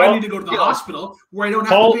to go to the hospital where I don't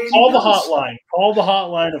have to pay call the hotline. Call the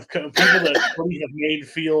hotline of people that Cody have made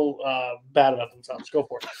feel bad about themselves. Go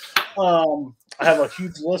for it. I have a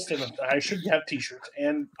huge list of them. I should have T-shirts,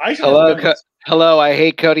 and I should. Hello, I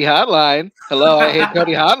hate Cody hotline. Hello, I hate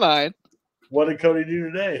Cody hotline. What did Cody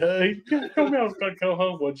do today? Hey, come out, go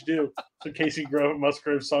home. What'd you do? So Casey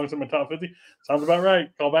Musgrave songs in my top 50. Sounds about right.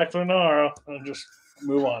 Call back tomorrow and just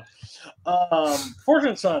move on.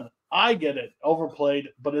 Fortunate Son, I get it. Overplayed,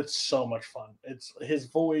 but it's so much fun. It's his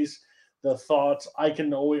voice, the thoughts. I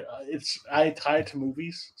tie it to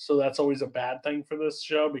movies, so that's always a bad thing for this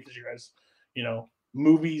show because you guys,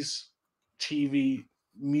 movies, TV,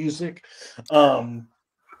 music,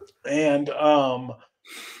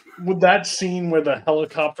 with that scene where the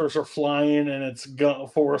helicopters are flying and it's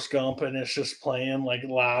Forrest Gump and it's just playing like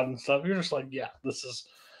loud and stuff, you're just like, yeah, this is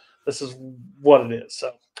what it is.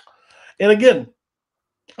 So, and again,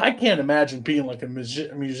 I can't imagine being like a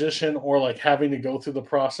musician or like having to go through the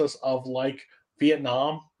process of like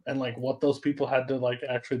Vietnam and like what those people had to like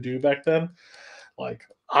actually do back then. Like,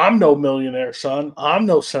 I'm no millionaire, son. I'm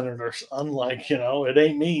no senator, son. Like, it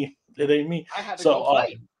ain't me. I had to go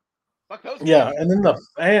fight. Yeah, and then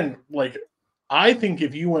I think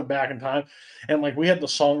if you went back in time and like we had the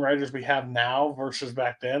songwriters we have now versus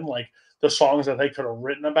back then, like the songs that they could have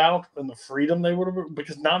written about and the freedom they would have,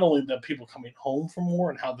 because not only the people coming home from war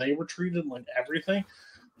and how they were treated, like everything,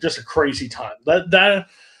 just a crazy time.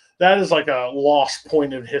 That is like a lost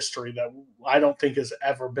point in history that I don't think has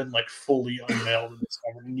ever been like fully unveiled and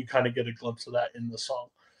discovered, and you kind of get a glimpse of that in the song.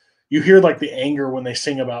 You hear like the anger when they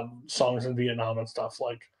sing about songs in Vietnam and stuff,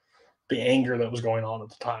 like the anger that was going on at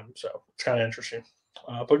the time. So it's kind of interesting.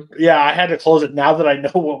 But yeah, I had to close it now that I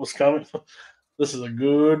know what was coming. This is a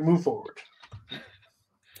good move forward.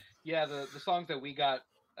 Yeah, the songs that we got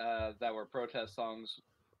that were protest songs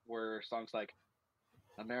were songs like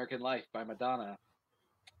American Life by Madonna.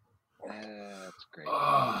 That's great.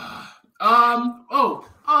 What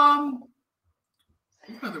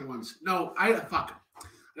other ones? No, fuck.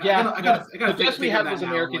 Yeah, I got the best we had was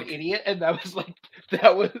American Idiot, and that was like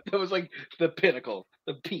the pinnacle,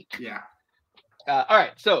 the peak. Yeah. All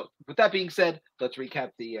right. So with that being said, let's recap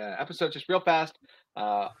the episode just real fast.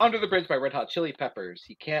 Under the Bridge by Red Hot Chili Peppers.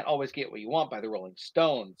 You Can't Always Get What You Want by the Rolling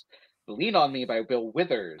Stones. Lean on Me by Bill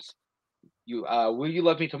Withers. Will You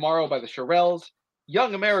Love Me Tomorrow by the Shirelles.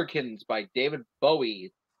 Young Americans by David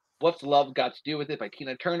Bowie. What's Love Got to Do with It by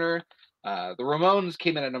Tina Turner. The Ramones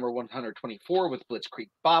came in at number 124 with Blitzkrieg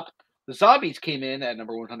Bop. The Zombies came in at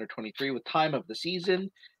number 123 with Time of the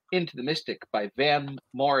Season. Into the Mystic by Van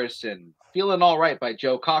Morrison. Feeling All Right by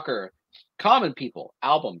Joe Cocker. Common People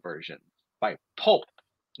album version by Pulp.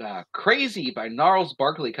 Crazy by Gnarls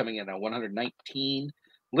Barkley coming in at 119.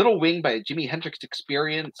 Little Wing by Jimi Hendrix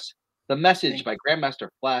Experience. The Message by Grandmaster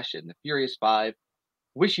Flash and the Furious Five.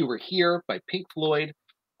 Wish You Were Here by Pink Floyd.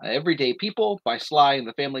 Everyday People by Sly and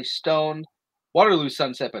the Family Stone. Waterloo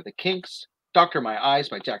Sunset by The Kinks. Doctor My Eyes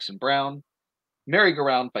by Jackson Browne.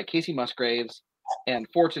 Merry-Go-Round by Casey Musgraves. And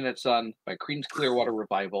Fortunate Son by Creedence Clearwater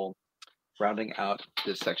Revival, rounding out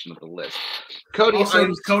this section of the list. Cody,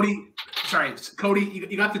 also, Cody,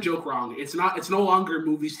 you got the joke wrong. It's no longer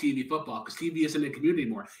movies, TV, football, because TV isn't in the community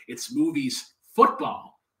anymore. It's movies,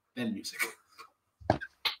 football, then music.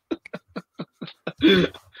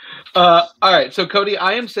 All right, so Cody,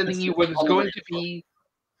 I am sending you what is going to be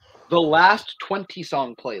the last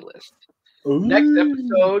 20-song playlist. Ooh. Next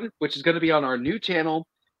episode, which is going to be on our new channel,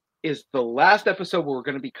 is the last episode where we're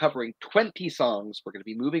going to be covering 20 songs. We're going to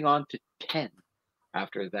be moving on to 10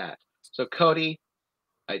 after that. So, Cody,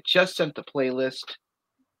 I just sent the playlist.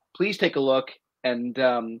 Please take a look. And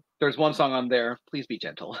there's one song on there. Please be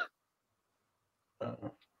gentle.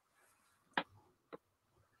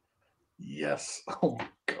 Yes. Oh, my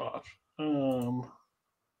gosh. Oh,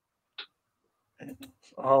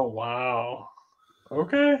 wow.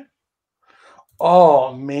 Okay.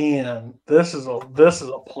 Oh man, this is a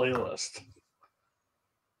playlist.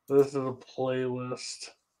 This is a playlist.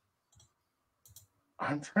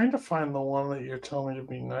 I'm trying to find the one that you're telling me to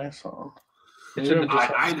be nice on.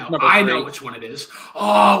 I know which one it is.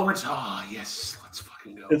 Oh, yes, let's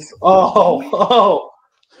fucking go. It's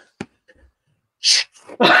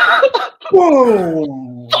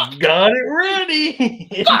Whoa, got it ready.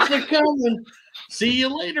 It's a coming. See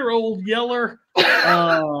you later, old yeller.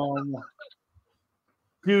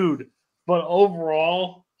 Dude, but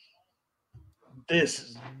overall, this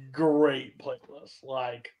is great playlist.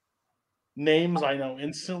 Like, names I know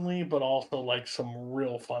instantly, but also like some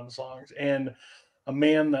real fun songs. And a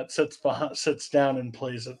man that sits down and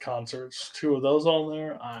plays at concerts. 2 of those on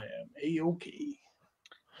there, I am A-OK.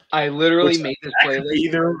 I literally made this playlist.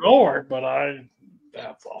 Either or, but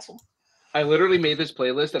that's awesome. I literally made this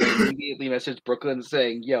playlist and I immediately messaged Brooklyn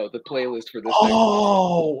saying, yo, the playlist for this.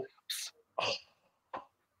 Oh!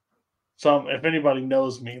 If anybody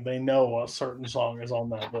knows me, they know a certain song is on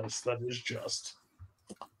that list that is just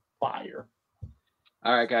fire.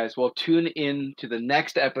 All right, guys. Well, tune in to the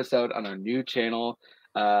next episode on our new channel.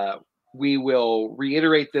 We will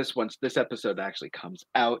reiterate this once this episode actually comes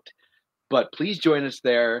out, but please join us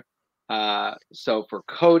there. So for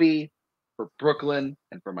Cody, for Brooklyn,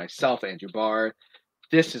 and for myself, Andrew Barr,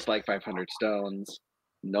 this is Like 500 Stones,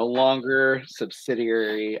 no longer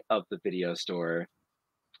subsidiary of the video store.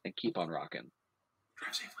 And keep on rocking.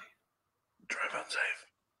 Drive safely. Drive unsafe.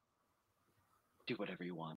 Do whatever you want.